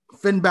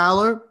 Finn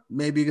Balor,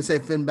 maybe you could say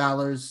Finn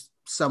Balor's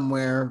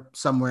somewhere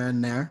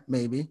in there,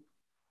 maybe.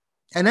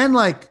 And then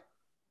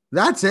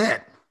that's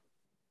it.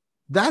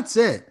 That's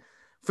it.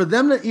 For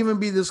them to even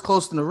be this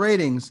close to the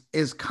ratings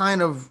is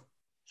kind of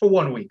for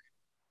 1 week.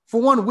 For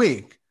 1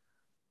 week.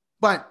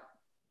 But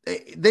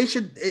they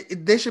should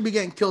be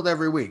getting killed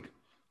every week.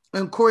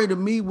 And Corey, to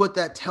me, what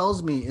that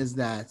tells me is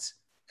that,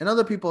 and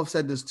other people have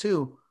said this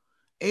too,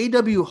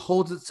 AEW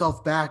holds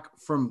itself back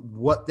from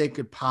what they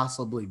could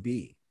possibly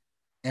be.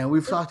 And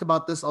we've talked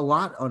about this a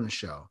lot on the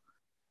show.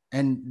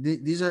 And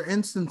these are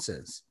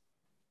instances.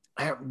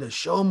 The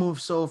show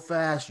moves so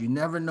fast. You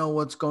never know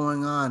what's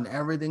going on.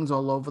 Everything's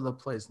all over the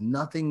place.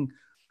 Nothing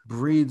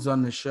breathes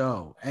on the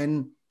show.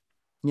 And,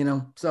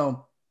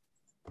 so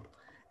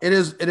it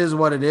is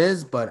what it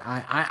is, but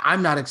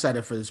I'm not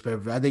excited for this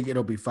pay-per-view. I think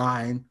it'll be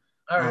fine.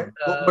 All right.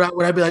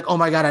 Would I be like, oh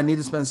my God, I need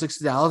to spend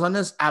 $60 on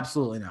this?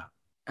 Absolutely not.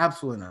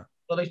 Absolutely not.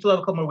 Well, they still have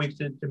a couple more weeks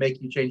to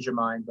make you change your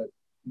mind, but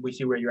we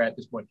see where you're at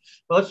this point.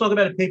 But let's talk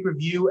about a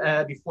pay-per-view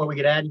before we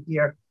get out of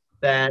here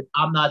that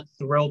I'm not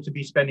thrilled to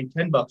be spending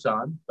 $10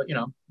 on, but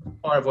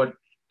part of what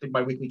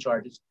my weekly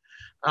charges.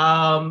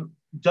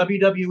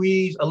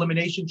 WWE's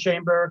Elimination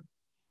Chamber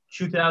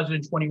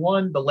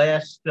 2021, the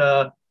last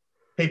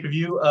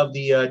pay-per-view of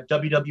the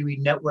WWE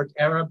Network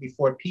era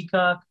before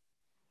Peacock.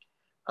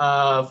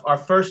 Our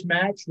first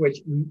match, which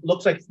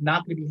looks like it's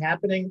not going to be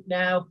happening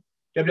now,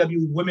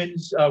 WWE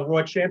Women's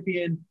Raw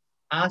Champion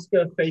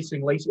Asuka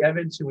facing Lacey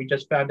Evans, who we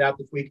just found out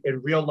this week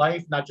in real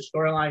life, not just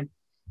storyline,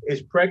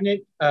 is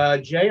pregnant.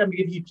 Jay, I'm going to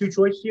give you two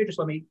choices here. Just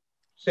let me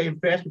say them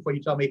fast before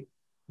you tell me,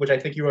 which I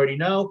think you already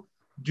know.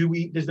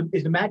 Is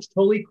the match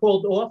totally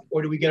called off,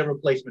 or do we get a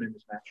replacement in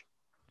this match?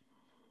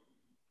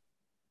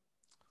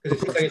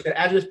 Because like I said,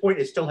 at this point,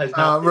 it still has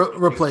not.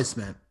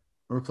 Replacement.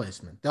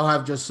 They'll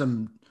have just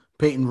some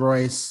Peyton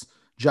Royce,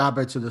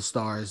 jobber to the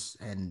stars,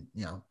 and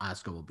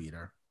Asuka will beat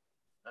her.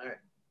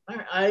 All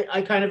right.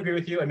 I kind of agree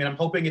with you. I mean, I'm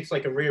hoping it's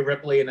like a Rhea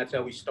Ripley, and that's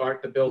how we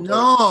start the build.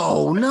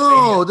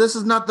 No, this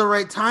is not the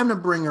right time to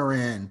bring her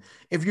in.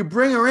 If you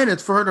bring her in,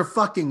 it's for her to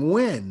fucking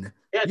win.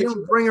 Yeah, you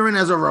don't bring her in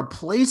as a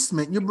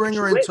replacement. You bring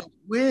her in to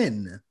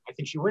win. I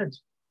think she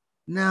wins.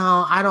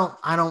 No, I don't.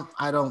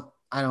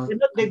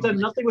 They've done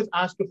nothing with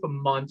Asuka for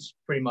months,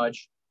 pretty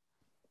much.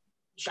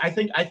 I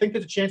think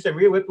there's a chance that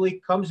Rhea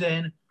Ripley comes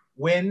in,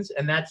 wins,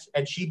 and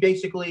she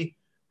basically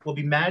will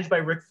be managed by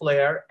Ric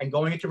Flair and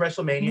going into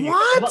WrestleMania.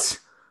 What?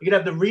 You could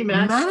have the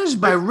rematch. Managed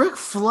by Ric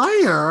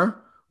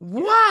Flair?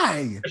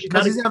 Why?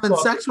 Because he's having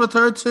sex with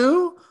her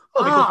too?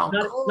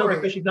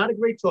 Because she's not a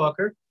great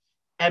talker.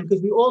 And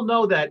because we all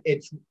know that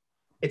it's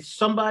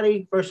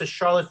somebody versus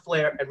Charlotte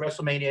Flair at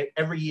WrestleMania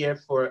every year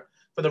for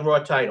the Raw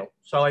title.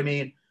 So, I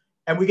mean,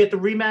 and we get the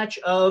rematch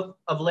of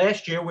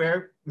last year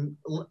where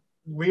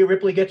Rhea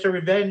Ripley gets her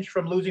revenge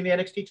from losing the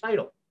NXT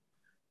title.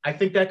 I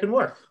think that can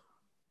work.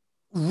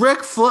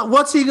 Ric Flair,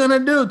 what's he going to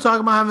do?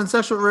 Talking about having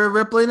sex with Rhea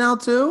Ripley now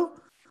too?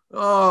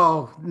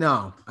 Oh,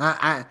 no.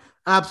 I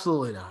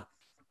absolutely not.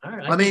 All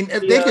right, I mean,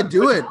 if they could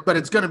do it, but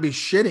it's going to be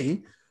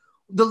shitty.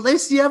 The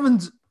Lacey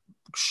Evans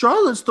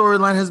Charlotte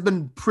storyline has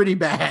been pretty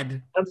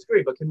bad. That's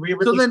great, but can Rhea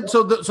Ripley?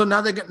 So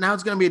now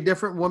it's going to be a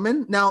different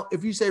woman. Now,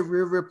 if you say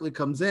Rhea Ripley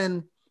comes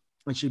in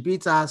and she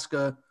beats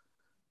Asuka,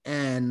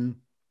 and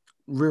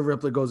Rhea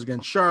Ripley goes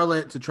against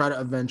Charlotte to try to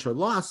avenge her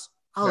loss,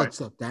 I'll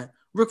accept that.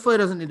 Ric Flair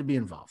doesn't need to be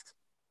involved.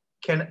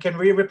 Can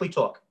Rhea Ripley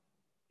talk?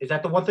 Is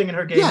that the one thing in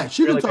her game? Yeah,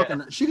 she can talk.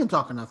 She can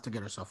talk enough to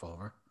get herself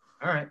over.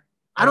 All right.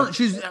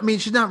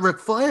 She's not Ric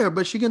Flair,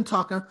 but she can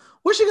talk.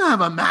 Was she gonna have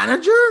a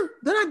manager?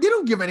 They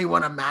don't give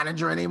anyone a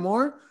manager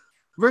anymore.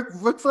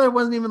 Ric Flair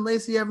wasn't even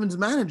Lacey Evans'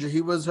 manager. He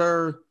was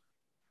her.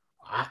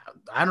 I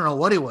don't know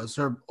what he was.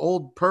 Her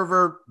old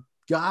pervert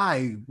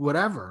guy,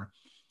 whatever.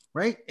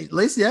 Right?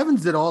 Lacey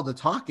Evans did all the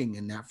talking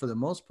in that for the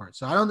most part.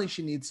 So I don't think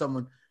she needs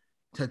someone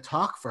to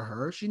talk for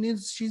her.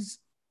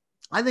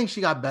 I think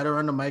she got better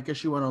on the mic as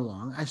she went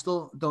along. I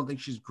still don't think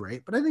she's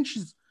great, but I think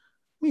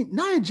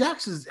Nia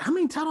Jax how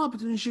many title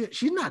opportunities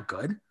she's not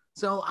good.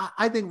 So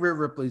I think Rhea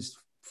Ripley's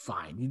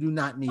fine. You do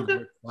not need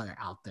Ric Flair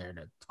out there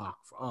to talk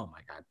for. Oh my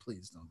God,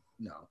 please don't.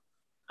 No.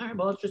 All right,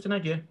 well, it's just an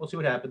idea. We'll see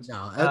what happens.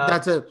 No,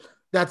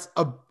 that's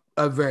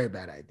a very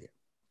bad idea.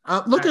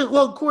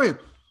 Corey,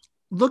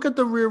 look at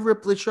the Rhea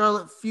Ripley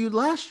Charlotte feud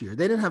last year.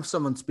 They didn't have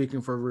someone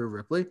speaking for Rhea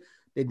Ripley.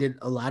 They did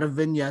a lot of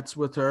vignettes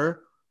with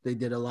her. They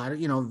did a lot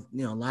of, a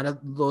lot of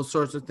those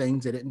sorts of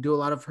things. They didn't do a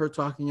lot of her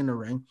talking in the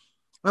ring.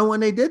 And when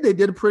they did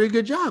a pretty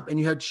good job. And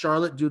you had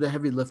Charlotte do the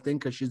heavy lifting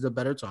because she's a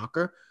better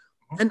talker.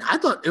 And I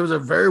thought it was a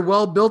very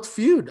well-built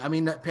feud. I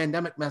mean, that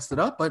pandemic messed it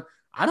up, but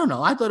I don't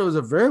know. I thought it was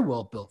a very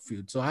well-built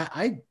feud. So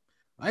I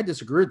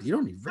disagree with you. You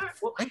don't need Ric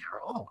Flair.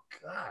 Oh,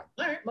 God.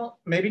 All right. Well,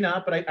 maybe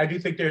not, but I do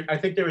think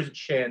there is a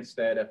chance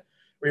that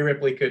Rhea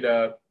Ripley could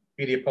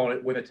be the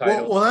opponent, win a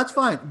title. Well, that's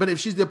fine. But if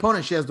she's the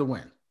opponent, she has to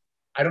win.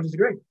 I don't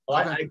disagree.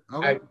 Okay.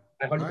 I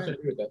 100% agree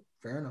with that.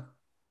 Fair enough.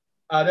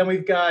 Then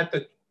we've got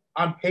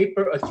on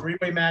paper a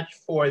three-way match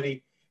for the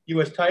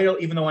U.S. title,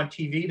 even though on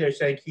TV they're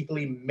saying Keith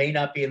Lee may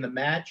not be in the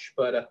match.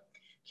 But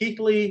Keith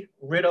Lee,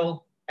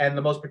 Riddle, and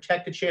the most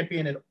protected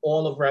champion in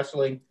all of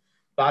wrestling,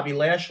 Bobby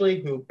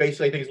Lashley, who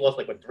basically I think he's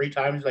lost three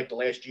times the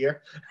last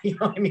year.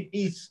 I mean,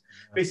 he's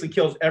basically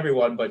kills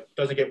everyone, but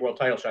doesn't get world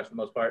title shots for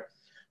the most part.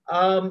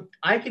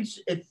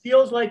 It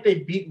feels like they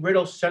beat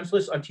Riddle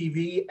senseless on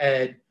TV,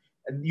 and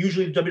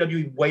usually the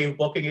WWE way of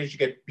booking is you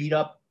get beat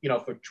up,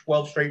 for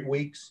 12 straight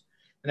weeks,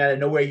 and out of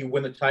nowhere you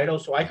win the title.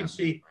 So I can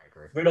see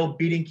Riddle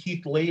beating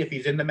Keith Lee if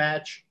he's in the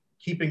match,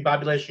 keeping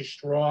Bobby Lashley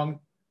strong,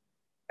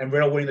 and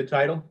Riddle winning the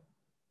title.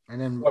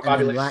 And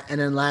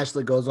then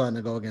Lashley goes on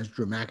to go against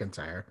Drew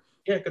McIntyre.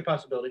 Yeah, good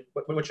possibility.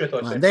 What's your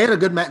thoughts? They had a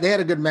good match. They had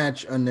a good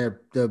match on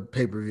the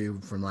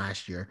pay-per-view from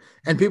last year,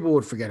 and people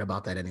would forget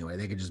about that anyway.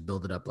 They could just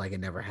build it up like it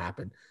never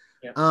happened.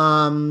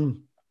 Yeah.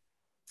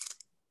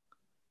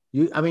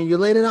 You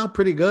laid it out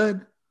pretty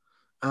good.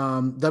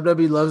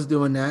 WWE loves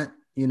doing that,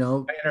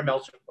 Banner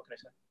Meltzer, what can I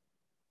say?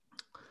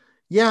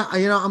 Yeah,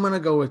 I'm gonna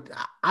go with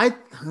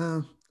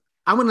I'm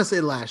gonna say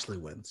Lashley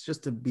wins,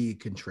 just to be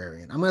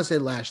contrarian. I'm gonna say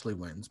Lashley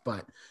wins,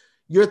 but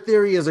your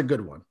theory is a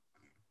good one.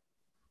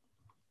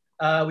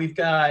 We've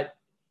got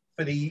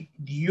for the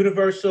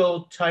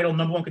Universal title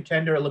 #1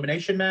 contender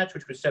elimination match,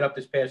 which was set up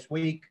this past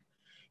week.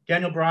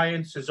 Daniel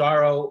Bryan,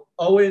 Cesaro,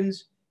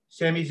 Owens,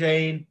 Sami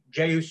Zayn,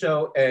 Jey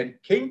Uso, and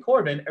King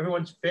Corbin,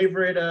 everyone's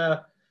favorite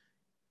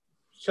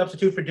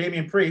substitute for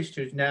Damian Priest,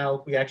 who's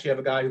now we actually have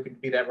a guy who can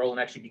be that role and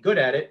actually be good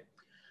at it.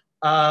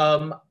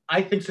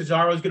 I think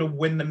Cesaro is going to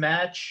win the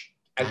match.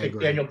 I think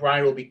agree. Daniel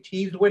Bryan will be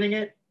teased winning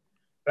it,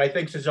 but I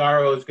think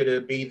Cesaro is going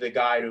to be the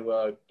guy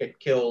to get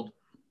killed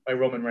by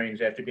Roman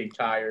Reigns after being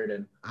tired,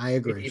 and I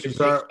agree. maybe even take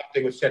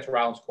something with Seth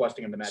Rollins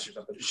costing him the match or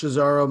something.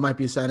 Cesaro might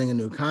be signing a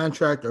new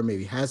contract, or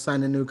maybe has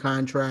signed a new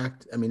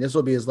contract. I mean, this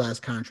will be his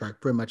last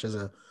contract pretty much as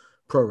a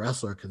pro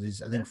wrestler because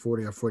he's, I think,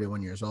 40 or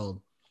 41 years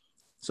old.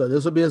 So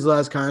this will be his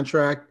last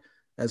contract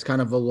as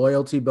kind of a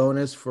loyalty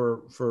bonus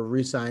for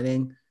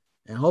re-signing.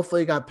 And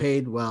hopefully he got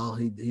paid well.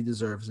 He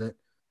deserves it.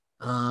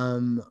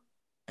 And,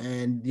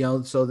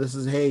 so this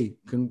is, hey,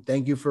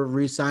 thank you for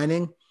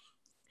re-signing.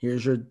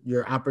 Here's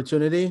your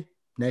opportunity.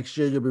 Next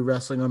year, you'll be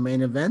wrestling on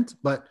Main Event.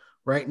 But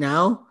right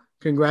now,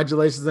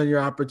 congratulations on your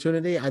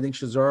opportunity. I think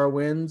Cesaro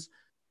wins.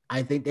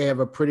 I think they have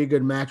a pretty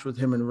good match with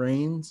him and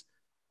Reigns.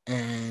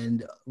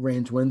 And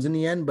Reigns wins in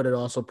the end, but it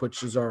also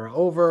puts Cesaro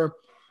over.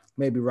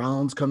 Maybe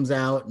Rollins comes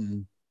out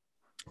and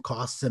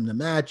costs him the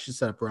match to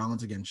set up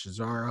Rollins against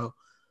Cesaro.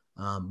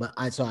 But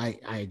I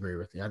agree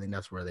with you. I think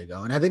that's where they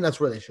go. And I think that's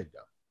where they should go.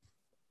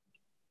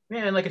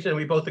 Yeah, and like I said,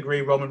 we both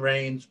agree Roman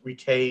Reigns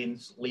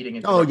retains leading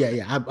into. Oh,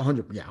 yeah.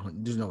 100. Yeah,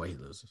 there's no way he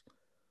loses.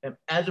 And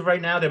as of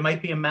right now, there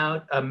might be a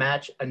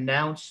match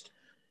announced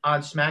on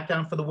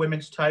SmackDown for the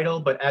women's title,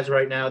 but as of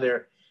right now,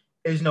 there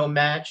is no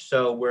match.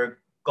 So we're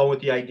going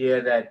with the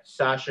idea that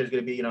Sasha is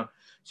going to be,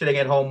 sitting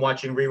at home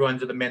watching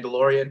reruns of The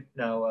Mandalorian.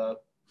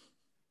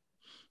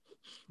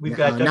 We've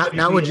got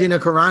not with Gina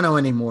Carano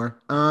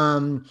anymore.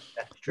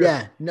 That's true.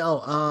 Yeah,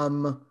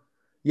 no.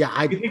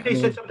 Yeah, Do you think they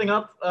set something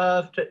up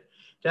to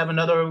have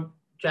another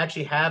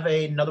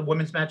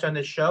women's match on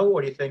this show,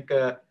 or do you think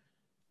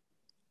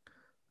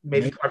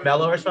maybe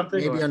Carmella or something?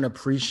 Maybe on a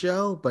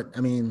pre-show, but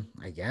I mean,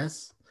 I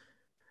guess.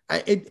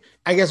 I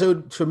guess it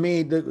would, for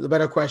me, the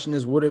better question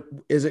is, would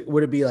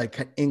it be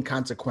like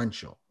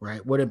inconsequential,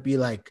 right? Would it be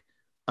like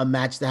a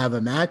match to have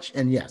a match?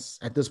 And yes,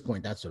 at this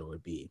point, that's what it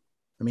would be.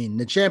 I mean,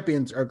 the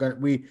champions are going to,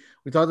 we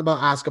talked about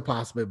Asuka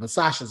possibly, but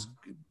Sasha's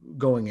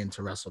going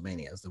into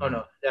WrestleMania as the winner.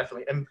 No,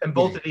 definitely. And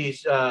both of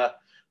these,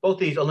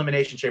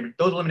 elimination chamber,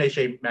 those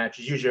elimination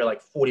matches usually are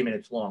like 40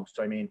 minutes long.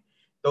 So, I mean,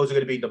 those are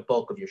going to be the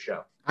bulk of your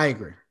show. I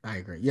agree.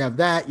 You have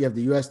that, you have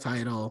the U.S.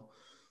 title,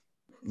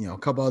 a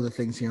couple other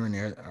things here and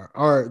there.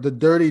 Are the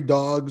Dirty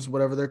Dogs,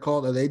 whatever they're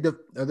called, are they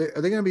going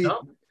to be?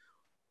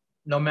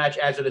 No match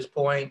as of this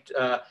point.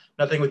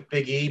 Nothing with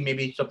Big E.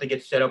 Maybe something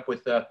gets set up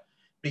with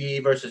Big E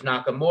versus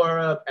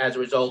Nakamura as a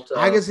result.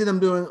 I can see them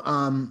doing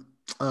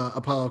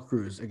Apollo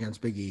Crews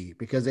against Big E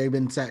because they've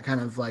been set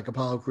kind of like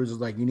Apollo Crews is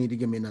like, you need to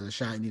give me another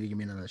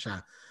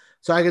shot.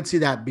 So I could see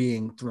that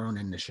being thrown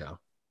in the show.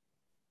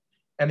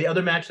 And the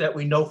other match that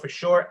we know for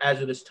sure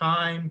as of this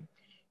time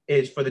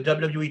is for the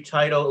WWE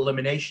title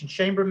Elimination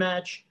Chamber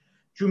match.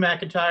 Drew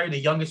McIntyre, the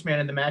youngest man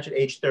in the match at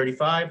age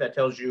 35. That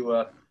tells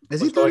you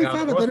is he 35?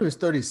 I thought he was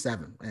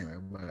 37. Anyway,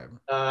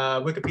 whatever.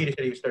 Wikipedia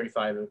said he was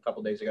 35 a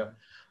couple days ago.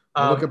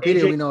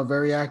 Wikipedia, we know,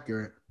 very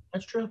accurate.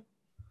 That's true.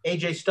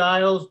 AJ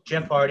Styles,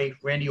 Jeff Hardy,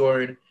 Randy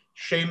Orton,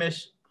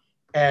 Sheamus,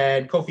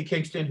 and Kofi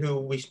Kingston, who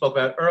we spoke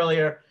about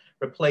earlier,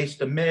 replaced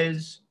The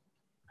Miz.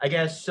 I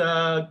guess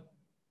I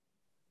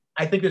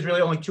think there's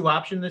really only two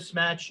options in this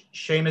match.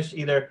 Sheamus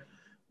either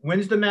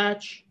wins the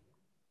match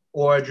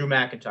or Drew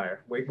McIntyre.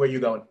 Where are you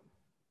going?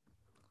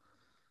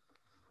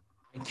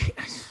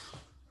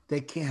 They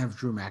can't have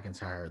Drew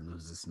McIntyre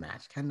lose this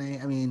match, can they?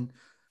 I mean,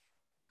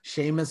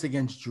 Sheamus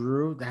against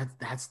Drew,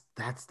 that's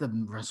the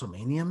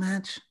WrestleMania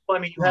match. Well,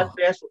 I mean, you have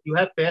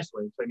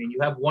Fastlane. So I mean,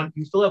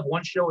 you still have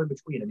one show in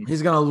between. I mean,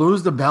 he's gonna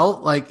lose the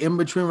belt like in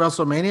between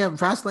WrestleMania.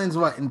 Fastlane's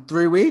what, in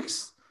 3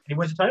 weeks? He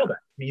wins the title back.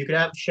 I mean, you could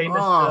have Sheamus.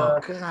 Oh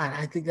God,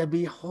 I think that'd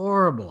be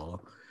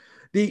horrible.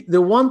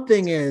 The one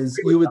thing is,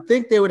 you would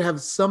think they would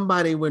have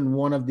somebody win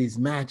one of these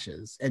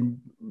matches, and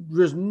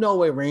there's no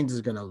way Reigns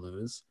is gonna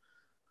lose.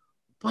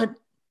 But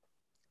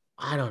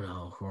I don't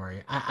know,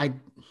 Corey.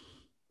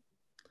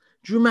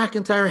 Drew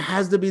McIntyre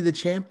has to be the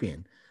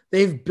champion.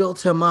 They've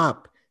built him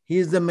up.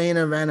 He's the main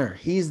eventer.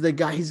 He's the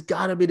guy. He's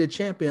got to be the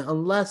champion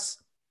unless,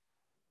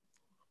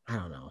 I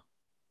don't know.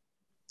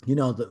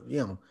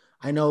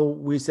 I know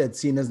we said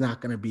Cena's not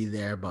going to be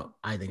there, but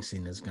I think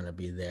Cena's going to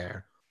be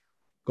there.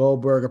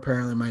 Goldberg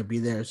apparently might be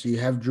there. So you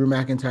have Drew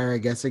McIntyre, I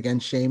guess,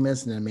 against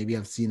Sheamus, and then maybe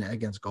have Cena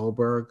against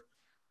Goldberg.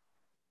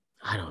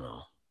 I don't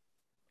know.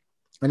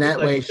 And that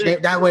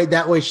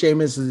way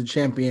Sheamus is the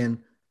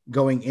champion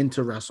going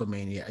into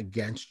WrestleMania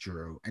against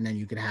Drew, and then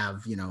you could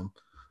have,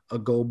 a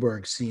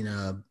Goldberg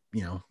Cena,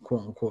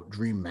 quote unquote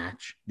dream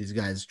match. These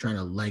guys trying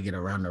to leg it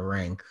around the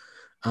ring.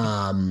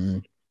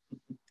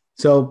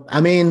 So I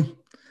mean,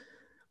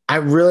 I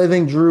really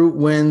think Drew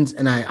wins,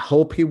 and I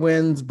hope he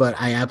wins, but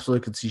I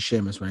absolutely could see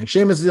Sheamus winning.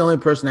 Sheamus is the only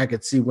person I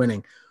could see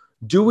winning.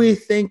 Do we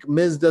think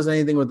Miz does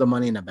anything with the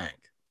Money in the Bank?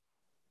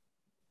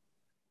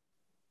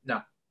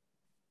 No.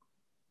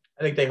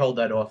 I think they hold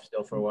that off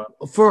still for a while.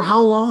 For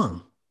how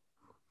long?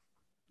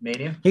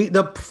 Mania?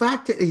 The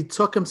fact that he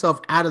took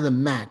himself out of the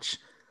match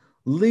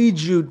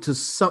leads you to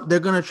they're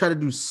going to try to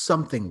do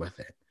something with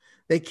it.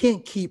 They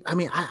can't keep,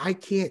 I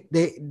can't,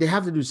 they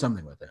have to do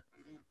something with it.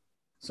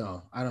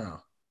 So, I don't know.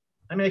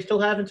 I mean, they still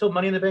have until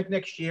Money in the Bank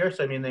next year.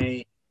 So, I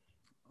mean,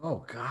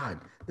 Oh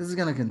God, this is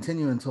gonna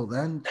continue until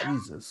then.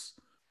 Jesus.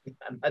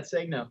 I'm not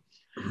saying no.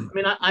 I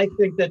mean, I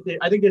think that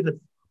I think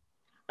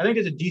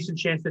there's a decent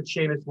chance that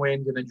Sheamus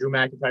wins and then Drew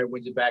McIntyre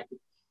wins it back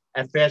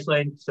at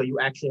Fastlane. So you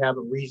actually have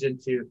a reason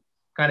to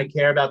kind of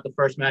care about the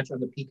first match on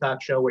the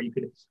Peacock show where you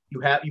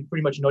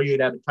pretty much know you'd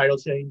have a title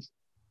change.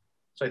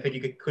 So I think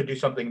you could do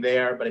something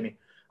there. But I mean,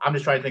 I'm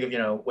just trying to think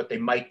of what they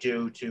might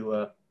do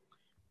to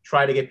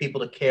try to get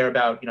people to care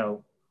about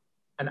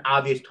an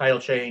obvious title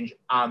change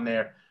on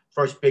their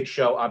first big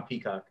show on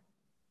Peacock.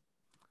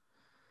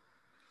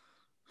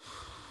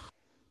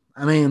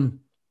 I mean,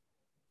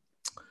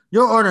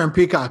 you're ordering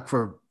Peacock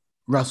for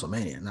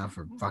WrestleMania, not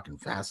for fucking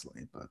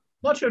Fastlane. But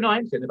Not sure, no, I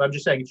understand. But I'm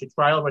just saying it's a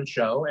trial run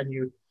show, and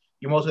you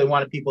mostly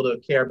wanted people to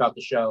care about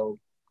the show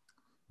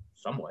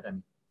somewhat. I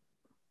mean,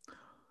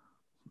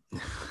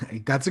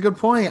 that's a good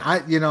point. I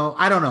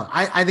don't know.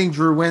 I think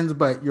Drew wins,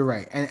 but you're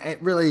right. And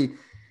it really,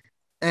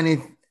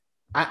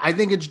 I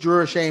think it's Drew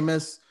or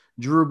Sheamus.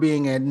 Drew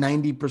being a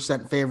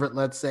 90% favorite,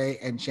 let's say,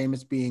 and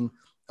Sheamus being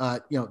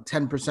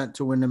 10%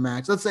 to win the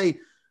match. Let's say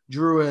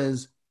Drew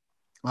is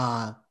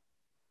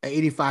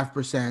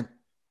 85%,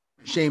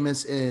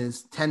 Sheamus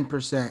is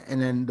 10%,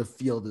 and then the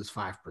field is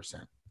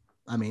 5%.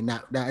 I mean,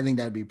 that I think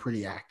that'd be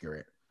pretty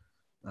accurate.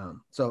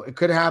 So it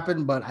could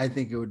happen, but I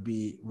think it would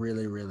be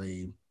really,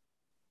 really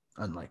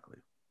unlikely.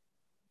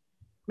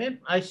 man,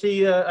 I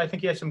see. I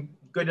think you have some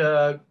good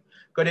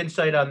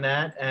insight on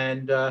that.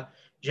 And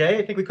Jay,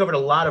 I think we covered a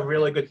lot of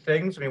really good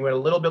things. I mean, we're a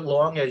little bit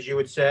long, as you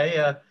would say.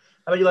 How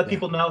about you let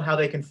people know how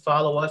they can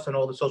follow us on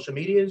all the social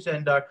medias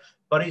and our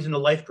buddies in the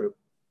Life group?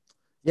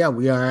 Yeah,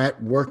 we are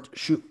at Worked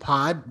Shoot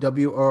Pod,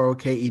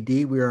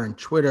 WROKED. We are on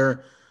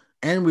Twitter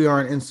and we are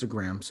on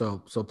Instagram. So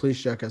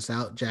please check us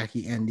out.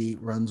 Jackie Andy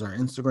runs our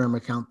Instagram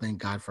account. Thank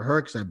God for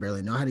her because I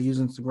barely know how to use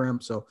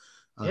Instagram. So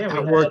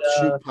at Worked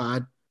Shoot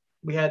Pod.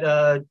 We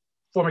had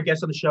former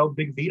guest on the show,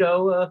 Big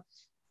Vito,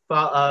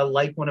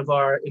 like one of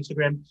our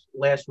Instagrams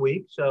last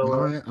week.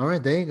 So all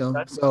right, there you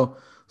go.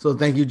 So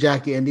thank you,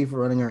 Jackie Andy, for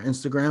running our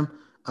Instagram.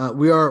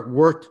 We are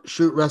Worked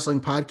Shoot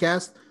Wrestling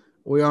Podcast.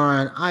 We are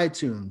on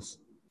iTunes,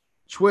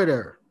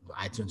 Twitter.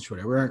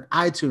 We're on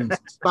iTunes,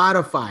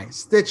 Spotify,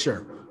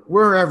 Stitcher.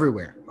 We're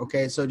everywhere.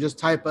 Okay, so just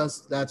type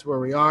us. That's where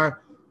we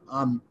are.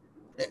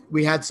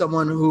 We had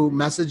someone who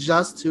messaged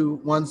us who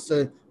wants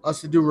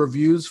us to do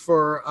reviews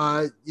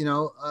for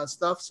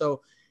stuff.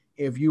 So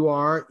if you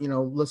are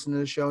listening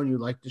to the show and you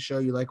like the show,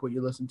 you like what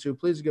you listen to,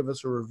 please give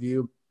us a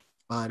review.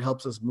 It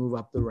helps us move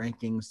up the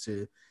rankings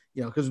to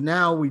because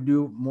now we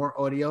do more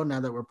audio now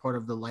that we're part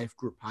of the Life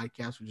Group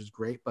podcast, which is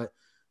great. But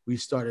we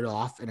started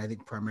off, and I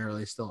think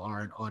primarily still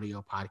are an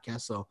audio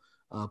podcast. So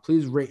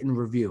please rate and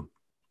review.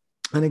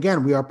 And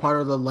again, we are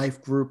part of the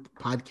Life Group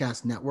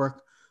Podcast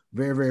Network.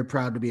 Very, very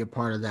proud to be a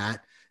part of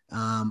that.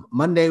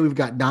 Monday, we've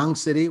got Dong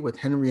City with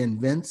Henry and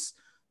Vince.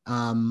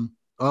 Go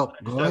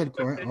ahead,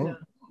 Corey.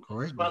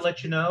 Corey. Just want to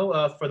let you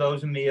know, for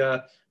those in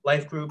the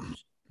Life Group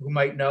who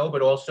might know,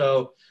 but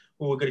also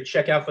who are going to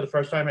check out for the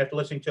first time after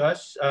listening to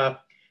us,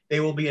 they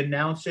will be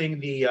announcing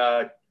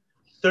the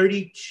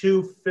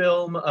 32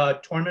 film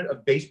tournament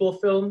of baseball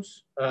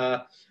films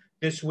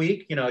this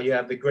week. You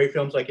have the great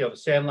films like The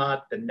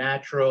Sandlot, The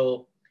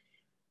Natural,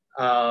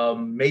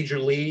 Major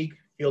League,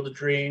 Field of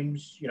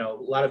Dreams. A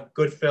lot of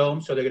good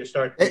films. So they're going to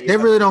start. They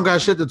really don't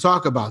got shit to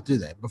talk about, do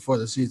they? Before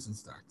the season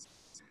starts.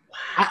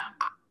 I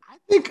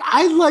think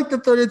I like the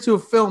 32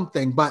 film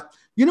thing, but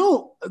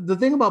the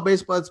thing about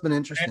baseball that's been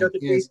interesting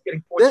is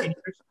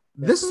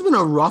this has been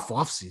a rough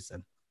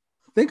offseason.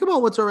 Think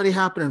about what's already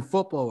happened in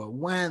football with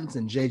Wentz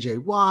and J.J.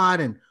 Watt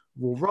and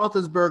will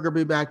Roethlisberger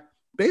be back?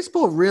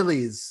 Baseball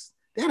really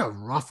they had a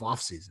rough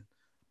offseason.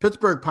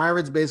 Pittsburgh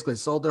Pirates basically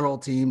sold their whole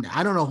team.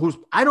 I don't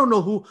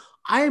know who.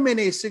 I am in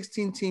a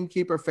 16-team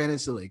keeper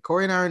fantasy league.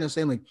 Corey and I are in the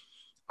same league.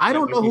 I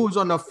don't know who's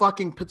on the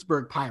fucking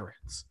Pittsburgh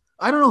Pirates.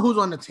 I don't know who's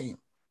on the team.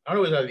 I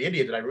don't know who's on the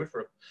Indians that I root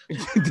for.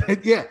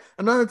 Yeah,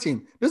 another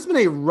team. This has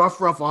been a rough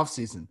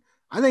offseason.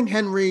 I think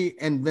Henry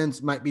and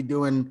Vince might be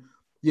doing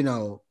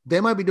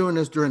they might be doing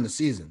this during the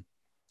season,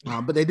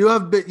 but they do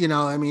have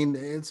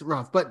it's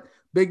rough, but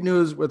big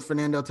news with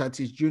Fernando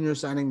Tatis Jr.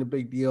 signing the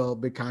big deal,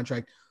 big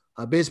contract.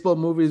 Baseball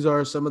movies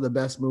are some of the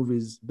best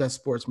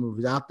sports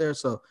movies out there.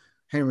 So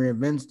Henry and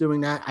Vince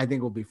doing that, I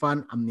think will be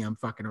fun. I'm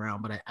fucking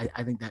around, but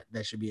I think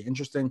that should be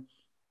interesting.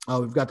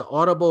 We've got the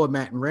Audible with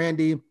Matt and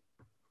Randy. I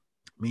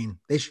mean,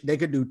 they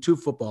could do 2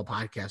 football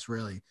podcasts,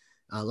 really.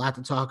 A lot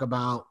to talk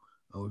about.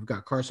 We've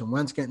got Carson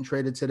Wentz getting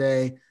traded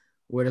today.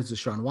 Where does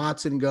Deshaun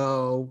Watson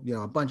go?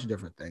 A bunch of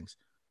different things.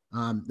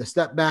 The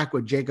step back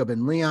with Jacob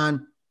and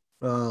Leon,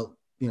 is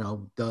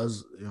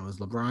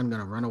LeBron going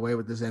to run away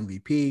with this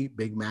MVP?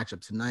 Big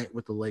matchup tonight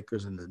with the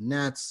Lakers and the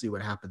Nets. See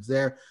what happens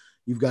there.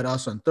 You've got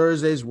us on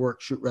Thursdays,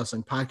 Work Shoot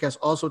Wrestling Podcast.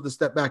 Also with the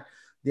step back,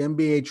 the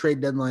NBA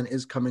trade deadline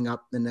is coming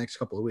up in the next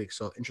couple of weeks.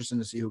 So interesting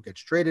to see who gets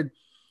traded.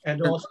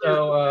 And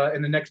also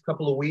in the next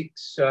couple of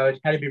weeks, it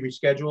had to be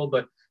rescheduled,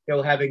 but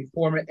they'll having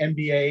former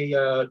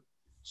NBA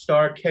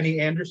star Kenny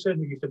Anderson,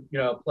 who used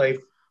to play.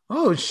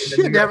 Oh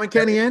shit! That one,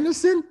 Kenny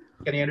Anderson.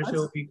 Kenny Anderson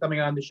will be coming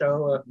on the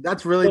show.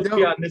 That's really He'll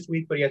be on dope. this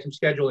week, but he had some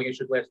scheduling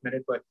issues last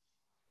minute. But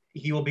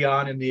he will be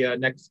on in the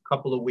next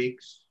couple of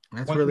weeks.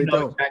 That's Once really we know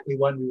dope. exactly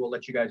when, we will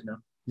let you guys know.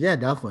 Yeah,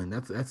 definitely.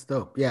 That's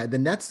dope. Yeah, the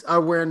Nets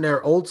are wearing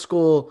their old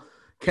school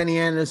Kenny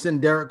Anderson,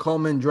 Derek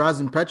Coleman,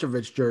 Drazen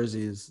Petrovic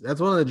jerseys. That's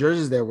one of the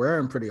jerseys they're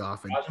wearing pretty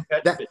often. Drazen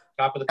Petrovic,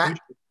 top of the food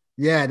chain.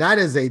 Yeah,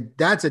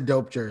 that's a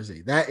dope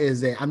jersey.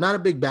 I'm not a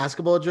big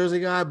basketball jersey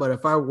guy, but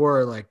if I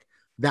were, like,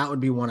 that would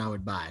be one I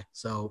would buy.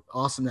 So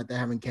awesome that they're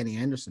having Kenny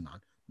Anderson on.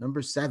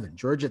 Number 7,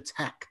 Georgia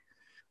Tech.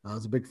 I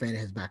was a big fan of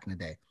his back in the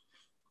day.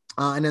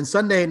 And then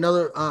Sunday,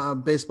 another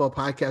baseball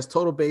podcast,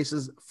 Total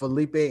Bases,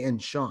 Felipe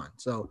and Sean.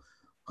 So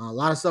a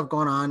lot of stuff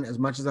going on. As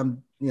much as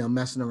I'm,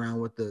 messing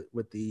around with the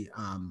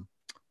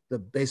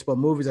baseball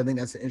movies, I think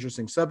that's an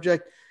interesting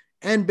subject.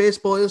 And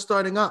baseball is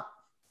starting up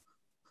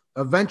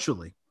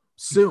eventually,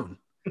 soon.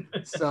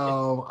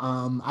 So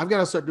I've got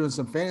to start doing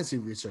some fantasy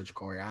research,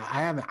 Corey.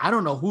 I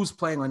don't know who's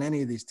playing on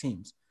any of these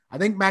teams. I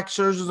think Max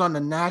Scherzer's on the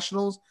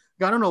Nationals.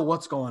 I don't know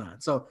what's going on.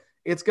 So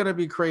it's going to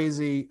be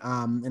crazy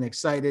and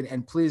excited.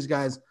 And please,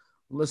 guys,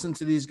 listen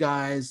to these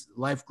guys,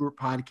 Life Group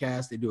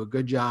Podcast. They do a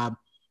good job.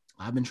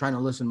 I've been trying to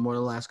listen more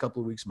the last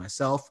couple of weeks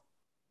myself,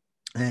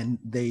 and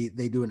they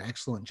do an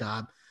excellent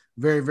job.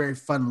 Very, very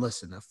fun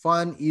listen. A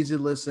fun, easy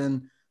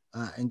listen.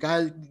 And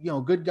guys,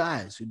 good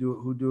guys who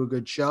do a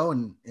good show,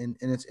 and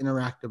it's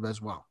interactive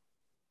as well.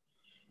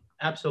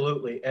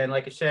 Absolutely. And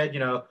like I said,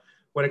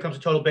 when it comes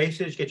to Total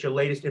Bases, get your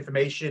latest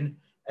information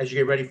as you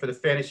get ready for the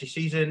fantasy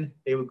season.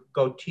 They would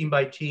go team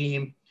by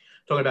team,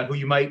 talking about who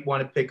you might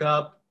want to pick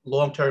up,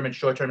 long-term and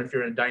short-term if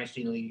you're in a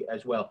dynasty league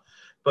as well.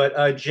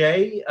 But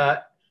Jay,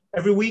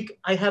 every week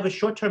I have a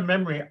short-term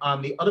memory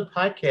on the other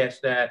podcast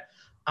that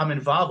I'm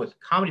involved with,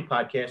 comedy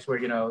podcast, where,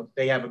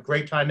 they have a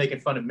great time making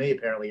fun of me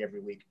apparently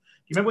every week.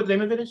 You remember what the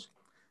name of it is?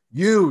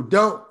 You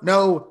don't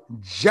know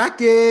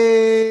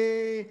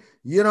Jackie.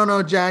 You don't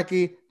know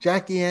Jackie.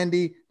 Jackie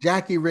Andy,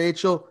 Jackie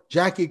Rachel,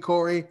 Jackie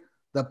Corey,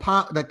 the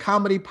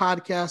comedy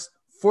podcast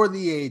for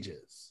the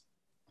ages.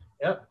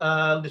 Yep.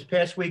 This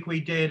past week we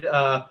did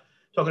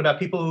talking about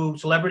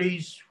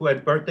celebrities who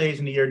had birthdays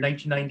in the year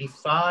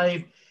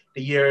 1995,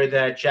 the year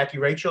that Jackie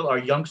Rachel, our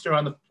youngster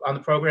on the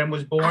program,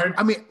 was born.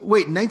 I mean,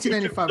 wait,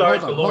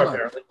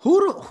 1995.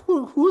 Hold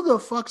on. Who the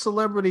fuck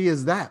celebrity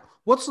is that?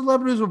 What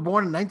celebrities were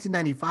born in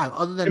 1995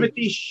 other than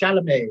Timothée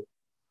Chalamet?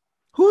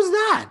 Who's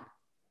that?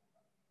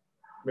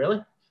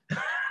 Really?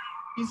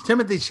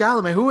 Timothée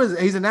Chalamet. Who is?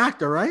 He's an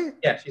actor, right?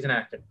 Yes, he's an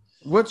actor.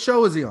 What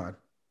show is he on?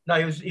 No,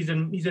 he's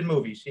in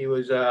movies. He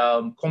was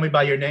Call Me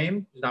by Your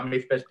Name. He's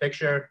nominated for Best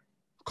Picture.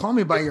 Call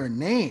Me by Your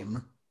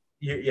Name.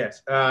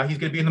 Yes, he's going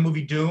to be in the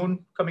movie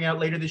Dune coming out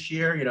later this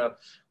year. One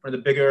of the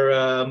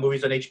bigger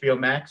movies on HBO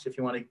Max. If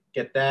you want to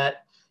get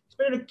that.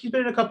 He's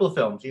been in a couple of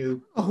films.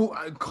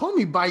 Call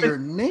Me by Your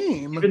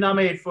Name. He's been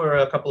nominated for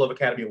a couple of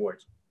Academy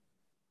Awards.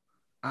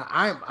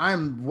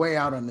 I'm way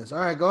out on this. All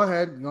right, go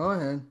ahead.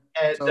 And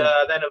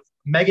then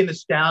Megan Thee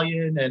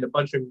Stallion and a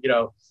bunch of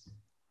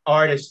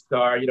artists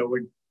are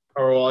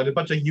all a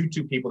bunch of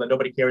YouTube people that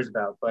nobody cares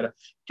about. But it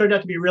turned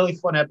out to be a really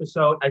fun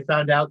episode. I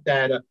found out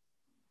that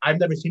I've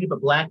never seen it,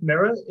 but Black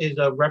Mirror is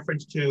a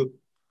reference to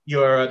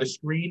the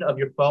screen of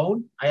your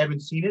phone. I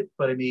haven't seen it,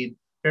 but I mean,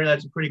 apparently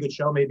that's a pretty good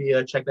show. Maybe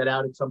check that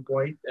out at some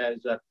point as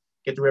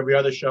get through every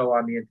other show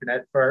on the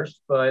internet first.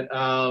 But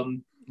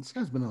this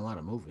guy's been in a lot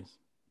of movies.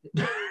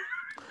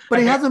 But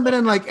he hasn't been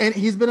in and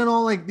he's been in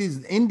all these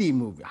indie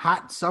movies,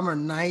 Hot Summer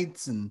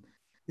Nights and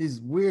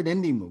these weird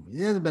indie movies.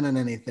 He hasn't been in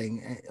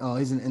anything. Oh,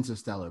 he's in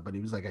Interstellar, but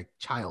he was like a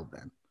child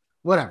then.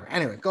 Whatever.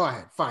 Anyway, go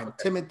ahead. Fine. Okay.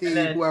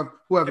 Timothy,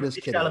 whoever this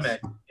kid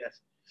Chalamet. is. Yes.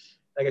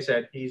 Like I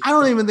said, I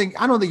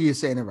don't think you're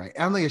saying it right.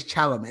 I don't think it's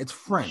Chalamet. It's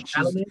French.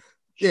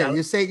 Yeah,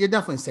 you're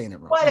definitely saying it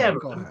wrong. Whatever.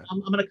 Go ahead.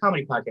 I'm on a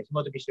comedy podcast. I'm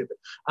about to be stupid.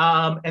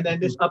 And then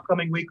this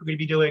upcoming week, we're going to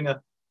be doing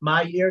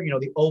my year,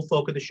 the old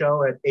folk of the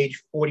show at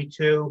age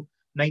 42,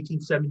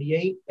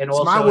 1978. And it's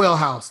also my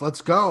wheelhouse.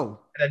 Let's go.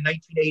 And then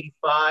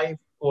 1985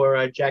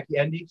 for Jackie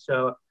Andy.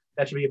 So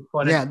that should be a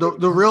fun. Yeah,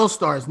 the real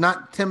stars,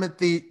 not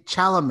Timothée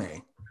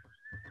Chalamet.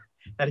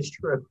 That is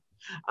true.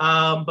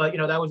 But,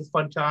 that was a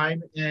fun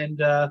time.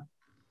 And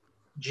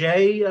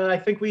Jay, I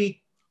think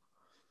we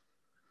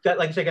got,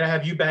 like I said, going to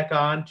have you back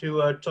on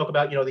to talk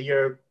about, the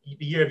year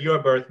of your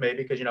birth,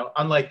 maybe, because,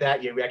 unlike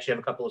that year, we actually have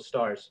a couple of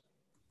stars.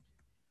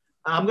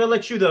 I'm going to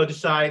let you, though,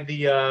 decide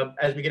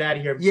as we get out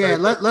of here. Yeah,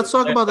 let's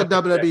talk about the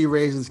WWE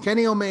raises.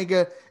 Kenny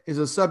Omega is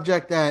a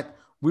subject that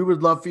we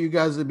would love for you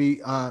guys to be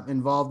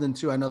involved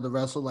into. I know the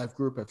Wrestle Life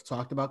group have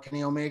talked about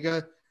Kenny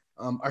Omega.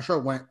 Our show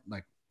went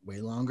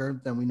way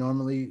longer than we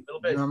normally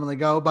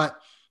go, but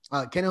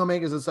Kenny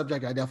Omega is a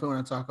subject I definitely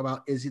want to talk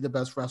about. Is he the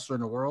best wrestler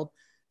in the world?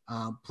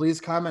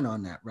 Please comment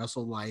on that.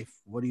 Wrestle Life.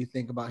 What do you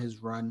think about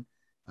his run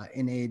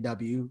in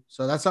AEW?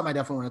 So that's something I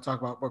definitely want to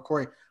talk about. But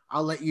Corey,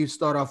 I'll let you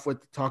start off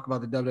with talk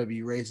about the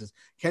WWE raises.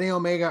 Kenny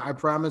Omega, I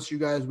promise you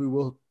guys we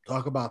will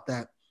talk about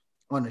that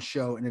on the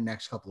show in the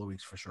next couple of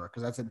weeks for sure,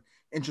 because that's an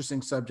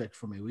interesting subject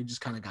for me. We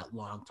just kind of got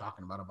long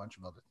talking about a bunch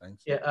of other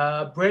things.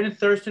 Yeah, Brandon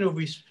Thurston, who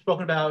we've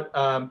spoken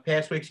about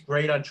past weeks,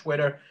 great on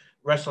Twitter,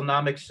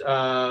 WrestleNomics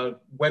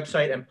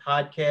website and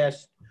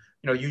podcast,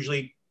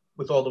 usually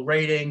with all the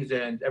ratings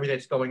and everything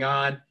that's going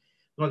on.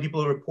 One of the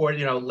people who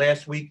reported,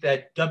 last week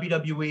that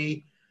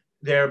WWE,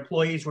 their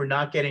employees were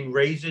not getting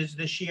raises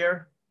this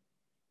year,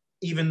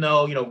 even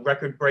though,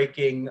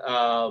 record-breaking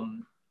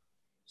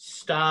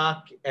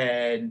stock,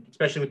 and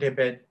especially with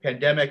the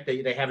pandemic,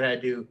 they haven't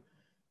had to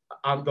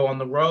go on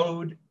the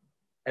road,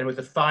 and with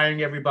the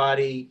firing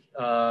everybody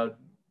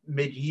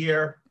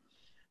mid-year.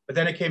 But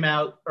then it came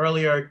out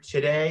earlier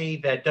today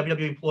that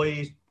WWE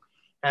employees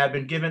have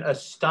been given a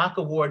stock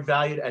award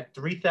valued at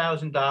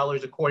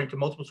 $3,000, according to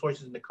multiple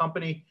sources in the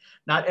company.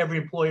 Not every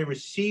employee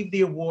received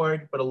the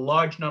award, but a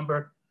large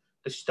number.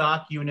 The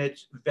stock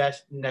units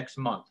vest next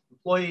month.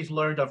 Employees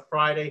learned on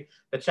Friday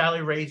that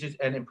salary raises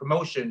and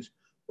promotions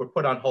were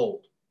put on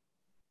hold.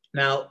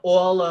 Now,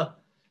 to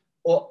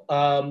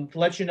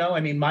let you know,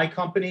 my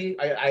company,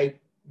 I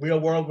Real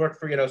World worked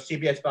for,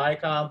 CBS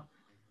Viacom.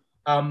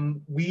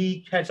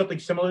 We had something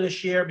similar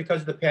this year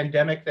because of the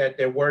pandemic, that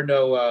there were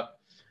no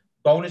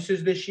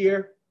bonuses this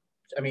year.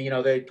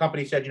 The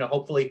company said,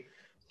 hopefully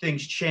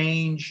things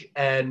change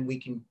and we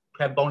can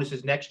have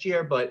bonuses next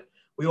year. But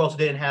we also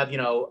didn't have,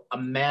 a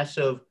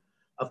massive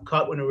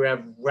cut when we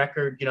have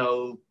record,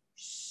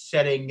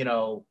 setting,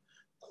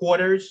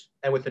 quarters,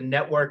 and with the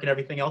network and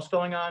everything else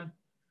going on.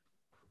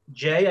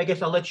 Jay, I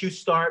guess I'll let you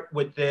start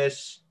with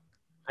this.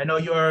 I know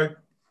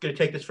you're going to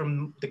take this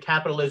from the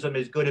capitalism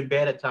is good and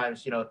bad at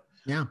times,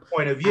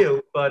 point of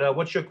view. But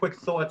what's your quick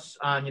thoughts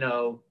on,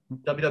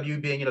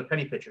 WWE being,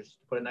 penny pitchers,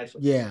 to put it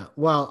nicely? Yeah.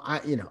 Well, I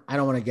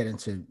don't want to get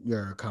into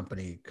your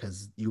company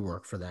because you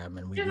work for them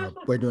and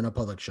we're doing a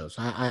public show.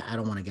 So I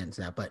don't want to get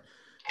into that, but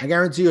I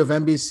guarantee you if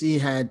NBC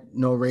had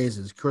no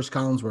raises, Chris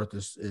Collinsworth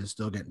is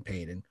still getting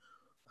paid. And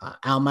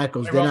Al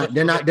Michaels,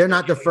 they're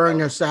not deferring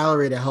their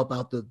salary to help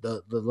out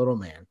the little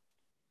man,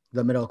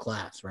 the middle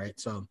class. Right.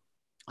 So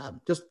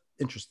just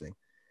interesting.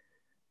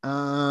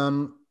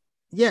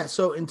 Yeah.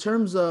 So in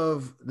terms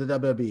of the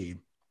WWE,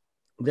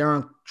 they're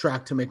on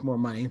track to make more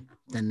money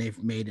than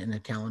they've made in a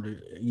calendar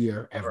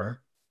year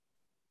ever.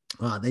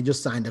 They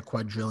just signed a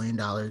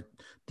 $250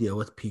 deal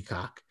with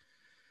Peacock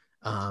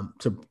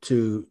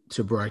to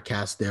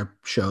broadcast their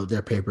show,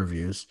 their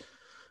pay-per-views.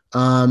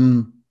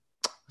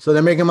 So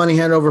they're making money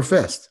hand over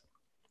fist.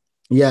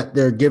 Yet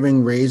they're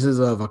giving raises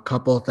of a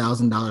couple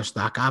 $1,000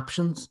 stock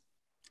options.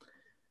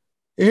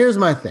 Here's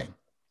my thing.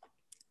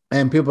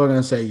 And people are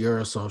going to say, you're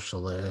a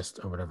socialist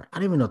or whatever. I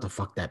don't even know what the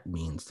fuck that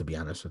means, to be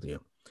honest with you.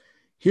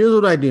 Here's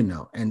what I do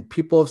know. And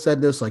people have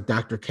said this, like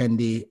Dr.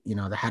 Kendi,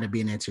 the How to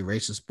Be an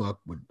Anti-Racist book,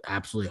 would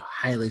absolutely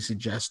highly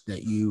suggest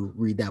that you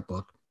read that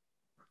book.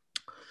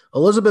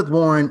 Elizabeth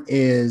Warren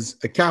is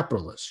a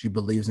capitalist. She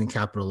believes in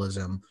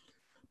capitalism.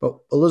 But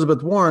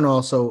Elizabeth Warren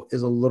also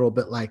is a little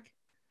bit like,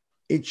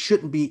 it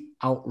shouldn't be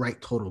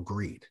outright total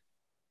greed.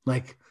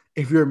 Like,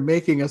 if you're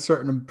making a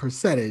certain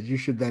percentage, you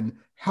should then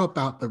help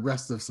out the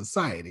rest of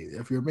society.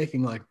 If you're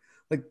making like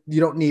you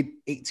don't need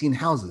 18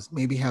 houses,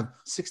 maybe have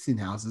 16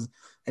 houses,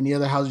 and the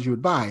other houses you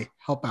would buy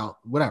help out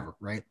whatever,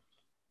 right?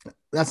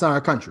 That's not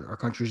our country. Our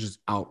country is just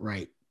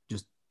outright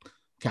just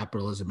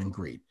capitalism and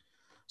greed.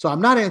 So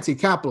I'm not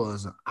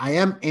anti-capitalism. I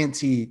am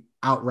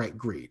anti-outright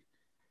greed.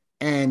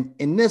 And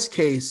in this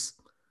case,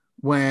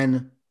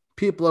 when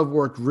people have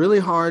worked really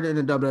hard in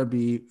the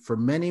WWE for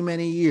many,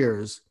 many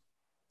years,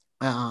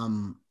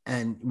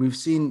 and we've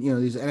seen,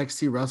 these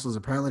NXT wrestlers,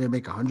 apparently they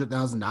make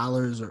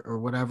 $100,000 or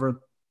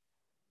whatever.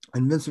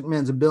 And Vince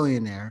McMahon's a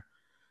billionaire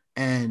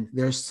and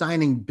they're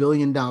signing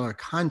billion-dollar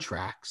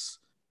contracts.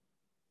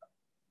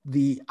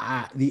 The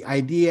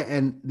idea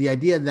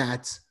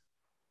that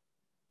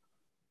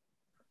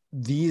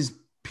these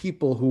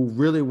people who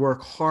really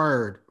work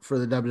hard for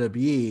the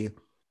WWE,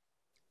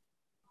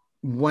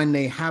 when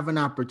they have an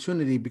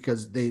opportunity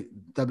because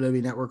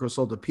WWE Network was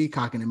sold to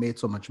Peacock and it made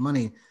so much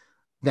money,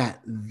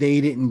 that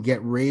they didn't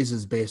get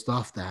raises based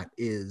off that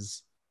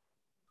is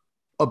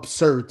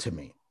absurd to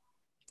me.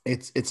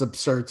 It's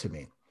absurd to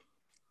me.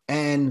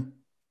 And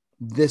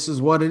this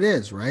is what it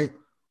is, right?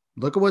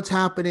 Look at what's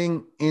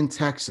happening in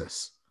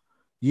Texas.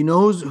 You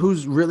know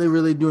who's really,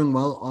 really doing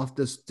well off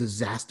this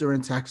disaster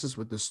in Texas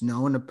with the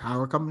snow and the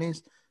power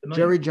companies?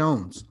 Jerry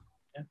Jones.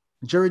 Yeah.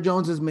 Jerry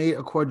Jones has made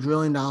 $250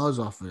 billion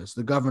off of this.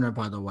 The governor,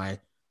 by the way,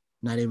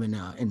 not even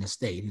in the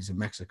state. He's in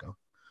Mexico.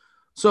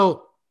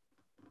 So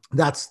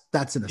that's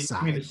an aside.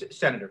 I mean, the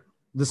senator.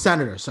 The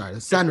senator, sorry.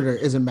 The senator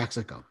is in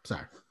Mexico.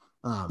 Sorry.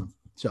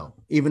 So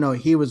even though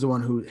he was the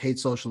one who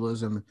hates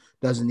socialism,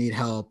 doesn't need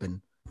help,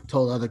 and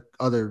told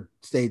other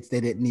states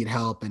they didn't need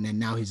help, and then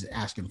now he's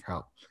asking for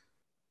help.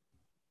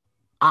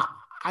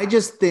 I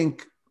just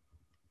think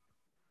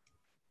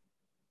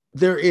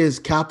there is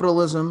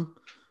capitalism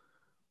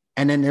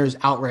and then there's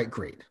outright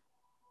greed.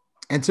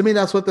 And to me,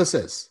 that's what this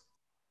is.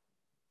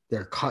 They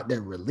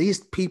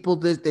released people.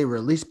 They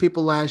released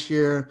people last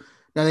year.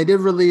 Now they did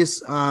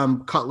release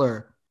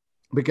Cutler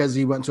because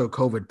he went to a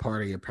COVID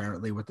party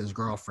apparently with his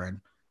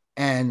girlfriend.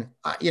 And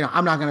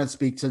I'm not going to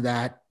speak to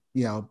that.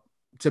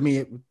 To me,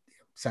 it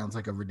sounds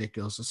like a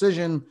ridiculous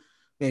decision.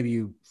 maybe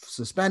you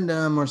suspend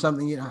him or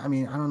something. You know, I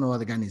mean, I don't know why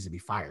the guy needs to be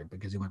fired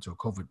because he went to a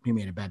COVID. He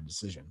made a bad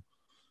decision.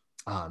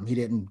 He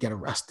didn't get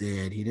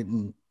arrested. He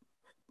didn't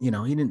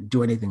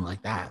do anything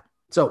like that.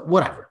 So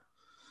whatever.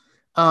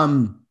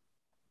 The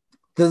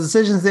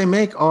decisions they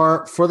make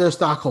are for their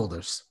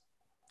stockholders.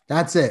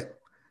 That's it.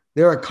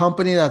 They're a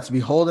company that's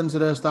beholden to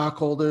their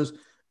stockholders,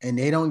 and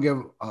they don't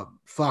give a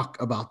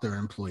fuck about their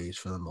employees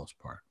for the most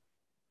part.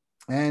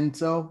 And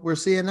so we're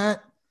seeing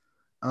that.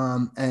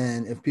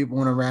 And if people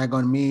want to rag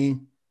on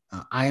me,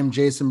 I am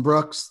Jason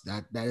Brooks.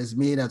 That is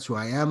me. That's who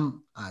I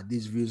am.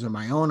 These views are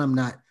my own.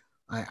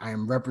 I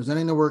am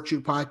representing the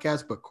Workshoot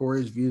podcast, but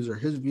Corey's views are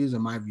his views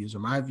and my views are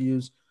my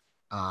views.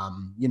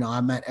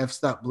 I'm at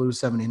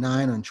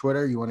fstopblue79 on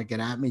Twitter. You want to get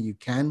at me, you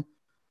can.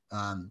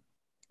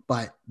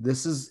 But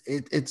this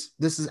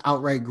is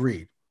outright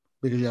greed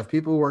because you have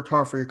people who worked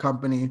hard for your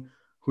company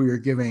who you're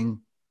giving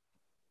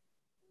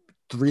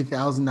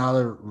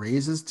 $3,000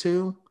 raises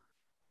to.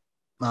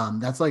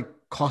 That's like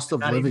cost of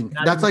living.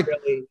 That's like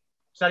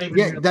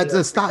really, that's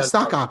a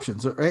stock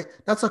options, right?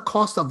 That's a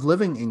cost of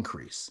living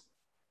increase.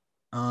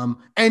 And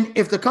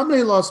if the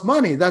company lost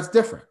money, that's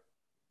different.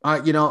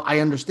 I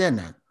understand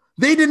that.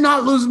 They did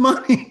not lose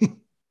money.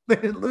 They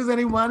didn't lose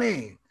any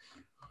money.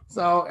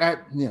 So,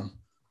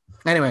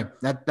 anyway,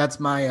 that's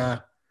my.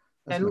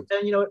 I'm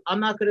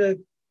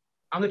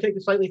gonna take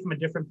it slightly from a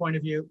different point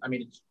of view. I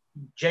mean,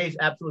 Jay's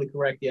absolutely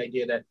correct. The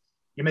idea that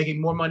you're making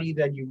more money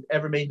than you've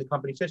ever made in the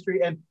company's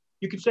history, and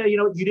you could say,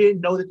 you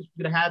didn't know that this was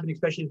going to happen,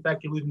 especially the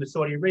fact you're losing the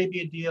Saudi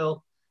Arabia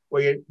deal,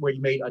 where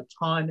you made a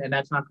ton, and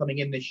that's not coming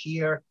in this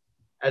year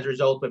as a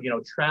result of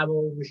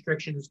travel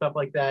restrictions and stuff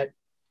like that.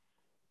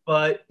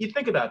 But you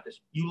think about this: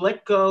 you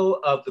let go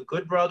of the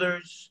Good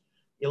Brothers,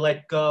 you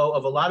let go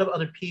of a lot of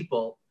other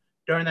people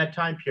during that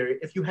time period.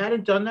 If you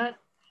hadn't done that,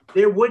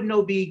 there would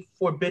no be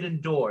Forbidden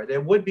Door.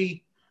 There would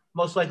be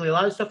most likely a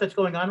lot of stuff that's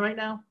going on right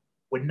now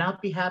would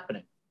not be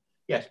happening.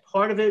 Yes,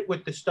 part of it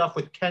with the stuff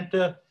with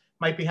Kenta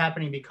might be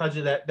happening because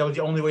of that. That was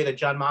the only way that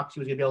Jon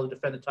Moxley was going to be able to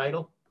defend the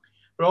title.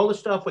 But all the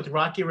stuff with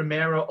Rocky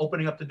Romero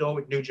opening up the door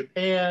with New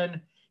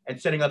Japan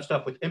and setting up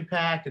stuff with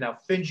Impact and now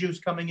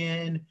Finjuice coming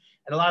in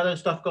and a lot of other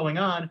stuff going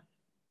on,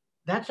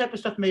 that type of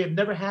stuff may have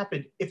never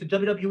happened if the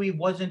WWE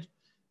wasn't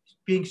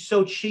being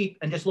so cheap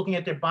and just looking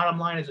at their bottom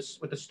line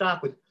with the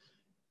stock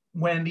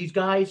when these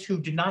guys who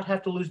did not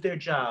have to lose their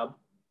job.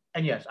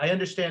 And yes, I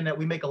understand that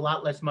we make a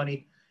lot less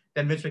money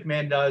than Vince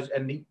McMahon does,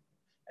 and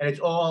it's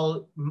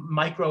all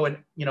micro and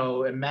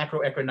and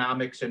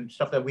macroeconomics and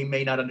stuff that we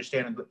may not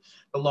understand on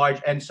the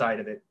large end side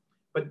of it.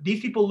 But these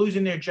people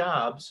losing their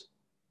jobs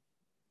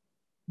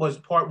was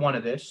part one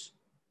of this.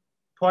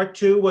 Part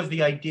two was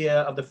the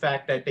idea of the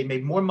fact that they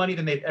made more money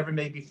than they've ever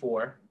made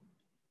before.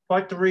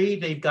 Part three,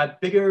 they've got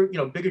bigger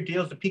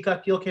deals. The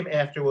Peacock deal came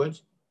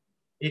afterwards.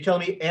 You're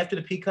telling me after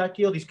the Peacock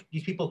deal,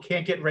 these people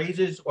can't get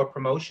raises or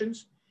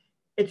promotions?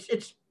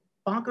 It's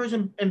bonkers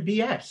and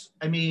BS.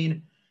 I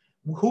mean,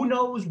 who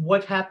knows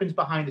what happens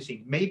behind the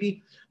scenes?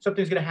 Maybe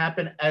something's going to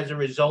happen as a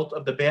result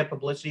of the bad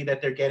publicity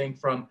that they're getting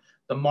from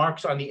the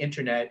marks on the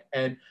internet.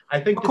 And I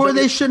think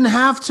they shouldn't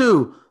have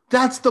to.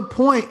 That's the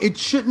point. It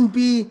shouldn't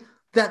be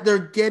that they're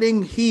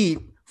getting heat.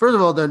 First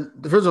of all,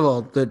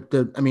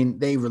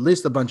 they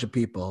released a bunch of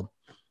people.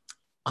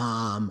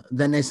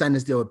 Then they signed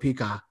this deal with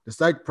Peacock. The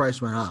strike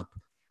price went up.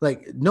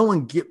 Like no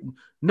one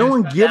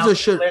gives a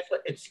shit.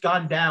 It's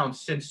gone down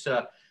since,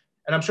 and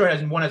I'm sure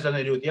one has nothing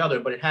to do with the other,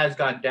 but it has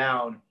gone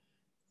down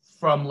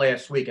from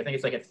last week. I think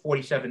it's like at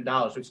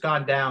 $47. So it's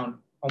gone down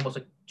almost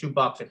like $2,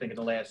 I think, in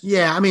the last.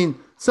 Yeah, I mean,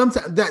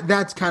 sometimes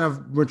that's kind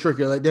of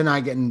ridiculous. Like, they're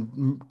not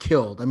getting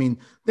killed. I mean,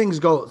 things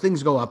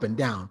go up and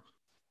down.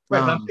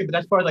 Right, but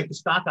that's part of like the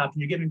stock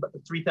option. You're giving the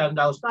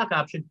 $3,000 stock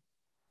option.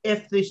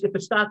 If the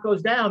stock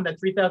goes down,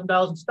 that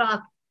 $3,000 in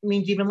stock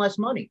means even less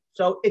money.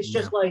 So it's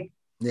just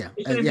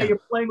you're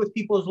playing with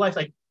people's lives.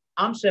 Like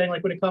I'm saying,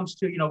 like when it comes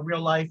to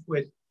real life,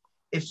 with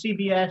if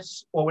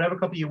CBS or whatever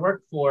company you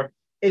work for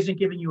isn't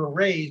giving you a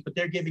raise, but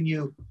they're giving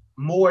you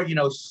more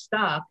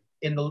stock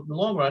in the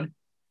long run.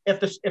 If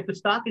the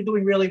stock is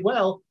doing really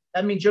well,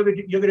 that means you're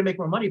going to make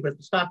more money. But if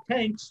the stock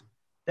tanks,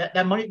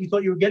 that money you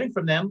thought you were getting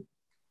from them,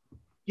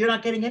 you're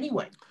not getting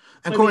anyway.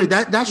 And Corey,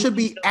 that should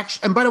be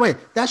extra. And by the way,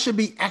 that should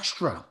be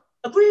extra.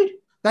 Agreed.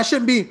 That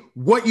shouldn't be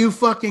what you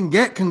fucking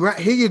get.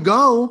 Here you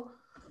go.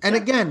 And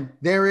again,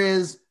 there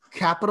is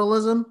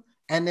capitalism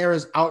and there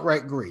is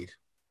outright greed.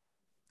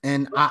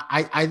 And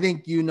I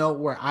think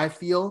where I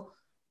feel.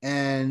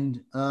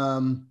 And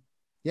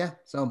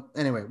so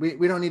anyway,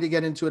 we don't need to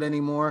get into it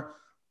anymore.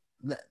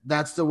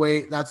 That's the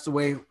way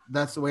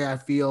I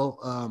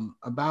feel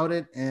about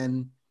it.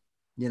 And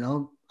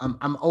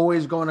I'm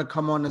always going to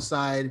come on the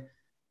side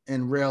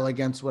and rail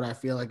against what I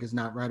feel like is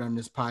not right on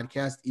this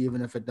podcast,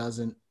 even if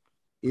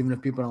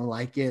people don't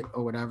like it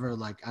or whatever.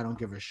 Like, I don't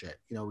give a shit.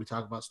 We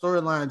talk about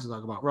storylines, we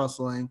talk about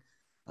wrestling.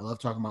 I love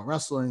talking about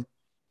wrestling.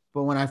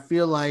 But when I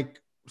feel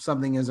like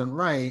something isn't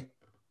right,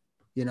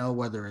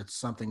 whether it's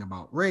something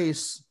about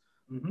race,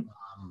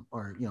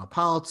 or,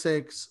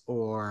 politics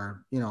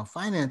or,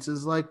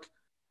 finances, like,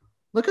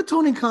 look at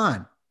Tony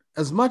Khan.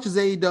 as much as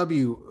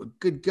AEW,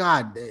 good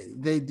God,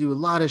 they do a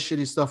lot of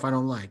shitty stuff I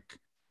don't like.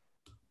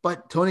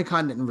 But Tony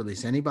Khan didn't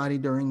release anybody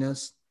during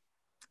this,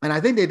 and I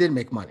think they did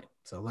make money.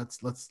 So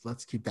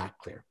let's keep that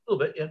clear. A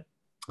little bit,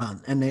 yeah.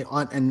 And they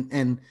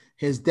and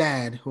his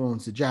dad, who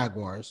owns the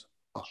Jaguars,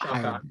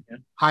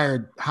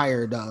 hired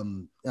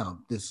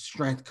this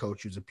strength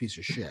coach who's a piece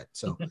of shit.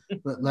 So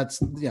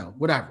let's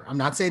whatever. I'm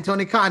not saying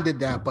Tony Khan did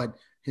that, but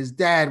his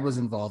dad was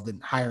involved in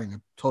hiring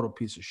a total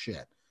piece of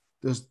shit.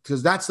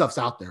 Because that stuff's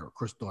out there,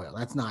 Chris Doyle.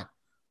 That's not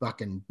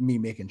fucking me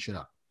making shit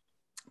up.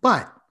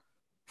 But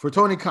for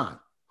Tony Khan,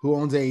 who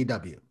owns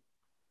AEW,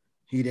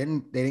 they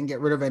didn't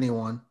get rid of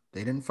anyone.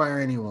 They didn't fire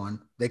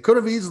anyone. They could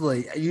have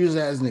easily used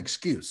it as an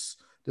excuse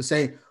to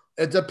say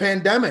it's a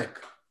pandemic.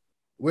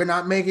 We're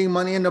not making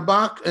money in the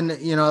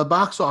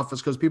box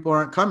office because people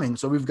aren't coming.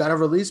 So we've got to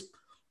release,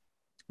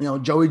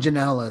 Joey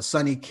Janela,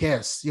 Sonny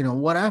Kiss,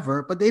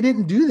 whatever. But they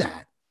didn't do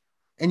that.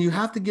 And you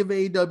have to give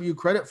AEW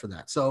credit for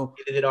that. So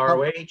neither did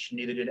ROH,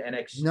 neither did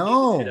NXT.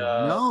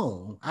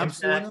 No,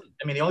 absolutely not.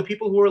 I mean, the only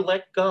people who were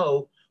let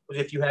go was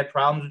if you had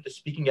problems with the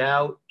speaking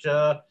out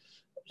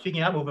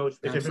movement.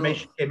 If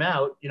information came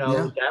out,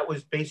 that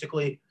was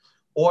basically,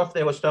 or if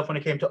there was stuff when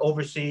it came to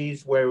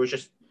overseas where it was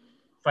just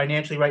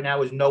financially right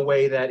now is no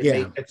way that it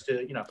made sense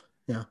to,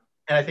 Yeah.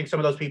 And I think some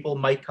of those people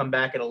might come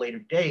back at a later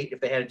date if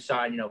they hadn't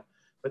signed,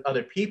 with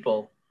other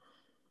people.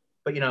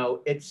 But,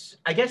 it's,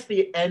 I guess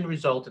the end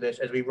result of this,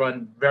 as we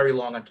run very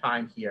long on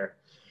time here,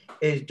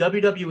 is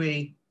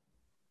WWE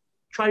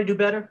try to do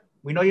better.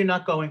 We know you're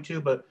not going to,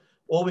 but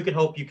all we can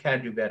hope you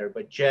can do better.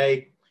 But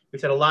Jay,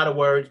 we've said a lot of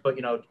words, but,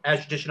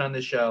 as tradition on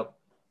this show,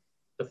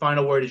 the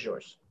final word is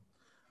yours.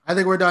 I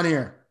think we're done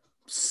here.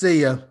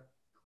 See ya.